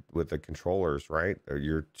Matter, with the controllers, right? Or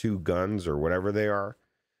your two guns or whatever they are.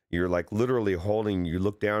 You're like literally holding. You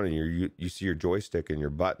look down and you see your joystick and your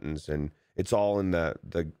buttons, and it's all in the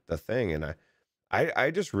thing. And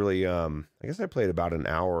I just really I guess I played about an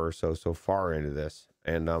hour or so far into this,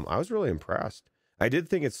 and I was really impressed. I did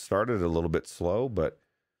think it started a little bit slow, but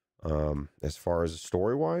as far as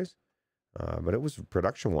story wise, but it was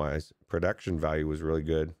production value was really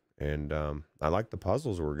good, and I like the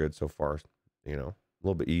puzzles were good so far. A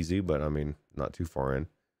little bit easy, but I mean not too far in.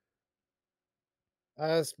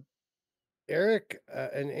 Eric,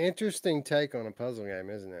 an interesting take on a puzzle game,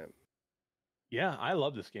 isn't it? Yeah, I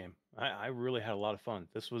love this game. I really had a lot of fun.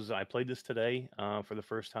 I played this today for the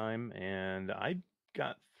first time, and I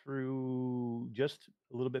got through just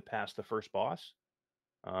a little bit past the first boss.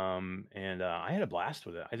 And I had a blast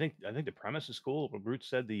with it. I think the premise is cool. What Brute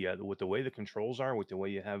said, with the way the controls are, with the way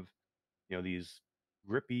you have, these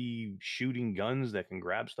grippy shooting guns that can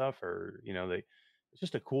grab stuff, or it's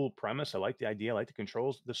just a cool premise. I like the idea. I like the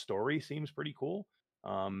controls. The story seems pretty cool.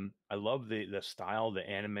 I love the style, the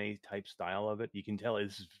anime type style of it. You can tell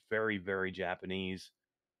it's very, very Japanese.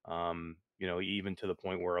 Even to the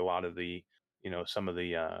point where a lot of some of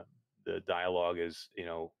the dialogue is,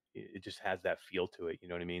 it just has that feel to it. You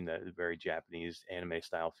know what I mean? That very Japanese anime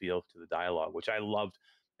style feel to the dialogue, which I loved.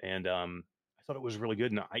 And I thought it was really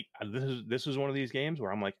good. And this is one of these games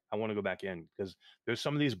where I'm like, I want to go back in, because there's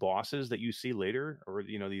some of these bosses that you see later, or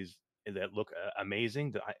these that look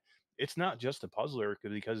amazing. It's not just a puzzler,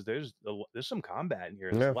 because there's some combat in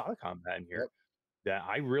here. There's a lot of combat in here that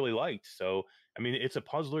I really liked. So I mean, it's a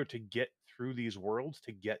puzzler to get through these worlds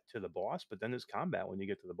to get to the boss, but then there's combat when you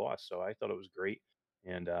get to the boss. So I thought it was great.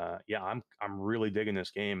 And yeah, I'm really digging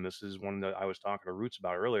this game. This is one that I was talking to Roots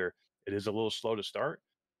about earlier. It is a little slow to start,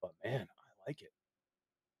 but man, I like it.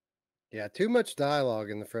 Yeah, too much dialogue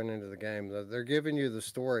in the front end of the game. They're giving you the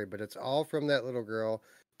story, but it's all from that little girl.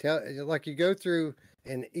 Like you go through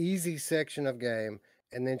an easy section of game,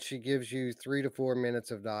 and then she gives you 3 to 4 minutes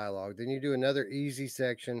of dialogue. Then you do another easy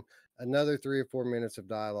section, another 3 or 4 minutes of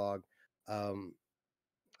dialogue.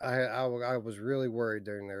 I was really worried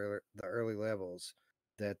during the early levels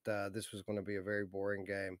that this was going to be a very boring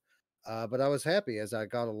game, but I was happy as I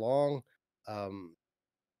got along, um,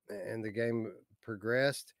 and the game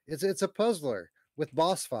progressed. It's a puzzler with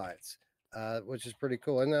boss fights, which is pretty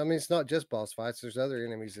cool. And I mean, it's not just boss fights; there's other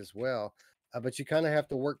enemies as well, but you kind of have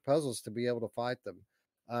to work puzzles to be able to fight them.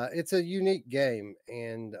 It's a unique game,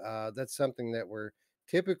 and that's something that we're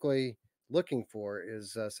typically looking for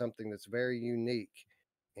is something that's very unique.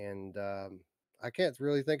 And I can't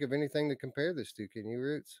really think of anything to compare this to. Can you,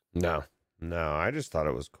 Roots? No, no, I just thought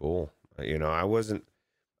it was cool. You know,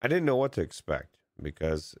 I didn't know what to expect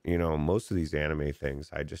because, you know, most of these anime things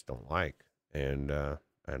I just don't like. And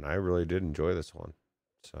I really did enjoy this one.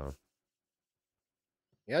 So,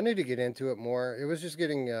 yeah, I need to get into it more. It was just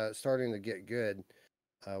getting starting to get good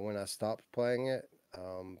when I stopped playing it.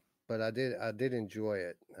 But I did enjoy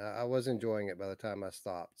it. I was enjoying it by the time I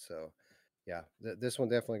stopped. So, yeah, this one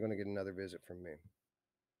definitely going to get another visit from me.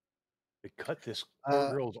 They cut this poor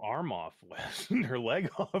girl's arm off, Wes, and her leg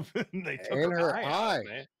off, and they took and her eye out,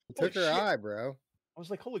 man. Took her eye, bro. I was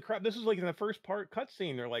like, holy crap! This is like in the first part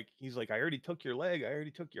cutscene. They're like, he's like, I already took your leg, I already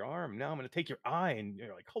took your arm. Now I'm gonna take your eye, and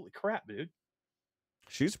you're like, holy crap, dude.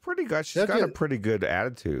 she's pretty good. She's got a pretty good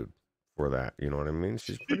attitude for that. You know what I mean?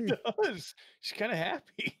 She's pretty. She does. She's kind of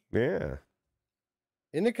happy. Yeah.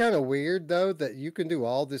 Isn't it kind of weird though that you can do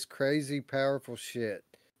all this crazy, powerful shit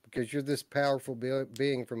because you're this powerful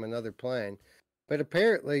being from another plane, but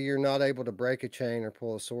apparently you're not able to break a chain or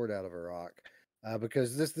pull a sword out of a rock,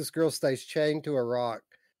 because this girl stays chained to a rock.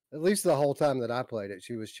 At least the whole time that I played it,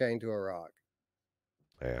 she was chained to a rock.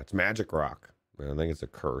 Yeah, it's magic rock. I think it's a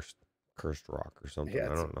cursed rock or something.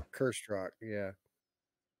 Yeah, I don't know. Cursed rock. Yeah.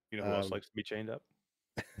 You know who else likes to be chained up?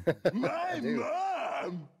 My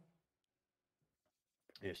mom.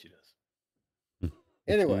 Yes, she does.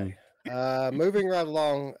 Anyway, moving right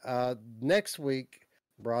along. Next week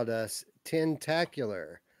brought us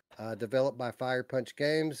Tentacular, developed by Fire Punch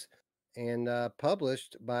Games and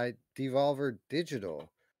published by Devolver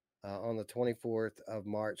Digital on the 24th of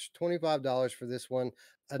March. $25 for this one.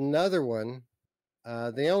 Another one,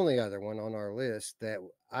 the only other one on our list that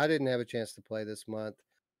I didn't have a chance to play this month.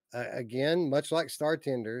 Again, much like Star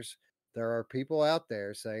Tenders, there are people out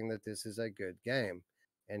there saying that this is a good game,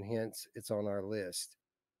 and hence it's on our list.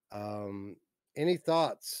 Any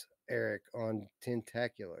thoughts, Eric, on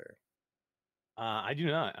Tentacular? I do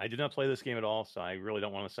not. I did not play this game at all, so I really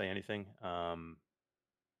don't want to say anything. I mean,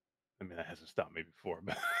 that hasn't stopped me before,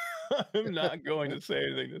 but I'm not going to say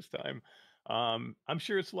anything this time. I'm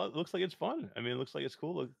sure looks like it's fun. I mean, it looks like it's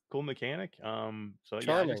cool, cool mechanic. So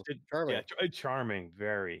Charming, yeah, charming. yeah, charming,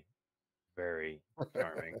 very, very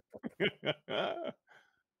charming.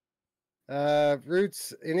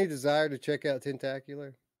 Roots, any desire to check out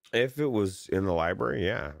Tentacular? If it was in the library,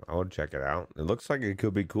 yeah, I would check it out. It looks like it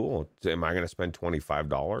could be cool. Am I going to spend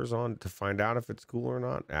 $25 on to find out if it's cool or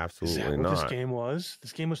not? Absolutely Is that what not. This game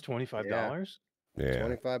was $25. Yeah,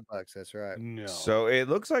 $25. That's right. No. So it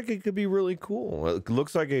looks like it could be really cool. It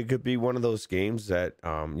looks like it could be one of those games that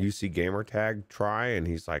you see Gamertag try, and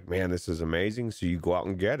he's like, "Man, this is amazing!" So you go out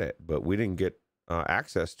and get it. But we didn't get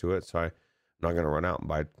access to it, so I'm not going to run out and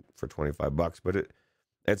buy it for $25. But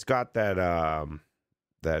it's got that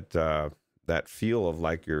that feel of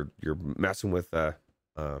like you're messing with I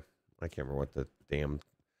can't remember what the damn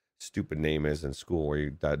stupid name is in school, where you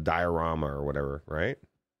diorama or whatever, right?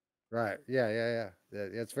 Right. Yeah.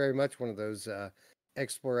 It's very much one of those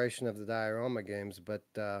exploration of the diorama games, but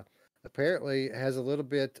apparently it has a little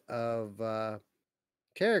bit of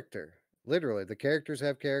character. Literally, the characters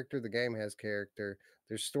have character. The game has character.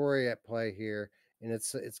 There's story at play here, and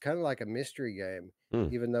it's kind of like a mystery game,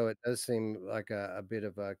 even though it does seem like a bit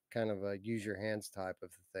of a kind of a use your hands type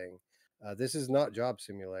of thing. This is not Job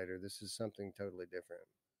Simulator. This is something totally different.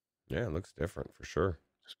 Yeah, it looks different for sure.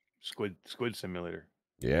 Squid Simulator.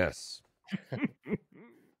 Yes.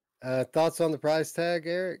 Thoughts on the price tag,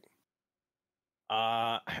 Eric?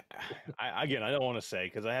 Again, I don't want to say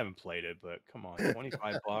because I haven't played it, but come on,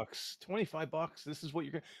 $25. $25. This is what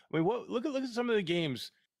you're. I mean, look at some of the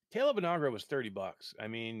games. Tale of Benagra was $30. I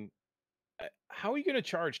mean, how are you going to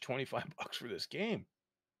charge $25 for this game?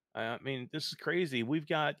 I mean, this is crazy. We've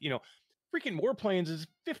got freaking Warplanes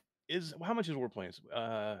is how much is Warplanes?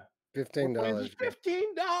 $15.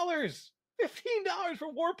 $15. $15 for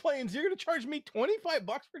Warplanes. You're going to charge me $25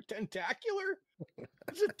 for Tentacular?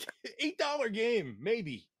 It's an $8 game,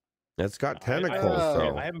 maybe. It's got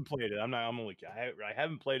tentacles. I haven't played it. I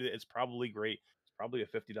haven't played it. It's probably great. It's probably a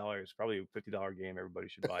 $50. It's probably a $50 game. Everybody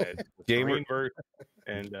should buy it. Gamer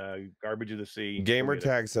and Garbage of the Sea. Gamer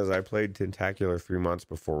Tag says, I played Tentacular 3 months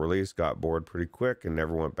before release, got bored pretty quick, and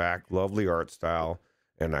never went back. Lovely art style,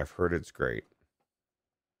 and I've heard it's great.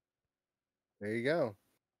 There you go.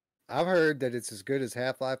 I've heard that it's as good as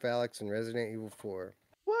Half-Life Alyx and Resident Evil 4.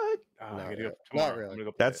 What? Not really.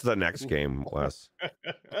 That's the next game, Wes.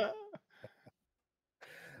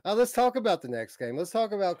 Let's talk about the next game. Let's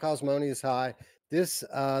talk about Cosmonious High. This,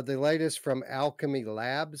 the latest from Alchemy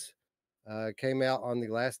Labs, came out on the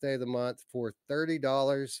last day of the month for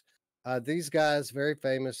 $30. These guys, very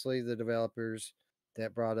famously, the developers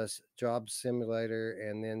that brought us Job Simulator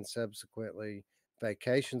and then subsequently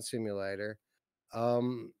Vacation Simulator.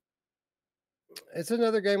 It's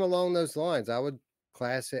another game along those lines. I would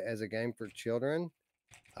class it as a game for children.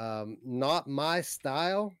 Not my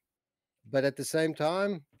style, but at the same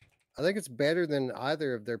time, I think it's better than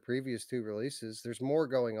either of their previous two releases. There's more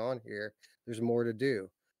going on here. There's more to do.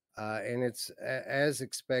 And it's, as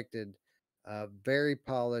expected, very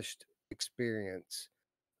polished experience.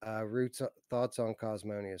 Roots, thoughts on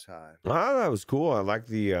Cosmonious High? Oh, that was cool. I like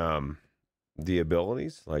the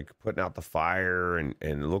abilities, like putting out the fire, and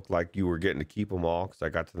it looked like you were getting to keep them all, because I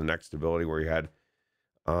got to the next ability where you had,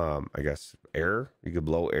 I guess, air. You could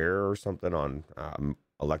blow air or something on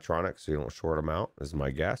electronics so you don't short them out, is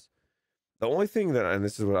my guess. The only thing that, and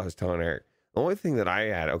this is what I was telling Eric, the only thing that I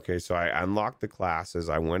had, okay, so I unlocked the classes.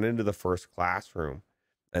 I went into the first classroom,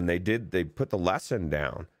 and they put the lesson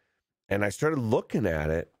down, and I started looking at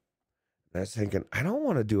it, and I was thinking, I don't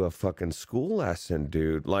want to do a fucking school lesson,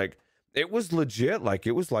 dude. Like, it was legit. Like,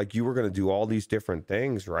 it was like you were going to do all these different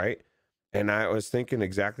things, right? And I was thinking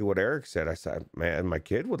exactly what Eric said. I said, man, my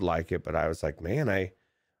kid would like it, but I was like, man, I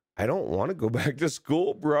don't want to go back to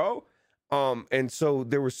school, bro. And so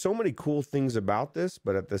there were so many cool things about this,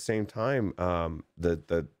 but at the same time,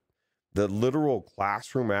 the literal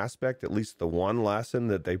classroom aspect, at least the one lesson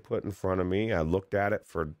that they put in front of me, I looked at it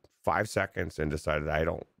for 5 seconds and decided I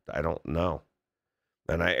don't know.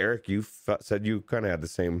 And Eric, you said you kind of had the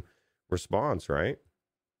same response, right?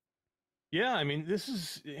 Yeah, I mean, this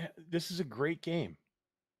is a great game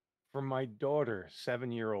for my daughter,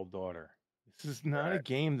 7-year-old daughter. This is not a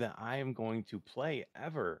game that I am going to play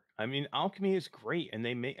ever. I mean, Alchemy is great, and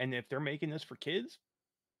if they're making this for kids,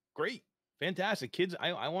 great, fantastic. Kids,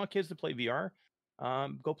 I want kids to play VR.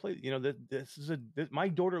 Go play. You know, my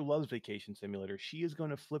daughter loves Vacation Simulator. She is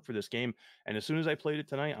going to flip for this game. And as soon as I played it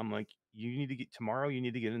tonight, I'm like, you need to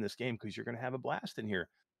get in this game, because you're going to have a blast in here.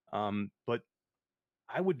 But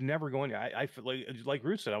I would never go in. I feel like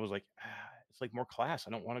Ruth said, I was like, it's like more class.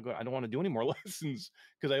 I don't want to go. I don't want to do any more lessons,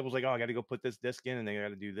 because I was like, oh, I got to go put this disc in, and then I got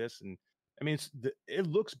to do this. And I mean, it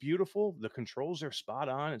looks beautiful. The controls are spot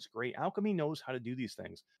on. It's great. Alchemy knows how to do these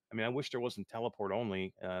things. I mean, I wish there wasn't teleport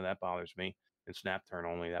only. That bothers me. And snap turn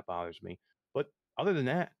only. That bothers me. But other than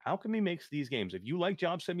that, Alchemy makes these games. If you like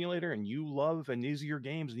Job Simulator and you love, and these are your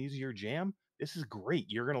games and these are your jam, this is great.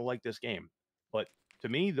 You're going to like this game. But to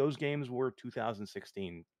me, those games were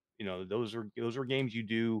 2016. You know, those are games you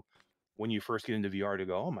do when you first get into VR to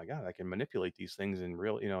go, oh my God, I can manipulate these things and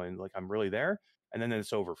really, and like I'm really there. And then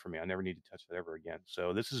it's over for me. I never need to touch that ever again.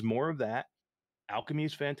 So this is more of that. Alchemy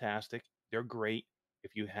is fantastic. They're great.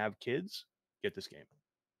 If you have kids, get this game.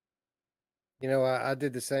 You know, I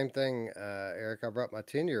did the same thing, Eric. I brought my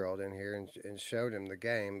 10-year-old in here and showed him the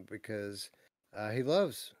game, because he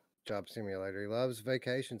loves Job Simulator. He loves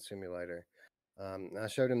Vacation Simulator. I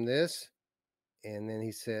showed him this, and then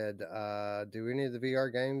he said, do any of the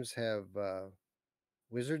VR games have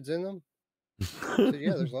wizards in them? I said,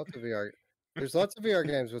 yeah, there's lots of VR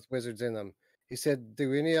games with wizards in them. He said,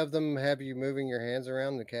 do any of them have you moving your hands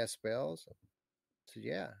around to cast spells? I said,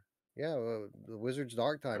 yeah. Well, the Wizard's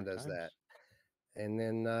Dark Time does that. And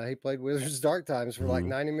then he played Wizard's Dark Times for like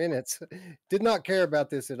 90 minutes. Did not care about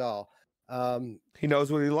this at all. He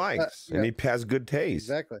knows what he likes, and he has good taste.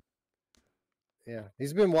 Exactly. Yeah,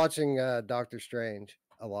 he's been watching Doctor Strange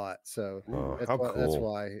a lot, so that's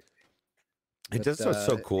why. It just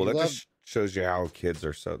so cool. That just shows you how kids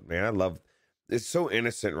are so, man, I love, it's so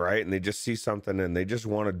innocent, right? And they just see something and they just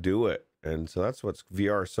want to do it. And so that's what's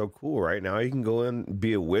VR is so cool right now. You can go in and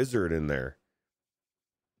be a wizard in there.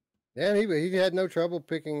 Yeah, he had no trouble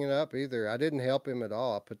picking it up either. I didn't help him at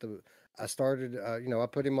all. I put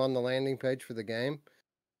him on the landing page for the game,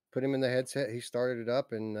 put him in the headset. He started it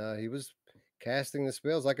up, and he was casting the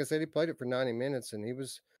spells. Like I said, he played it for 90 minutes, and he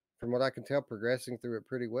was, from what I can tell, progressing through it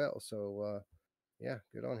pretty well. So, yeah,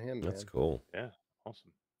 good on him, man. That's cool. Yeah,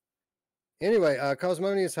 awesome. Anyway,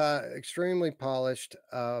 Cosmonious High, extremely polished.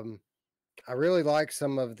 I really like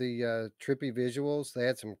some of the trippy visuals. They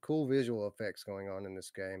had some cool visual effects going on in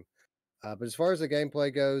this game. But as far as the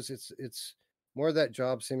gameplay goes, it's more of that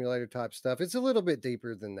job simulator type stuff. It's a little bit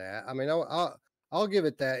deeper than that. I mean, I'll give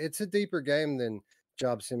it that. It's a deeper game than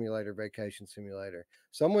Job Simulator, Vacation Simulator.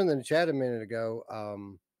 Someone in the chat a minute ago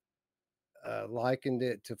likened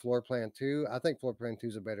it to Floor Plan 2. I think Floor Plan 2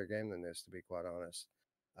 is a better game than this, to be quite honest.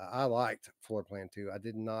 I liked Floor Plan 2. I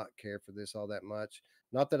did not care for this all that much.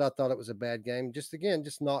 Not that I thought it was a bad game, just again,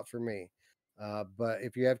 just not for me. But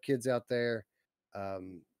if you have kids out there,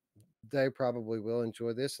 um, they probably will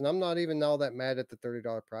enjoy this. And I'm not even all that mad at the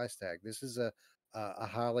 $30 price tag. This is a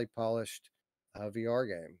highly polished VR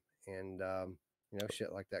game, and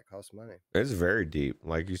shit like that costs money. It's very deep,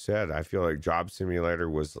 like you said. I feel like Job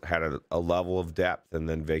Simulator had a level of depth, and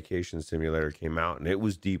then Vacation Simulator came out, and it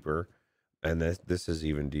was deeper, and this is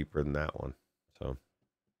even deeper than that one. So,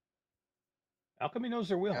 Alchemy knows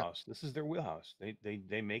their wheelhouse. Yeah. This is their wheelhouse.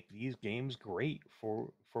 They make these games great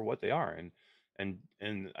for what they are, and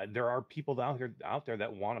there are people out there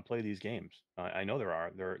that want to play these games. I know there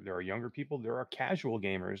are younger people. There are casual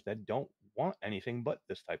gamers that don't want anything but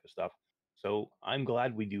this type of stuff. So I'm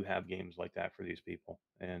glad we do have games like that for these people.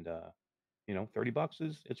 And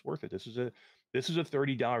 $30 it's worth it. This is a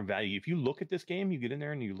 $30 value. If you look at this game, you get in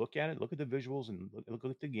there and you look at it, look at the visuals and look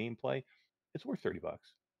at the gameplay, it's worth $30.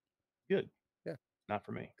 Good. Yeah. Not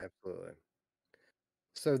for me. Absolutely.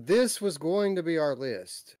 So this was going to be our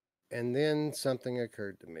list, and then something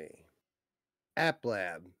occurred to me. App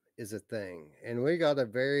Lab is a thing, and we got a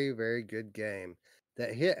very, very good game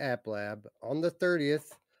that hit App Lab on the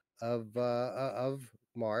 30th of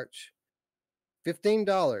March.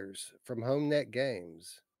 $15 from HomeNet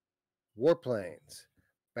Games. Warplanes,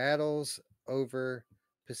 Battles Over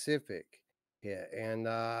Pacific. Yeah, and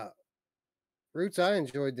Roots, I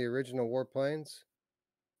enjoyed the original Warplanes.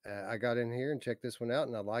 I got in here and checked this one out,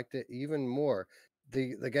 and I liked it even more.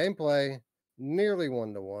 The gameplay nearly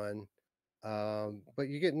 1-to-1, but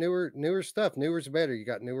you get newer stuff. Newer's better. You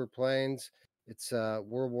got newer planes. It's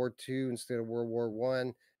World War II instead of World War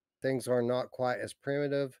I. Things are not quite as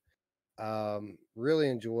primitive. Really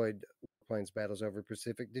enjoyed Planes Battles Over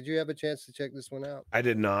Pacific. Did you have a chance to check this one out? I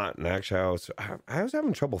did not, and actually I was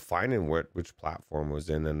having trouble finding which platform was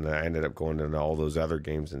in, and I ended up going into all those other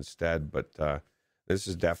games instead. But this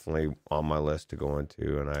is definitely on my list to go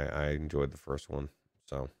into, and I enjoyed the first one.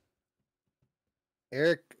 So,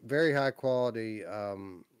 Eric, very high quality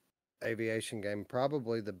aviation game,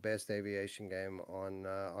 probably the best aviation game on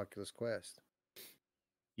Oculus Quest.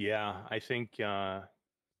 Yeah, I think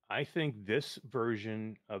this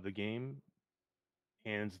version of the game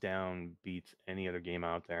hands down beats any other game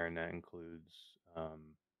out there, and that includes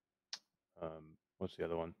what's the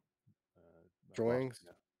other one? Ultra Wings.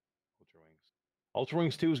 Yeah. Ultra Wings. Ultra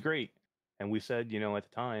Wings 2 is great, and we said, at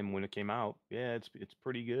the time when it came out, yeah, it's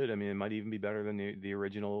pretty good. I mean, it might even be better than the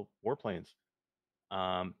original Warplanes.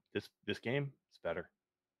 This game, it's better.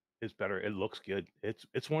 It's better. It looks good.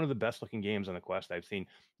 It's one of the best looking games on the Quest I've seen.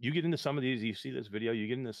 You get into some of these, you see this video, you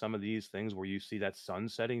get into some of these things where you see that sun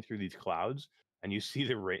setting through these clouds, and you see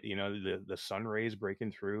the sun rays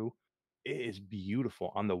breaking through. It is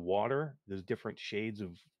beautiful. On the water, there's different shades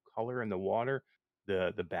of color in the water.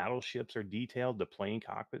 The battleships are detailed, the plane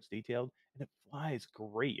cockpits detailed, and it flies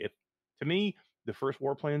great. To me, the first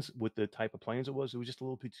Warplanes with the type of planes it was just a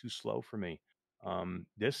little bit too slow for me.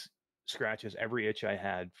 This scratches every itch I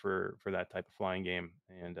had for that type of flying game,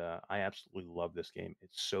 and I absolutely love this game.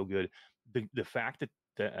 It's so good. The fact that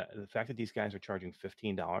the fact that these guys are charging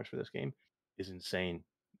 $15 for this game is insane.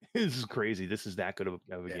 This is crazy. This is that good of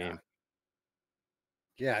a game.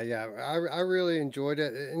 Yeah, I really enjoyed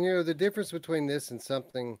it. And the difference between this and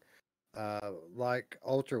something like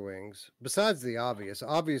Ultra Wings, besides the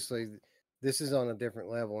obviously this is on a different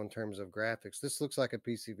level in terms of graphics. This looks like a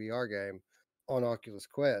PC VR game on Oculus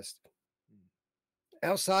Quest.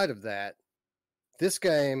 Outside of that, this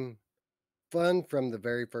game, fun from the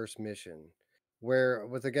very first mission, where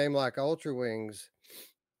with a game like Ultra Wings,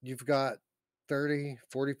 you've got 30,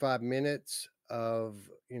 45 minutes of,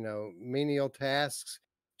 menial tasks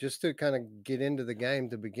just to kind of get into the game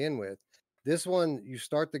to begin with. This one, you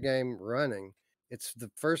start the game running. It's the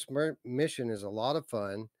first mission is a lot of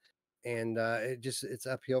fun, and it's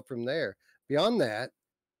uphill from there. Beyond that,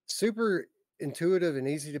 super intuitive and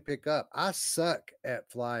easy to pick up. I suck at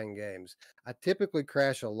flying games. I typically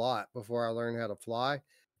crash a lot before I learn how to fly.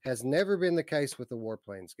 Has never been the case with the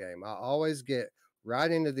Warplanes game. I always get right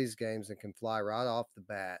into these games and can fly right off the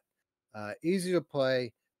bat. Easy to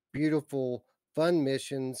play, beautiful, fun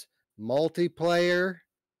missions, multiplayer.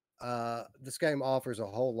 This game offers a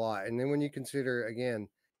whole lot. And then when you consider, again,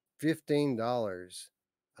 $15.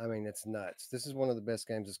 I mean, it's nuts. This is one of the best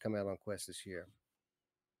games that's come out on Quest this year.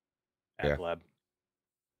 Yeah. App Lab.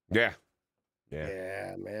 Yeah.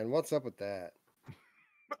 Yeah, man. What's up with that?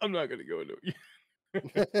 I'm not gonna go into it.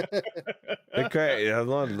 It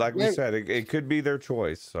could, like we said, it could be their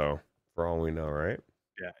choice. So for all we know, right?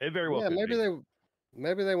 Yeah, it very well. Yeah, could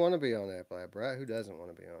maybe they want to be on App Lab, right? Who doesn't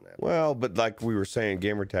want to be on App Lab? Well, but like we were saying,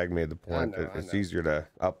 Gamertag made the point that it's easier to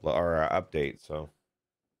upload or update. So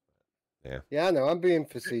yeah, I know. I'm being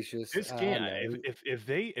facetious. This game, if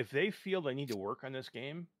they feel they need to work on this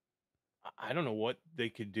game, I don't know what they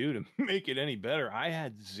could do to make it any better. I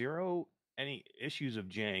had any issues of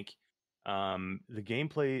jank. The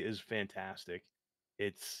gameplay is fantastic.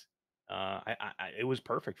 It's it was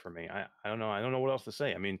perfect for me. I don't know. I don't know what else to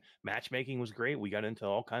say. I mean, matchmaking was great. We got into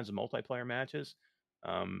all kinds of multiplayer matches.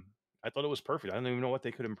 I thought it was perfect. I don't even know what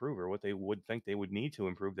they could improve or what they would think they would need to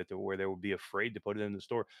improve where they would be afraid to put it in the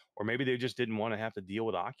store, or maybe they just didn't want to have to deal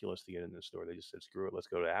with Oculus to get in the store. They just said, "Screw it, let's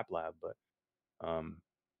go to App Lab." But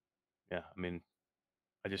yeah, I mean,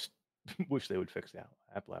 I just wish they would fix the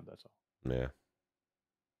App Lab. That's all. Yeah.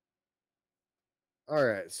 All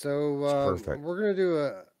right, so we're gonna do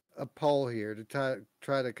a poll here to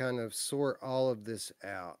try to kind of sort all of this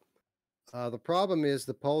out. The problem is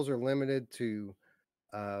the polls are limited to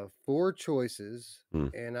 4 choices,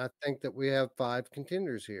 and I think that we have 5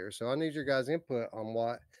 contenders here. So I need your guys' input on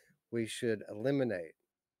what we should eliminate.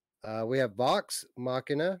 We have Vox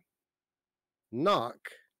Machina, Knock,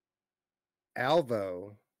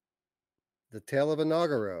 Alvo, The Tale of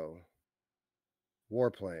Inagaro,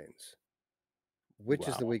 Warplanes. Which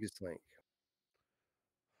is the weakest link?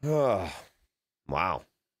 Oh, wow.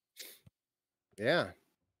 Yeah.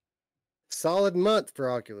 Solid month for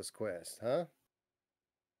Oculus Quest, huh?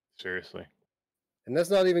 Seriously. And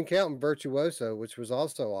that's not even counting Virtuoso, which was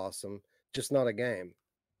also awesome, just not a game.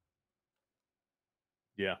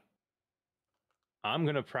 Yeah. I'll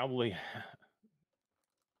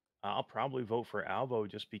probably vote for Alvo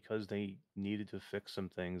just because they needed to fix some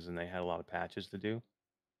things and they had a lot of patches to do.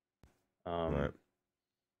 Right.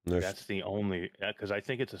 That's the only, because I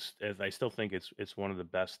think I still think it's one of the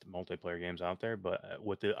best multiplayer games out there. But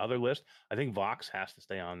with the other list, I think Vox has to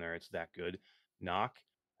stay on there. It's that good. Knock,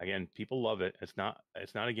 again, people love it. It's not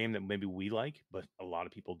a game that maybe we like, but a lot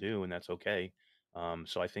of people do, and that's okay.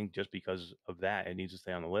 So I think just because of that, it needs to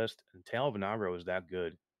stay on the list. And Tale of Inagaro is that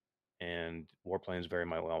good, and Warplanes very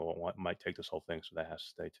might take this whole thing, so that has to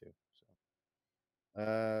stay too.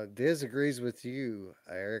 So. Diz agrees with you,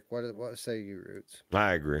 Eric. What say you, Roots?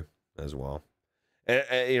 I agree as well.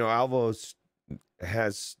 Alvo's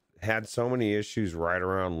has had so many issues right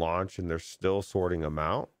around launch, and they're still sorting them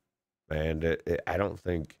out. And I don't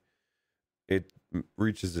think it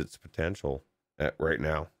reaches its potential right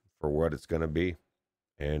now for what it's going to be.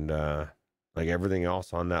 And like everything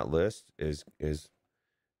else on that list is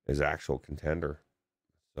actual contender.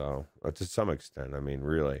 So to some extent, I mean,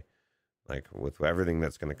 really. Like with everything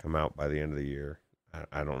that's going to come out by the end of the year,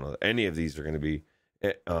 I don't know that any of these are going to be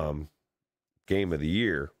game of the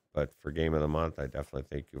year, but for game of the month, I definitely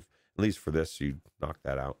think at least for this, you'd knock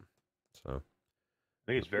that out. So I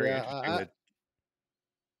think it's very interesting.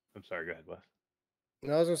 I'm sorry, go ahead, Wes.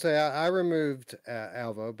 No, I was going to say I removed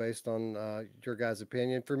Alvo based on your guys'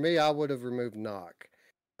 opinion. For me, I would have removed Knock.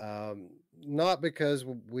 Not because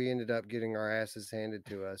we ended up getting our asses handed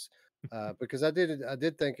to us, because I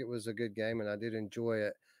did think it was a good game and I did enjoy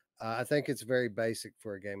it. I think it's very basic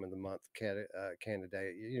for a game of the month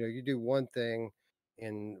candidate. You do one thing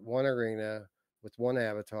in one arena with one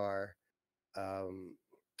avatar.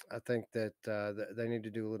 I think that they need to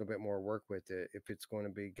do a little bit more work with it if it's going to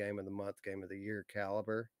be game of the month, game of the year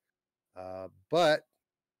caliber. But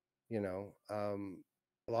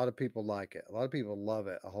a lot of people like it. A lot of people love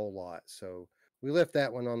it a whole lot. So we left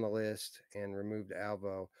that one on the list and removed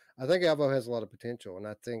Alvo. I think Alvo has a lot of potential, and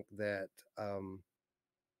I think that I'm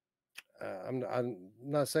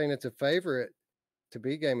not saying it's a favorite to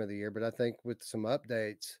be game of the year, but I think with some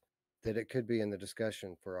updates that it could be in the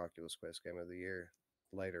discussion for Oculus Quest Game of the Year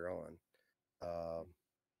later on.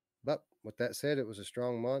 But with that said, it was a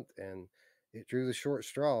strong month and it drew the short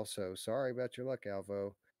straw. So sorry about your luck,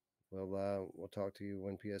 Alvo. We'll talk to you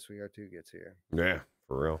when PSVR 2 gets here. Yeah,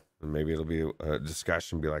 for real. And maybe it'll be a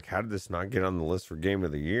discussion, be like, how did this not get on the list for Game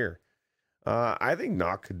of the Year? I think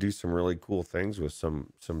Knock could do some really cool things with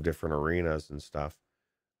some different arenas and stuff.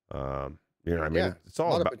 It's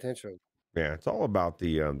all about potential. Yeah, it's all about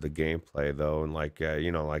the gameplay though, and like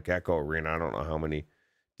Echo Arena. I don't know how many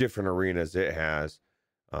different arenas it has.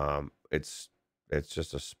 It's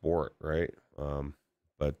just a sport, right?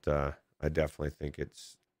 But I definitely think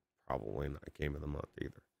it's probably not Game of the Month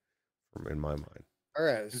either. in my mind. All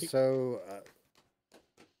right, so I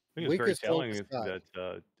think it's very telling that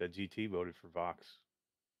that GT voted for Vox.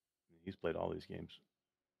 He's played all these games.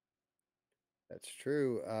 That's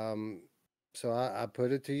true. So I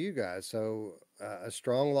put it to you guys. So a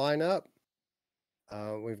strong lineup.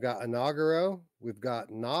 We've got Inauguro, we've got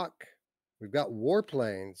Knock, we've got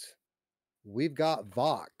Warplanes, we've got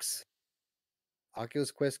Vox.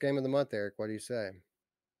 Oculus Quest game of the month, Eric. What do you say?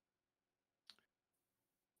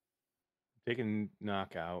 Taking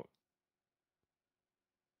Knockout,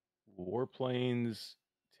 Warplanes,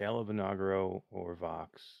 Tale of Inauguro, or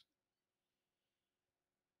Vox.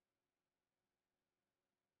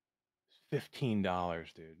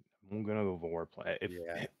 $15, dude. I'm gonna go Warplane.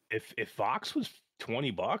 If Vox was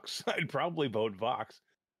 $20, I'd probably vote Vox.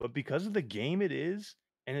 But because of the game it is,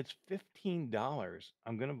 and it's $15,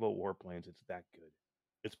 I'm gonna vote Warplanes. It's that good.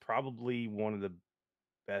 It's probably one of the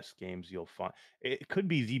best games you'll find. It could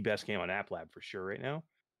be the best game on App Lab for sure right now.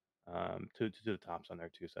 To the tops on there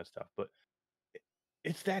too, so that's tough. But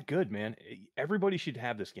it's that good, man. Everybody should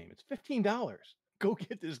have this game. It's $15. Go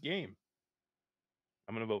get this game.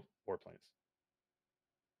 I'm gonna vote Warplanes.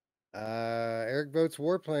 Eric votes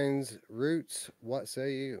Warplanes. Roots, what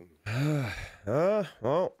say you?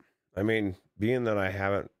 Well, I mean, being that I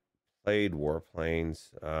haven't played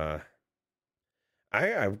Warplanes, I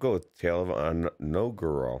would go with Tale of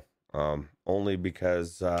Inauguro, only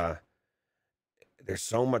because there's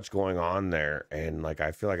so much going on there, and like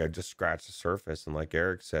I feel like I just scratched the surface. And like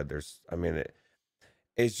Eric said,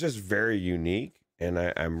 it's just very unique, and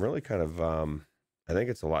I'm really kind of I think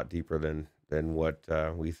it's a lot deeper than what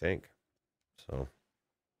we think. So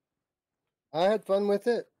I had fun with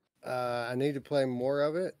it. I need to play more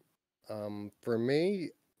of it. For me,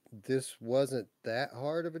 this wasn't that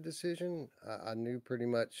hard of a decision. I knew pretty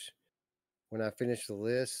much when I finished the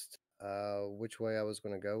list which way I was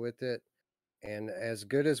going to go with it. And as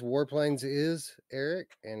good as Warplanes is,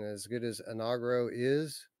 Eric, and as good as Inauguro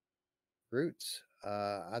is, Roots,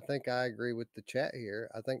 I think I agree with the chat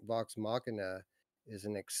here. I think Vox Machina is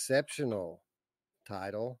an exceptional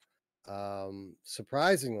title,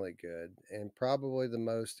 surprisingly good, and probably the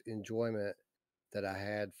most enjoyment that I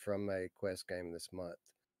had from a Quest game this month.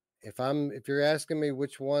 If you're asking me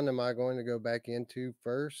which one am I going to go back into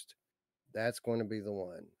first, that's going to be the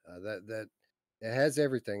one. That it has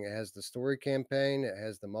everything. It has the story campaign. It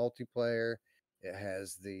has the multiplayer. It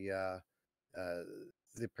has the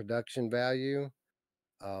production value,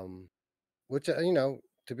 which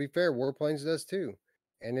to be fair, Warplanes does too,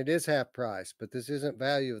 and it is half price. But this isn't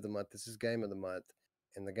value of the month. This is game of the month,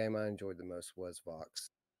 and the game I enjoyed the most was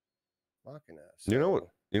Vox Machina. So,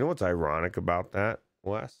 you know what's ironic about that,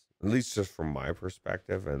 Wes? At least just from my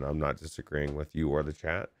perspective, and I'm not disagreeing with you or the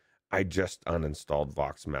chat. I just uninstalled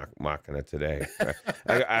Vox Machina today.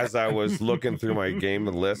 As I was looking through my game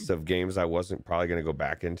list of games I wasn't probably going to go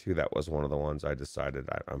back into, that was one of the ones I decided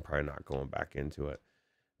I'm probably not going back into it.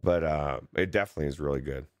 But it definitely is really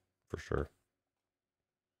good, for sure.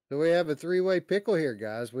 So we have a three-way pickle here,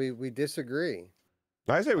 guys. We disagree.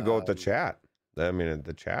 I say we go with the chat. I mean,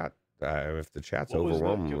 the chat. If the chat's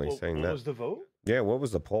overwhelmingly saying that. What was the vote? Yeah, what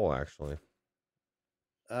was the poll, actually?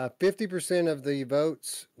 50% of the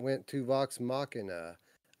votes went to Vox Machina.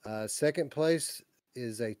 Second place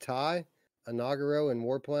is a tie, Inauguro and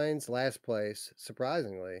Warplanes. Last place,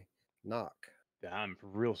 surprisingly, Knock. I'm for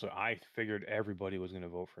real. So I figured everybody was going to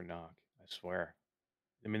vote for Knock. I swear.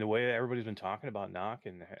 I mean, the way everybody's been talking about Knock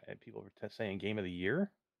and people were saying game of the year.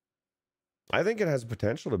 I think it has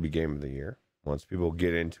potential to be game of the year once people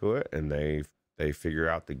get into it and they figure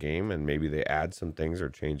out the game and maybe they add some things or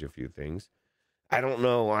change a few things. I don't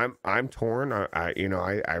know. I'm torn.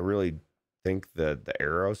 I really think that the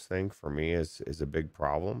arrows thing for me is a big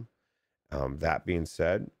problem. That being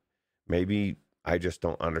said, maybe I just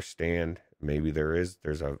don't understand. Maybe there's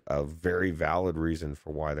a very valid reason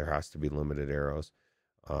for why there has to be limited arrows.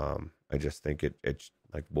 I just think it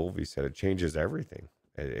like Wolvie said, it changes everything.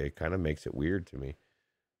 It kind of makes it weird to me.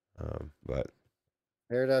 But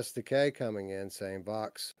Paradise Decay coming in saying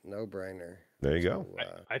Vox, no brainer. There you go.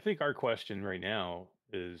 I think our question right now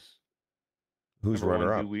is who's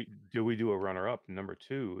runner up? Do we do a runner up? Number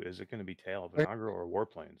two, is it going to be Tale of Inauguro or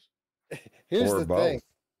Warplanes? Here's the thing.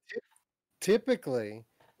 Typically,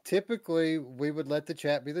 we would let the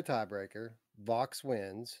chat be the tiebreaker. Vox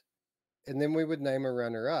wins, and then we would name a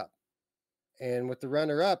runner up. And with the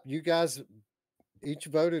runner up, you guys each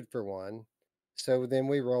voted for one. So then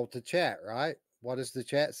we roll to chat, right? What does the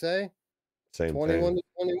chat say? Same 21 thing. to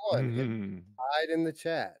 21. Mm-hmm. Tied in the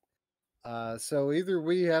chat. So either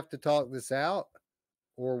we have to talk this out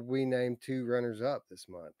or we name two runners up this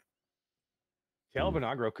month. Tale of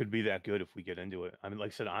Inagro could be that good if we get into it. I mean,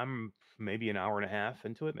 like I said, I'm maybe an hour and a half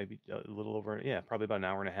into it, maybe a little over, yeah, probably about an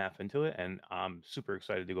hour and a half into it, and I'm super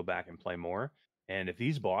excited to go back and play more. And if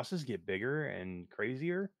these bosses get bigger and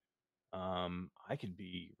crazier, I could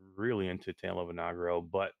be really into Tale of Inagro.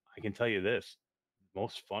 But I can tell you this: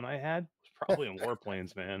 most fun I had was probably in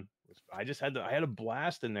Warplanes, man. I had a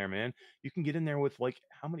blast in there, man. You can get in there with like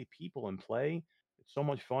how many people and play? It's so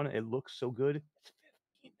much fun. It looks so good.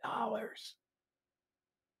 It's $15.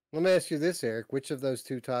 Let me ask you this, Eric. Which of those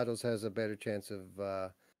two titles has a better chance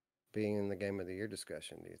of being in the Game of the Year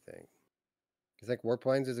discussion, do you think? You think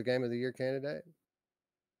Warplanes is a Game of the Year candidate?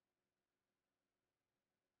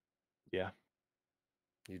 Yeah.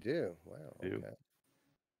 You do? Wow. Do. Okay.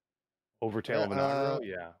 Over Tale of Inagro?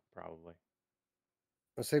 Yeah, probably.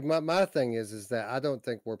 See, my thing is that I don't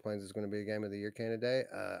think Warplanes is going to be a Game of the Year candidate.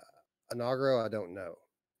 Inagro, I don't know.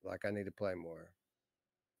 Like, I need to play more.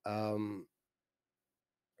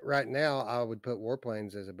 Right now, I would put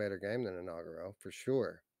Warplanes as a better game than Inagro, for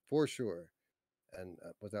sure. For sure. And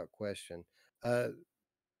without question.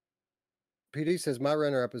 PD says my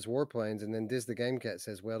runner-up is Warplanes, and then Diz the Game Cat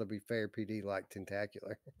says, well, to be fair, PD liked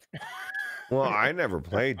Tentacular. Well, I never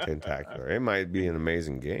played Tentacular. It might be an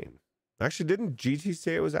amazing game. Actually, didn't GT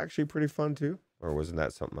say it was actually pretty fun too? Or wasn't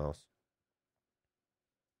that something else?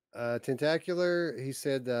 Tentacular, he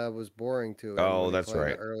said, was boring to him. Oh, that's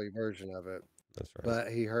right. The early version of it. That's right.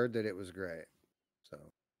 But he heard that it was great. So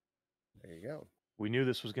there you go. We knew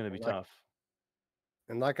this was going to be tough.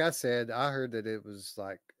 And like I said, I heard that it was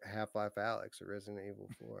like Half-Life Alyx or Resident Evil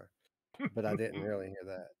 4. But I didn't really hear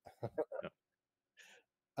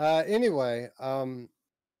that. Anyway,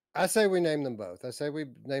 I say we name them both. I say we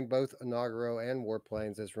name both Inagro and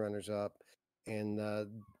Warplanes as runners-up. And,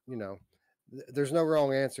 there's no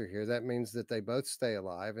wrong answer here. That means that they both stay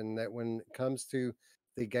alive, and that when it comes to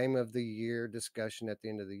the Game of the Year discussion at the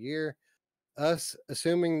end of the year, us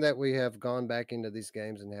assuming that we have gone back into these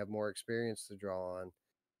games and have more experience to draw on,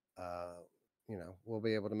 we'll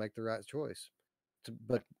be able to make the right choice.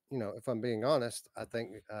 But if I'm being honest, I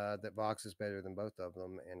think that Vox is better than both of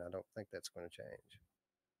them, and I don't think that's going to change.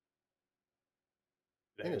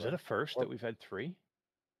 Is it a first that we've had 3?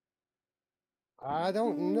 I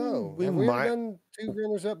don't know. Have we done 2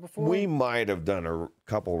 runners up before? We might have done a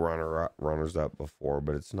couple runners up before,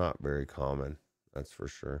 but it's not very common. That's for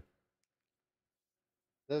sure.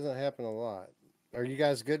 Doesn't happen a lot. Are you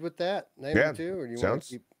guys good with that? Naming 2, or do you want to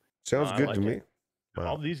keep? Sounds good to me. Wow.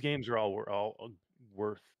 All these games are all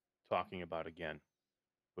worth talking about again.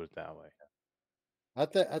 Put it that way. I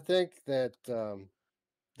think that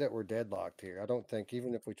that we're deadlocked here. I don't think,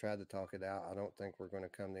 even if we tried to talk it out, I don't think we're going to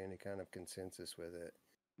come to any kind of consensus with it.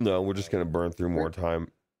 No, we're just going to burn through more time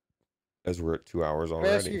as we're at 2 hours already.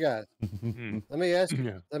 Let me ask you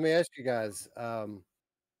guys. Let me ask you guys.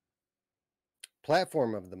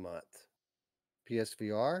 Platform of the month: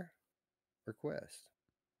 PSVR or Quest?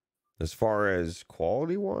 As far as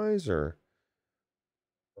quality wise, or?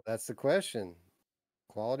 That's the question.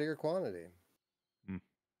 Quality or quantity?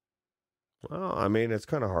 Well, I mean, it's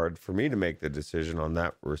kind of hard for me to make the decision on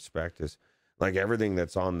that respect. Is like everything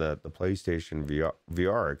that's on the PlayStation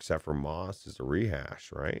VR except for Moss is a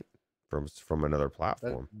rehash, right? From another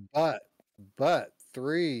platform. But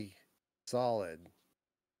 3 solid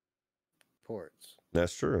ports.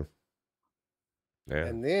 That's true. Yeah.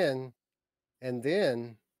 And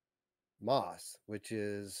then Moss, which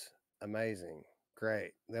is amazing.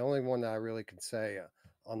 Great. The only one that I really could say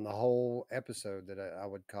on the whole episode that I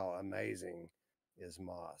would call amazing is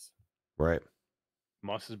Moss. Right.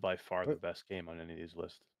 Moss is by far the best game on any of these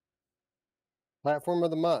lists. Platform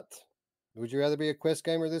of the month. Would you rather be a Quest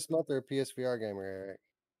gamer this month or a PSVR gamer, Eric?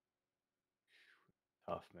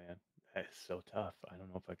 Tough, man. That is so tough. I don't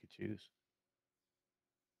know if I could choose.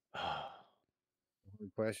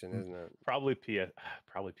 Good question, isn't it? Probably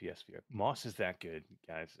PSVR. Moss is that good,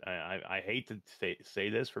 guys. I hate to say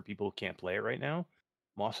this for people who can't play it right now.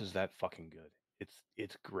 Moss is that fucking good.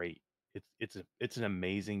 It's great. It's an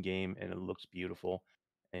amazing game, and it looks beautiful.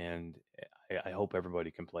 And I hope everybody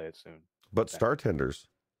can play it soon. But Star Tenders.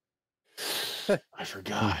 I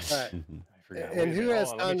forgot. And who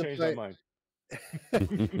has time to play?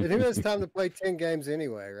 And who has time to play 10 games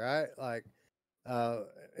anyway, right? Like,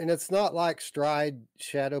 and it's not like Stride,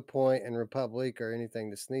 Shadowpoint, and Republic or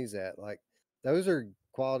anything to sneeze at. Like, those are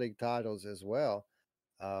quality titles as well.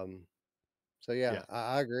 So yeah.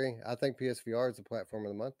 I agree. I think PSVR is the platform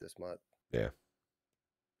of the month this month. Yeah,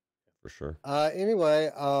 for sure.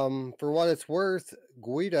 Anyway, for what it's worth,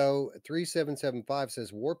 Guido 3775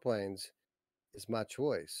 says Warplanes is my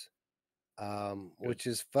choice. Which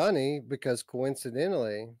is funny because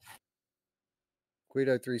coincidentally,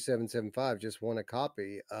 Guido3775 just won a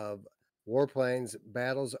copy of Warplanes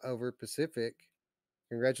Battles Over Pacific.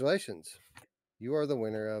 Congratulations. You are the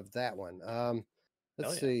winner of that one.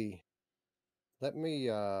 Let's see. Let me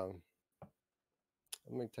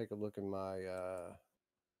take a look at my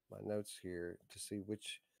my notes here to see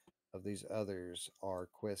which of these others are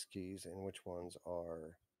quest keys and which ones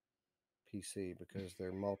are PC, because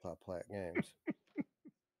they're multi-plat games.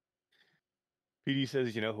 PD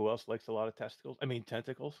says, you know who else likes a lot of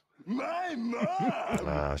tentacles? My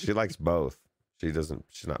mom. She likes both.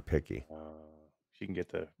 She's not picky. She can get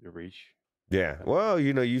the reach. Yeah. Well,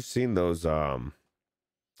 you've seen those anime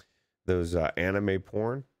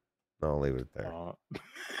porn. I'll leave it there.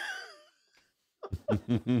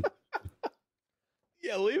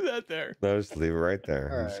 Yeah, leave that there. No, just leave it right there.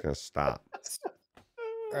 All I'm right. just gonna stop.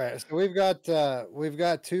 All right, so we've got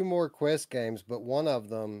 2 more quest games, but one of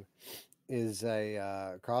them is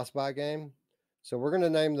a cross-buy game. So we're going to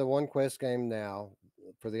name the one quest game now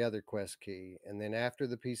for the other quest key, and then after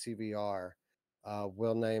the PCVR,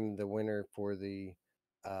 we'll name the winner for the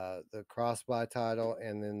cross-buy title,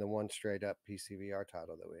 and then the one straight-up PCVR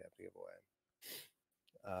title that we have to give away.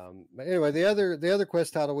 But anyway, the other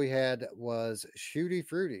quest title we had was Shooty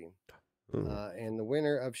Fruity, and the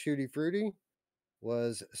winner of Shooty Fruity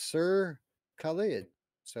was Sir Khalid.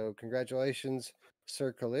 So congratulations,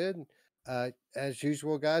 Sir Khalid. As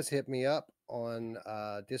usual, guys, hit me up on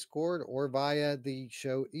Discord or via the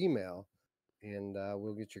show email, and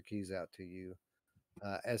we'll get your keys out to you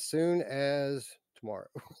as soon as tomorrow.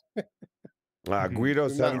 Guido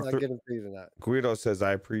Guido says,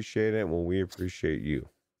 I appreciate it. Well, we appreciate you.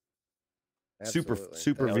 Absolutely.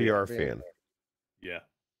 Super VR fan. Yeah.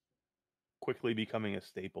 Quickly becoming a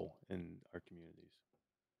staple in our communities.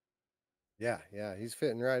 Yeah, he's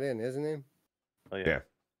fitting right in, isn't he? Oh, yeah.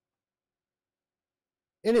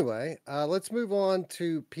 Anyway, let's move on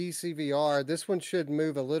to PCVR. This one should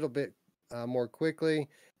move a little bit more quickly,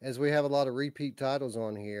 as we have a lot of repeat titles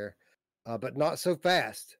on here, but not so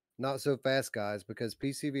fast. Not so fast, guys, because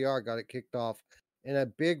PCVR got it kicked off in a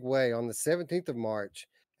big way on the 17th of March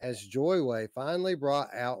as Joyway finally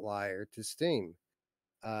brought Outlier to Steam.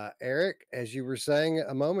 Eric, as you were saying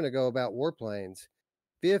a moment ago about Warplanes,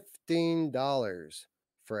 $15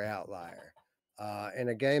 for Outlier. And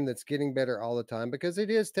a game that's getting better all the time, because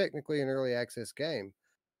it is technically an early access game.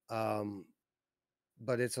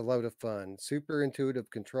 But it's a load of fun. Super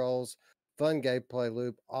intuitive controls, fun gameplay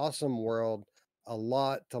loop, awesome world. A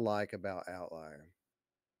lot to like about Outlier.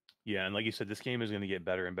 Yeah, and like you said, this game is going to get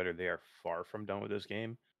better and better. They are far from done with this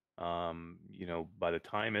game. By the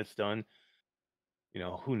time it's done,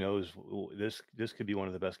 who knows? This could be one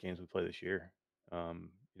of the best games we play this year. By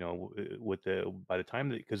the time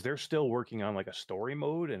because they're still working on like a story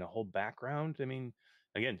mode and a whole background. I mean,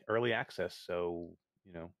 again, early access, so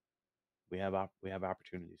we have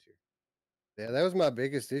opportunities here. Yeah, that was my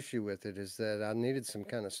biggest issue with it, is that I needed some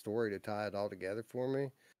kind of story to tie it all together for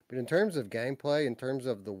me. But in terms of gameplay, in terms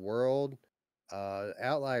of the world,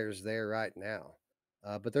 Outlier's there right now.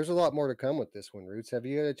 But there's a lot more to come with this one, Roots. Have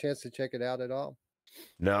you had a chance to check it out at all?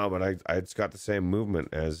 No, but it's got the same movement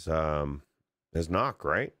as Knock,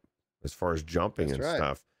 right? As far as jumping That's and right.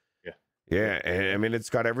 stuff. Yeah, and I mean, it's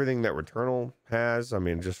got everything that Returnal has. I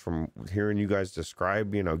mean, just from hearing you guys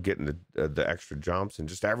describe, getting the extra jumps and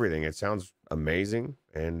just everything, it sounds amazing.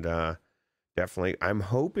 And definitely, I'm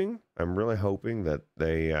really hoping that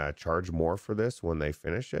they charge more for this when they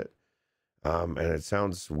finish it. And it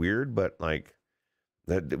sounds weird, but like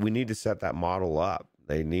that, we need to set that model up.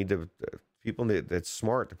 They need to. It's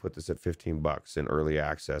smart to put this at $15 in early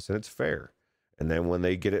access, and it's fair. And then when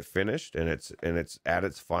they get it finished and it's at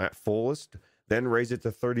its fullest, then raise it to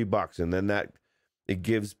 $30, and then it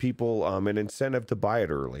gives people an incentive to buy it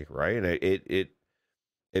early, right? And it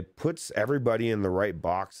puts everybody in the right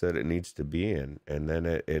box that it needs to be in, and then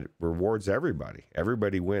it rewards everybody.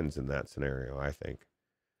 Everybody wins in that scenario, I think.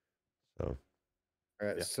 So. All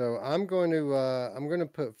right, so I'm going to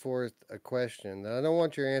put forth a question. I don't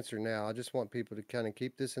want your answer now. I just want people to kind of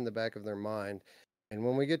keep this in the back of their mind, and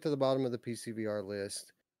when we get to the bottom of the PCVR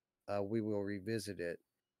list, we will revisit it.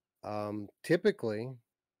 Typically,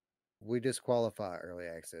 we disqualify early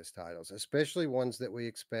access titles, especially ones that we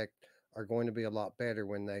expect are going to be a lot better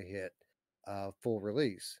when they hit full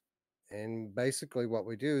release. And basically, what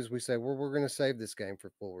we do is we say, well, we're going to save this game for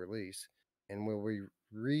full release, and we'll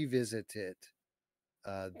revisit it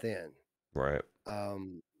then. Right.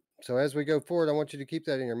 So as we go forward, I want you to keep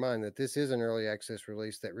that in your mind, that this is an early access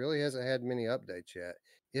release that really hasn't had many updates yet,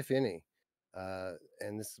 if any.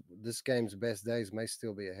 And this game's best days may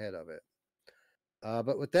still be ahead of it.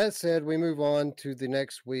 But with that said, we move on to the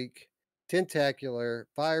next week Tentacular,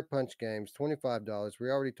 Fire Punch Games, $25. We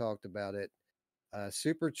already talked about it.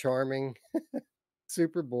 Super charming,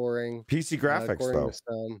 super boring. PC graphics though. To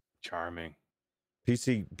some. Charming.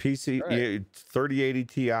 PC right. 3080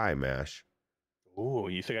 Ti Mash. Ooh,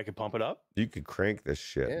 you think I could pump it up? You could crank this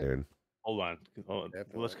shit, dude. Hold on.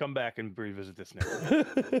 Let's come back and revisit this now.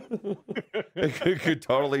 It could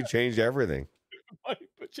totally change everything.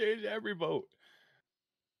 Change every vote.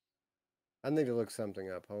 I need to look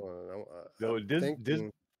something up. Hold on. No,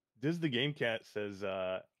 Diz the Game Cat says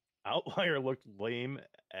Outlier looked lame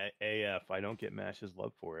at AF. I don't get Mash's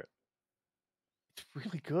love for it. It's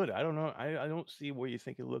really good. I don't know. I don't see where you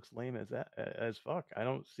think it looks lame as fuck. I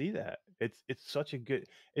don't see that. It's such a good.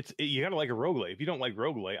 You gotta like a roguelite. If you don't like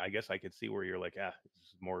roguelite, I guess I could see where you're like, this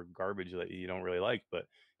is more garbage that you don't really like. But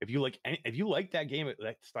if you like that game,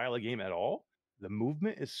 that style of game at all, the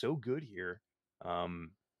movement is so good here.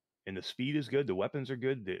 And the speed is good. The weapons are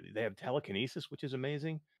good. They have telekinesis, which is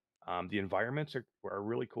amazing. The environments are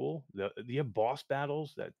really cool. The boss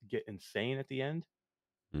battles that get insane at the end.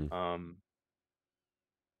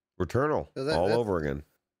 Returnal all over again.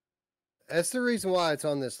 That's the reason why it's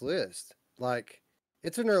on this list. Like,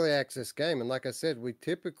 it's an early access game, and like I said, we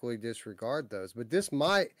typically disregard those. But this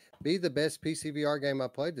might be the best PC VR game I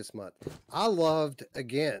played this month. I loved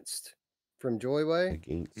Against from Joyway.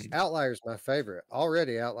 Outlier's my favorite.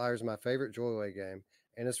 Already, Outlier's my favorite Joyway game,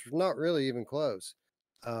 and it's not really even close.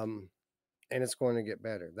 And it's going to get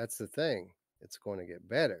better. That's the thing. It's going to get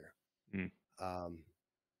better.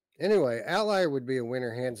 Anyway, Outlier would be a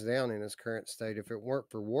winner hands down in its current state if it weren't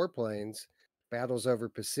for Warplanes Battles Over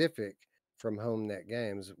Pacific from HomeNet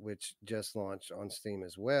Games, which just launched on Steam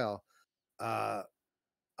as well.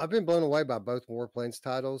 I've been blown away by both Warplanes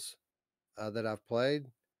titles that I've played.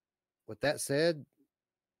 With that said,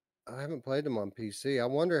 I haven't played them on PC. I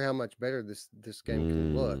wonder how much better this game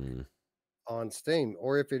can look on Steam,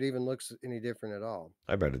 or if it even looks any different at all.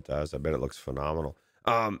 I bet it does. I bet it looks phenomenal.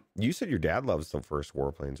 You said your dad loves the first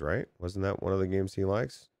Warplanes, right? Wasn't that one of the games he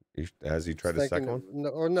likes? Has he tried the second one?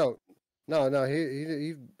 No.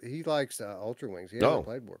 He likes Ultra Wings. He hasn't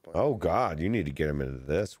played Warplanes. Oh God, you need to get him into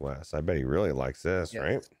this, Wes. I bet he really likes this,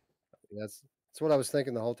 right? That's what I was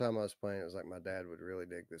thinking the whole time I was playing. It was like my dad would really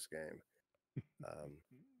dig this game.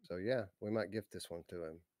 So yeah, we might gift this one to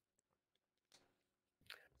him.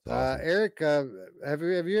 Awesome. Eric, have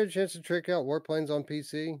you had a chance to trick out Warplanes on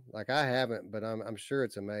PC? Like, I haven't, but I'm sure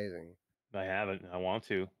it's amazing. I haven't. I want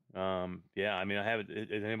to. Yeah, I mean, I haven't.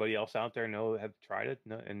 Does anybody else out there have tried it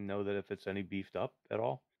and know that if it's any beefed up at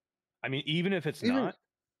all? I mean, even if it's not,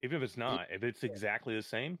 if it's exactly the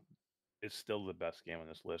same, it's still the best game on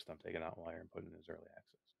this list. I'm taking Outlier and putting it as early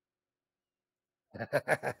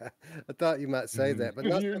access. I thought you might say that, but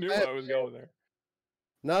not you knew I was going there.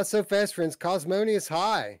 Not so fast, friends. Cosmonious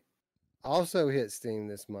High also hit Steam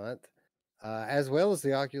this month, as well as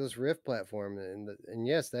the Oculus Rift platform. And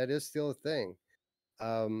yes, that is still a thing.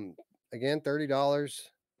 Again, $30.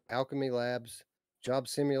 Alchemy Labs, Job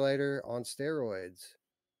Simulator on steroids.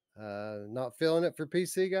 Not feeling it for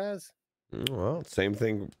PC, guys? Well, same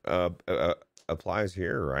thing applies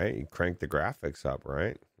here, right? You crank the graphics up,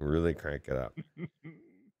 right? Really crank it up.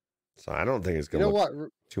 So I don't think it's going to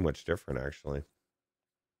look too much different, actually.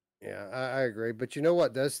 Yeah, I agree. But you know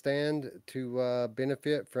what does stand to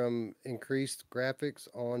benefit from increased graphics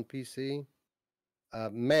on PC?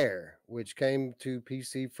 Mare, which came to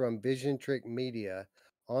PC from Vision Trick Media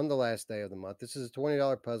on the last day of the month. This is a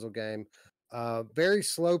 $20 puzzle game. Very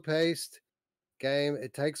slow-paced game.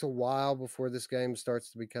 It takes a while before this game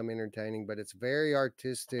starts to become entertaining, but it's very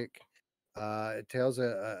artistic. It tells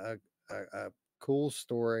a cool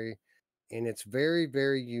story, and it's very,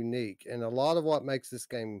 very unique. And a lot of what makes this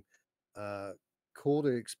game cool to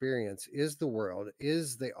experience is the world,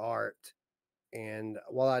 is the art. And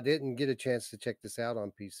while I didn't get a chance to check this out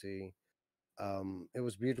on PC, it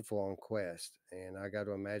was beautiful on Quest, and I got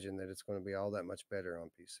to imagine that it's going to be all that much better on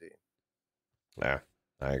PC. Yeah,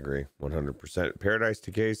 I agree 100%. Paradise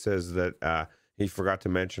Decay says that he forgot to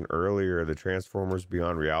mention earlier the Transformers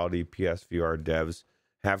Beyond Reality PSVR devs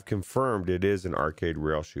have confirmed it is an arcade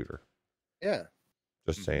rail shooter. Yeah.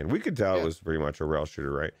 Just saying. We could tell it was pretty much a rail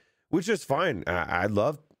shooter, right? Which is fine. I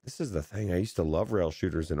love, this is the thing. I used to love rail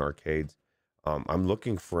shooters in arcades. I'm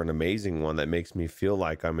looking for an amazing one that makes me feel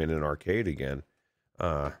like I'm in an arcade again.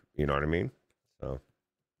 You know what I mean? So.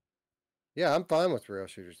 Yeah, I'm fine with rail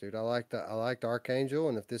shooters, dude. I liked Archangel,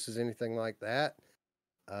 and if this is anything like that,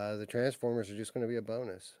 the Transformers are just going to be a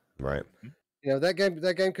bonus. Right. You know, that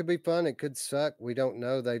game could be fun. It could suck. We don't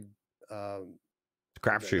know. They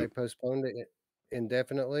crapshoot. They postponed it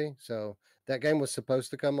indefinitely. So that game was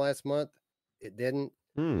supposed to come last month. It didn't.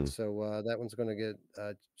 So that one's going to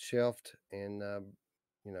get shelved and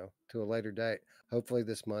to a later date. Hopefully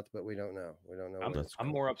this month, but we don't know. We don't know. I'm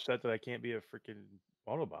more upset that I can't be a freaking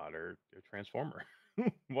Autobot or a Transformer.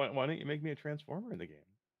 Why don't you make me a Transformer in the game?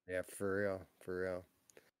 Yeah, for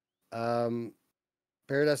real.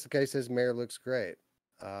 Paradise Decay says Mare looks great.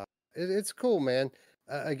 It's cool, man.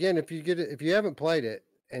 Again, if you haven't played it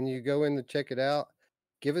and you go in to check it out,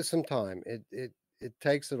 give it some time. It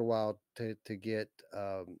takes it a while to get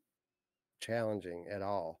challenging at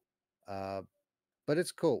all, but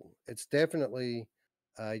it's cool. It's definitely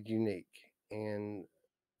unique, and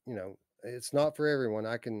it's not for everyone.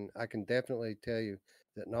 I can definitely tell you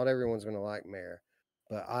that not everyone's going to like Mare,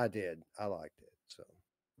 but I did. I liked it. So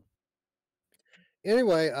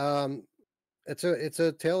anyway, it's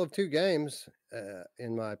a tale of two games,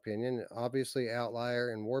 in my opinion. Obviously,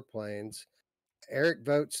 Outlier and Warplanes. Eric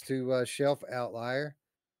votes to shelf Outlier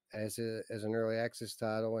as an early access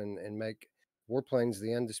title and make Warplanes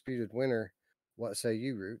the undisputed winner. What say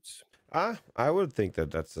you, Roots? I would think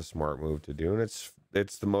that that's a smart move to do, and it's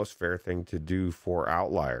the most fair thing to do for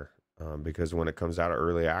Outlier, because when it comes out of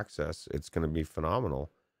early access, it's going to be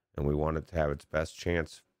phenomenal, and we want it to have its best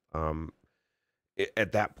chance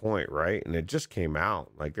at that point, right? And it just came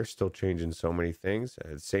out. Like, they're still changing so many things.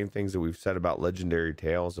 The same things that we've said about Legendary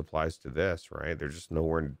Tales applies to this, right? They're just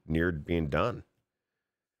nowhere near being done.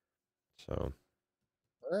 So,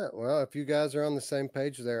 well, if you guys are on the same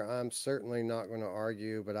page there, I'm certainly not going to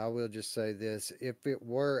argue, but I will just say this. If it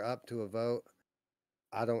were up to a vote,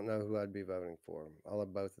 I don't know who I'd be voting for. I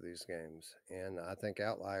love both of these games, and I think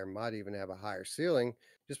Outlier might even have a higher ceiling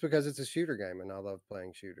just because it's a shooter game, and I love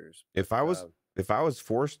playing shooters. If I was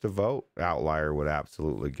forced to vote, Outlier would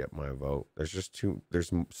absolutely get my vote.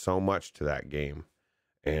 There's so much to that game,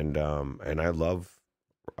 and I love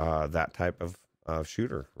that type of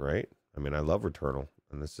shooter, right? I mean, I love Returnal,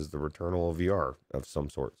 and this is the Returnal VR of some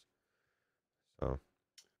sorts. So,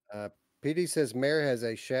 PD says Mare has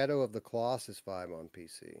a Shadow of the Colossus vibe on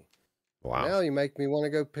PC. Wow! Now you make me want to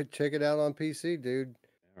go check it out on PC, dude.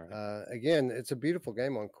 Right. Again, it's a beautiful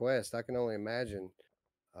game on Quest. I can only imagine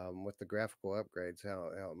with the graphical upgrades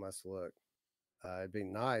how it must look. It'd be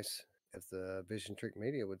nice if the Vision Trick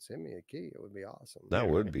Media would send me a key. It would be awesome. That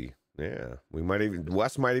would be. Yeah,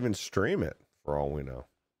 Wes might even stream it for all we know.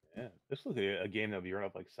 Yeah, this looks like a game that would be right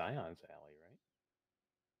up like Scion's alley, right?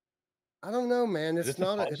 I don't know, man. It's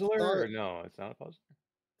not a puzzler. No, it's not a puzzler.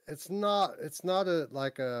 It's not. It's not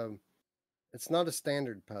It's not a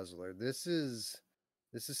standard puzzler. This is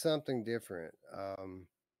something different.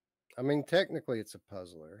 I mean, technically, it's a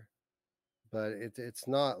puzzler, but it's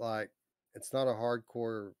not a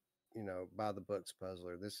hardcore, by the books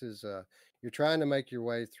puzzler. This is you're trying to make your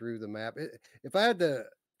way through the map. If I had to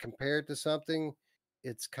compare it to something,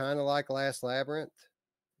 it's kind of like Last Labyrinth,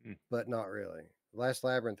 but not really. Last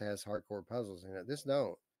Labyrinth has hardcore puzzles in it. This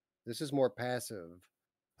don't. This is more passive.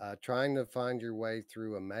 Trying to find your way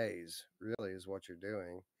through a maze really is what you're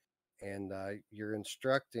doing, and you're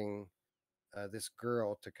instructing this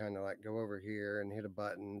girl to kind of like go over here and hit a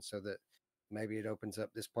button so that maybe it opens up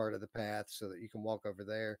this part of the path so that you can walk over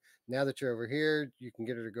there. Now that you're over here, you can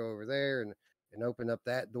get her to go over there and open up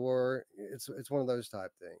that door. It's one of those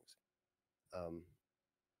type things.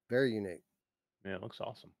 Very unique. Yeah, it looks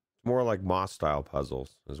awesome. More like Moss style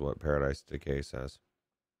puzzles is what Paradise Decay says.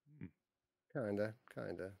 Kinda.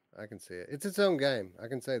 I can see it. It's its own game. I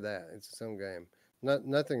can say that it's its own game.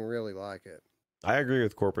 Nothing really like it. I agree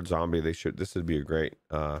with Corporate Zombie. This would be a great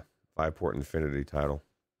 5-port Infinity title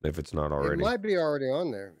if it's not already. It might be already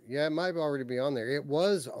on there. Yeah, it might already be on there. It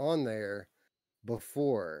was on there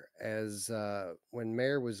before, as when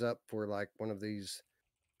Mare was up for like one of these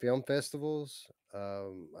film festivals.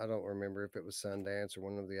 I don't remember if it was Sundance or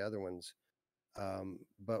one of the other ones.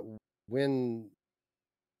 But when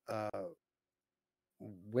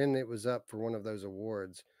it was up for one of those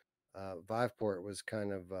awards, Viveport was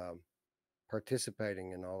kind of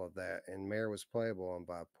participating in all of that, and Mare was playable on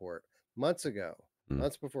Viveport months ago,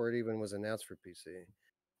 months before it even was announced for PC,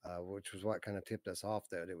 which was what kind of tipped us off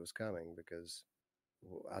that it was coming, because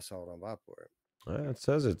I saw it on Viveport. It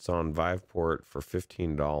says it's on Viveport for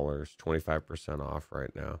 $15, 25% off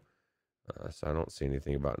right now. So I don't see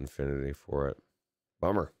anything about Infinity for it.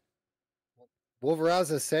 Bummer.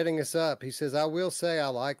 Wolveraza is setting us up. He says, I will say I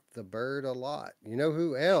like the bird a lot. You know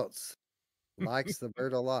who else likes the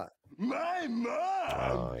bird a lot? My mom!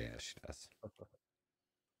 Oh, yeah, she does.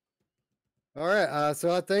 All right. So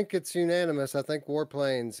I think it's unanimous. I think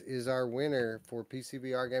Warplanes is our winner for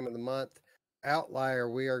PCVR Game of the Month. Outlier,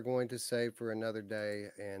 we are going to save for another day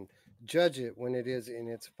and judge it when it is in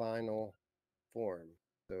its final form.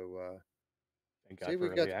 So See, we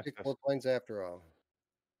got to pick more planes after all.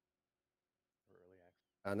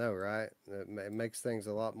 I know, right? It makes things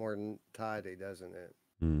a lot more tidy, doesn't it?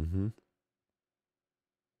 Mm-hmm.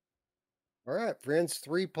 All right, friends.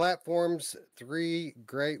 3 platforms, 3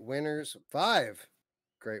 great winners, 5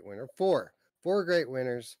 great winners, 4 great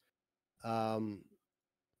winners.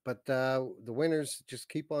 But the winners just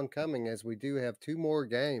keep on coming as we do have 2 more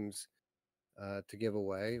games to give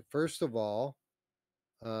away. First of all,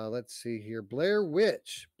 let's see here. Blair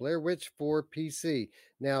Witch for PC.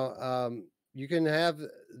 Now, you can have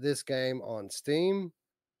this game on Steam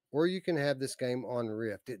or you can have this game on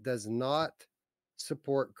Rift. It does not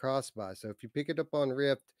support cross-buy. So if you pick it up on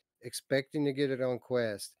Rift expecting to get it on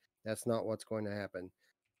Quest, that's not what's going to happen.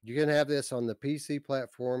 You can have this on the PC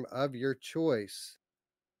platform of your choice.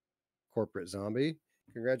 Corporate Zombie.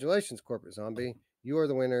 Congratulations, Corporate Zombie. You are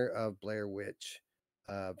the winner of Blair Witch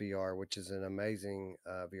VR, which is an amazing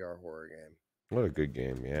VR horror game. What a good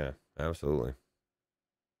game. Yeah, absolutely.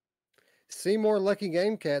 Seymour Lucky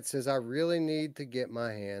Game Cat says, I really need to get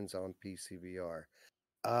my hands on PC VR.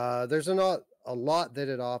 There's a lot that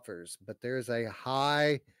it offers, but there's a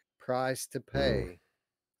high price to pay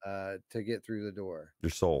to get through the door. Your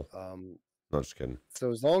soul. No, just kidding.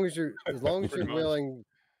 So as long as you're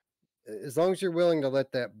willing to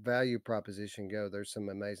let that value proposition go, there's some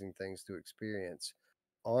amazing things to experience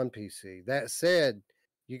on PC. That said,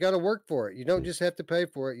 you got to work for it. You don't just have to pay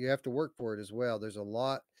for it. You have to work for it as well. There's a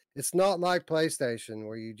lot. It's not like PlayStation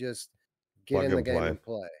where you just get in the game and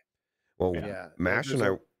play. Well, yeah. Mash and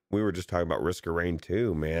I, we were just talking about Risk of Rain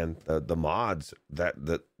 2, man. The mods, that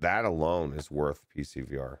alone is worth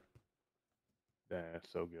PC VR. Yeah,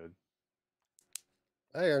 it's so good.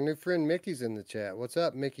 Hey, our new friend Mickey's in the chat. What's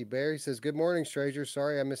up, Mickey Bear? He says, good morning, stranger.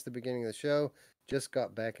 Sorry I missed the beginning of the show. Just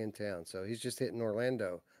got back in town. So he's just hitting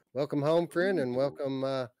Orlando. Welcome home, friend, and welcome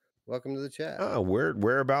to the chat. Oh,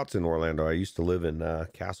 whereabouts in Orlando? I used to live in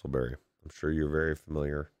Castleberry. I'm sure you're very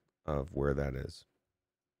familiar of where that is.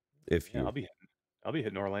 I'll be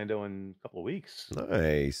hitting Orlando in a couple of weeks.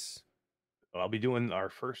 Nice. I'll be doing our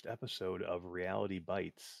first episode of Reality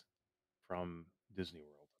Bites from Disney World.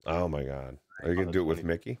 Oh my God. Are you going to do it with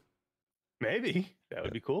Mickey? Maybe. That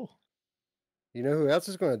would be cool. You know who else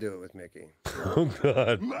is going to do it with Mickey? Oh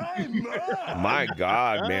God. My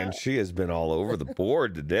God, man. She has been all over the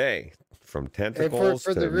board today. From tentacles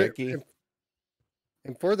to Mickey.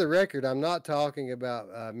 And for the record, I'm not talking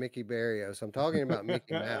about Mickey Barrios. I'm talking about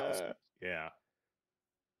Mickey Mouse. Yeah.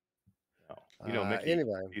 No. Mickey.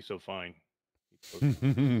 Anyway. He's so fine.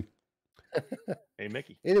 Hey,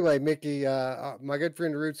 Mickey. Anyway, Mickey, my good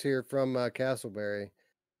friend Roots here from Castleberry,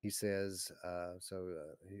 he says,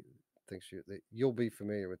 he thinks you'll be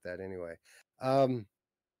familiar with that anyway.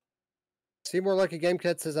 Seymour Lucky Game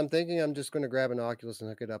Cat says, I'm thinking I'm just going to grab an Oculus and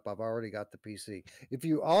hook it up. I've already got the PC. If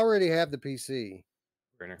you already have the PC,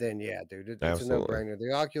 then yeah, dude, it's a no-brainer.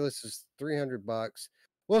 The Oculus is $300.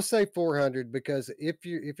 We'll say $400 because if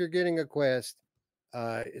you're getting a Quest,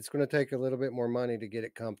 it's going to take a little bit more money to get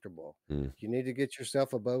it comfortable. You need to get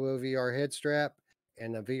yourself a Bobo VR head strap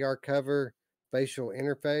and a VR cover facial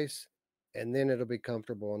interface, and then it'll be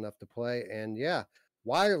comfortable enough to play. And yeah,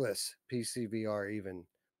 wireless PC VR even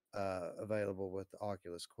available with the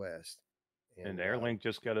Oculus Quest. And Airlink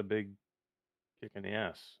just got a big kick in the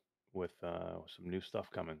ass with some new stuff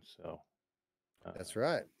coming. So that's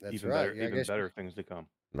right. Even better things to come.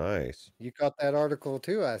 Nice. You caught that article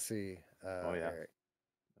too, I see. Oh yeah. Eric.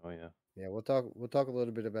 Oh yeah. Yeah, we'll talk a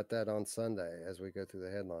little bit about that on Sunday as we go through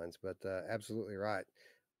the headlines. But absolutely right.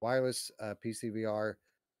 Wireless PC VR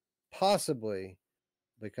possibly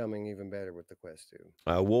becoming even better with the Quest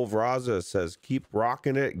 2. Wolf Raza says, keep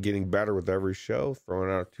rocking it, getting better with every show. Throwing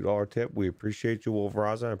out a $2 tip. We appreciate you, Wolf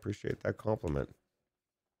Raza. I appreciate that compliment.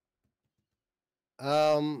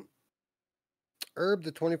 Herb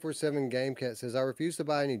the 24/7 Game Cat says, I refuse to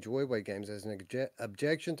buy any Joyway games as an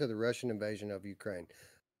objection to the Russian invasion of Ukraine.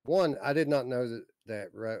 One, I did not know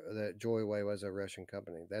that Joyway was a Russian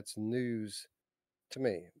company. That's news to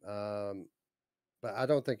me. But I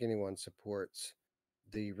don't think anyone supports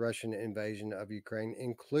the Russian invasion of Ukraine,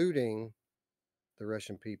 including the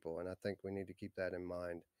Russian people. And I think we need to keep that in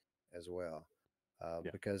mind as well.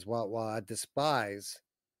 Because while I despise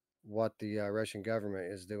what the Russian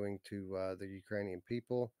government is doing to the Ukrainian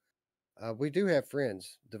people, we do have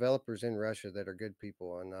friends, developers in Russia that are good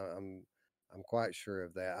people, and I'm quite sure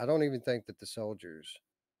of that. I don't even think that the soldiers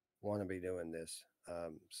want to be doing this.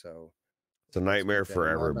 So it's a nightmare for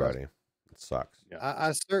everybody. It sucks.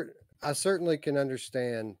 Yeah. I certainly can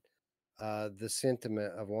understand the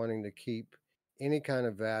sentiment of wanting to keep any kind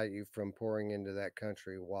of value from pouring into that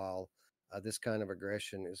country while this kind of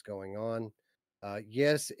aggression is going on.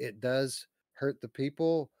 Yes, it does hurt the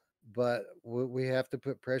people, but we have to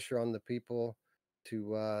put pressure on the people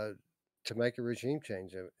to make a regime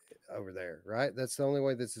change over there, right? That's the only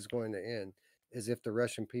way this is going to end, is if the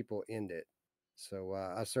Russian people end it. So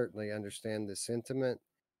I certainly understand the sentiment,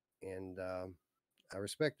 and I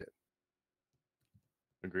respect it.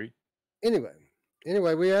 Agreed. Anyway,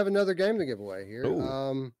 we have another game to give away here.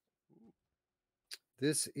 Ooh.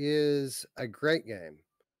 This is a great game,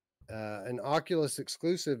 an Oculus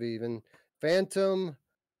exclusive, even Phantom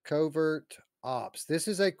Covert Ops. This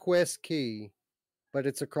is a Quest key, but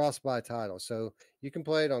it's a cross-buy title, so you can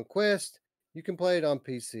play it on Quest. You can play it on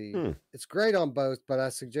PC. It's great on both, but I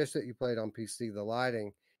suggest that you play it on PC. The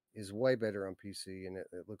lighting is way better on PC, and it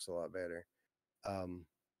looks a lot better.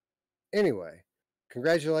 Anyway,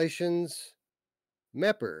 congratulations.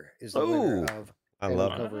 Mepper is the winner of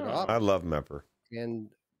Phantom Covert Ops. I love Mepper. And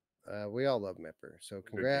we all love Mepper. So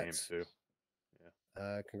congrats. Good game too.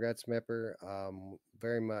 Yeah. Congrats, Mepper.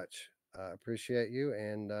 Very much appreciate you,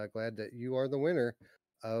 and glad that you are the winner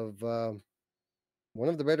of one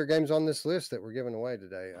of the better games on this list that we're giving away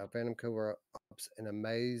today. Phantom Covert Ops, an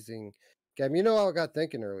amazing game. You know, I got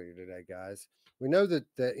thinking earlier today, guys. We know that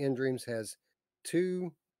nDreams has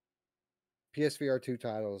 2 PSVR 2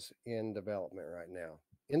 titles in development right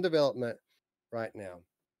now.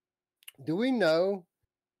 Do we know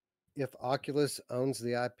if Oculus owns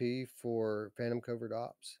the IP for Phantom Covert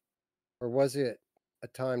Ops, or was it a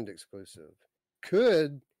timed exclusive?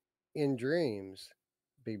 Could nDreams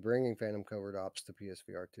be bringing Phantom Covert Ops to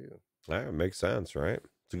PSVR 2? Yeah, it makes sense, right?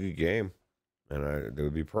 It's a good game, and it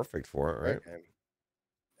would be perfect for it, right?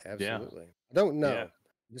 Absolutely. Yeah. I don't know. Yeah.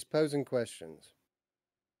 Just posing questions.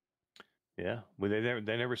 Yeah, well, they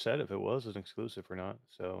never said if it was an exclusive or not,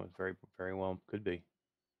 so it very, very well could be.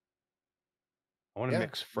 I want to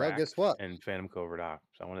mix frack guess what? and Phantom Covert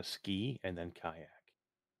Ops. I want to ski and then kayak.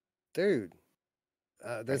 Dude,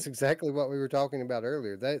 that's exactly what we were talking about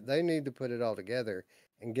earlier. They need to put it all together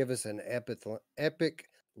and give us an epic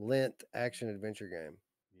length action adventure game.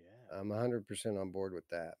 Yeah, I'm 100% on board with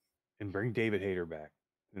that. And bring David Hayter back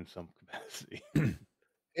in some capacity.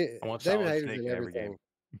 I want David Hayter's in everything.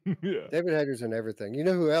 Yeah, David Hayter's in everything. You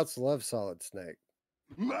know who else loves Solid Snake?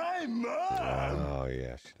 My mom. Oh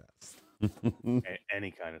yeah, she does.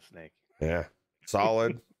 Any kind of snake. Yeah,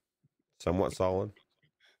 solid, somewhat solid.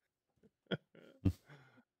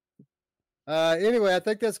 Anyway, I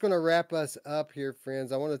think that's going to wrap us up here,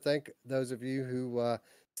 friends. I want to thank those of you who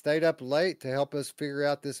stayed up late to help us figure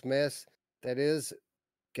out this mess that is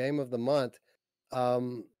Game of the Month.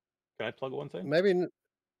 Can I plug one thing? Maybe.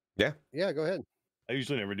 Yeah, go ahead. I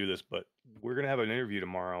usually never do this, but we're going to have an interview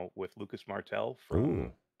tomorrow with Lucas Martel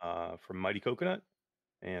from Mighty Coconut.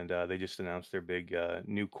 And they just announced their big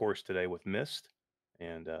new course today with Myst.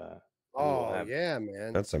 And yeah,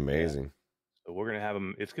 man. That's amazing. Yeah. So we're going to have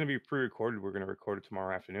them. It's going to be pre-recorded. We're going to record it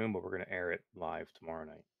tomorrow afternoon, but we're going to air it live tomorrow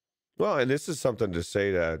night. Well, and this is something to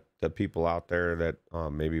say to the people out there that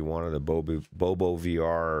maybe wanted a Bobo VR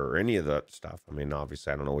or any of that stuff. I mean,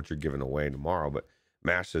 obviously, I don't know what you're giving away tomorrow, but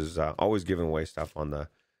MASH is always giving away stuff on the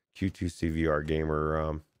Q2C VR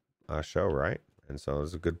Gamer show, right? And so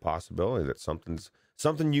there's a good possibility that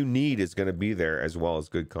something you need is going to be there, as well as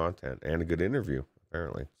good content and a good interview,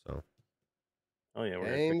 apparently. So, yeah,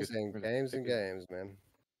 games, man.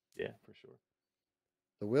 Yeah, for sure.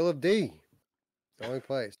 The Wheel of D, the only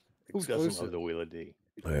place. Who doesn't love the Wheel of D?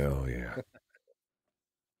 Oh yeah.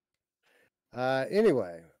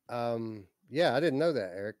 Anyway, yeah, I didn't know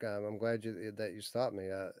that, Eric. I'm glad that you stopped me.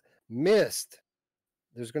 Myst.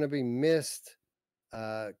 There's going to be Myst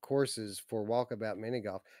courses for Walkabout Mini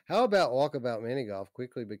Golf. How about Walkabout Mini Golf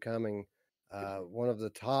quickly becoming one of the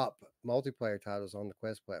top multiplayer titles on the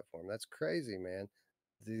Quest platform? That's crazy, man.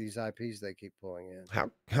 These IPs they keep pulling in.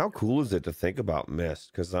 How cool is it to think about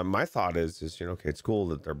Myst? Because my thought is okay, it's cool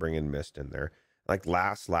that they're bringing Myst in there. Like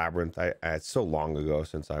Last Labyrinth, it's so long ago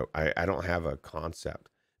since I don't have a concept.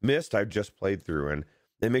 Myst I've just played through, and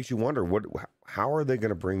it makes you wonder how are they going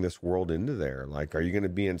to bring this world into there? Like, are you going to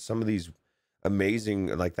be in some of these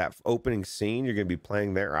amazing, like that opening scene you're going to be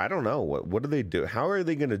playing there? I don't know. What do they do? How are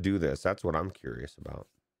they going to do this? That's what I'm curious about.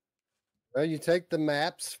 Well, you take the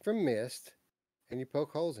maps from Myst and you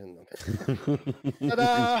poke holes in them.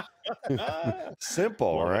 Ta-da!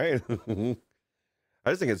 Simple, right? I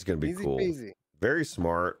just think it's going to be cool. Peasy. Very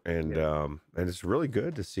smart, and it's really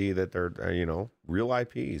good to see that they're real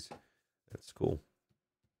IPs. That's cool.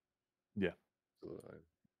 Yeah.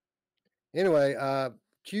 Anyway,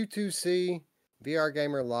 Q2C VR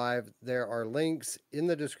Gamer Live. There are links in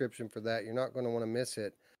the description for that. You're not going to want to miss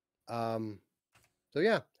it. So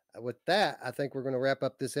yeah, with that, I think we're going to wrap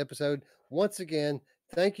up this episode. once again,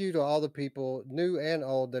 thank you to all the people, new and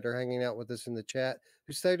old, that are hanging out with us in the chat,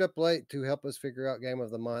 who stayed up late to help us figure out Game of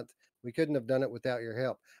the Month. We couldn't have done it without your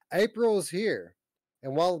help. April is here.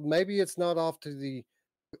 And while maybe it's not off to the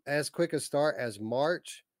as quick a start as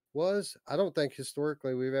March was, I don't think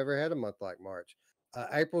historically we've ever had a month like March.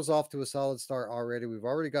 April's off to a solid start already. We've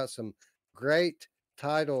already got some great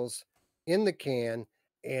titles in the can.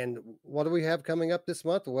 And what do we have coming up this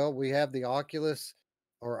month? Well, we have the Oculus,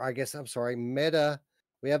 or I guess I'm sorry, Meta.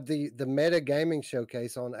 We have the Meta Gaming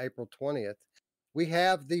Showcase on April 20th. We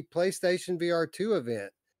have the PlayStation VR 2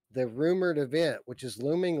 event, the rumored event, which is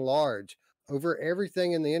looming large over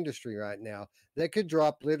everything in the industry right now. That could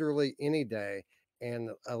drop literally any day.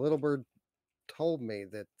 And a little bird told me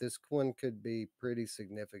that this one could be pretty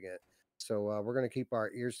significant. So we're going to keep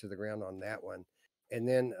our ears to the ground on that one. And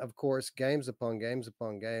then, of course, games upon games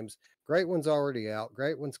upon games. Great one's already out.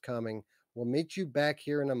 Great one's coming. We'll meet you back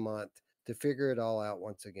here in a month to figure it all out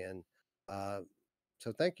once again.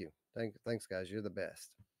 So thank you. Thanks, guys. You're the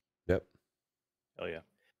best. Yep. Oh, yeah.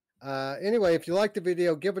 Anyway, if you like the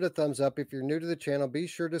video, give it a thumbs up. If you're new to the channel, be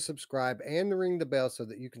sure to subscribe and ring the bell so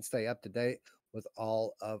that you can stay up to date with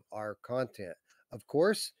all of our content. Of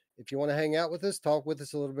course, if you want to hang out with us, talk with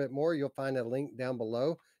us a little bit more, you'll find a link down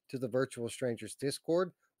below to the Virtual Strangers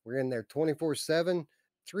Discord. We're in there 24/7,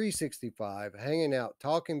 365, hanging out,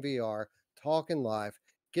 talking VR, talking live,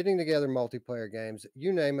 getting together multiplayer games,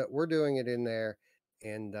 you name it, we're doing it in there,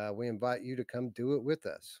 and we invite you to come do it with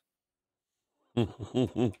us.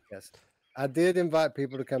 Yes, I did invite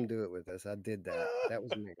people to come do it with us. I did that. That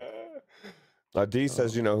was me. D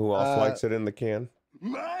says, you know who else likes it in the can?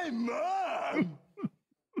 My mom!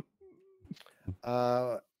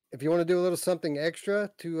 If you want to do a little something extra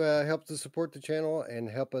to help to support the channel and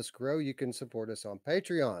help us grow, you can support us on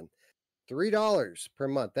Patreon. $3 per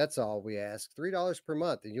month. That's all we ask. $3 per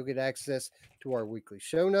month. And you'll get access to our weekly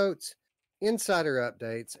show notes, insider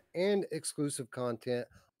updates, and exclusive content,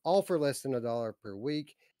 all for less than $1 per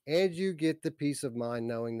week. And you get the peace of mind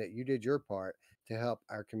knowing that you did your part to help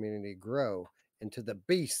our community grow into the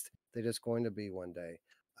beast that it's going to be one day.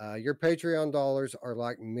 Your Patreon dollars are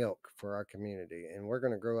like milk for our community, and we're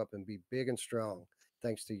going to grow up and be big and strong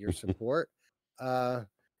thanks to your support.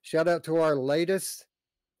 Shout out to our latest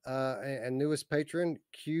and newest patron,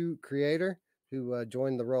 Q Creator, who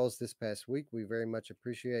joined the rolls this past week. We very much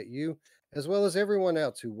appreciate you, as well as everyone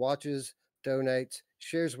else who watches, donates,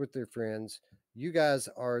 shares with their friends. You guys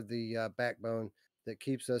are the backbone that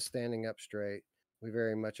keeps us standing up straight. We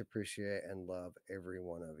very much appreciate and love every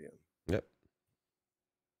one of you. Yep.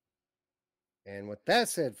 And with that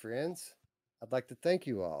said, friends, I'd like to thank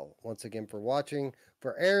you all once again for watching.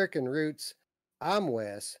 For Eric and Roots, I'm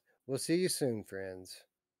Wes. We'll see you soon, friends.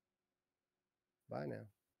 Bye now.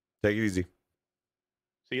 Take it easy.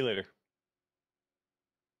 See you later.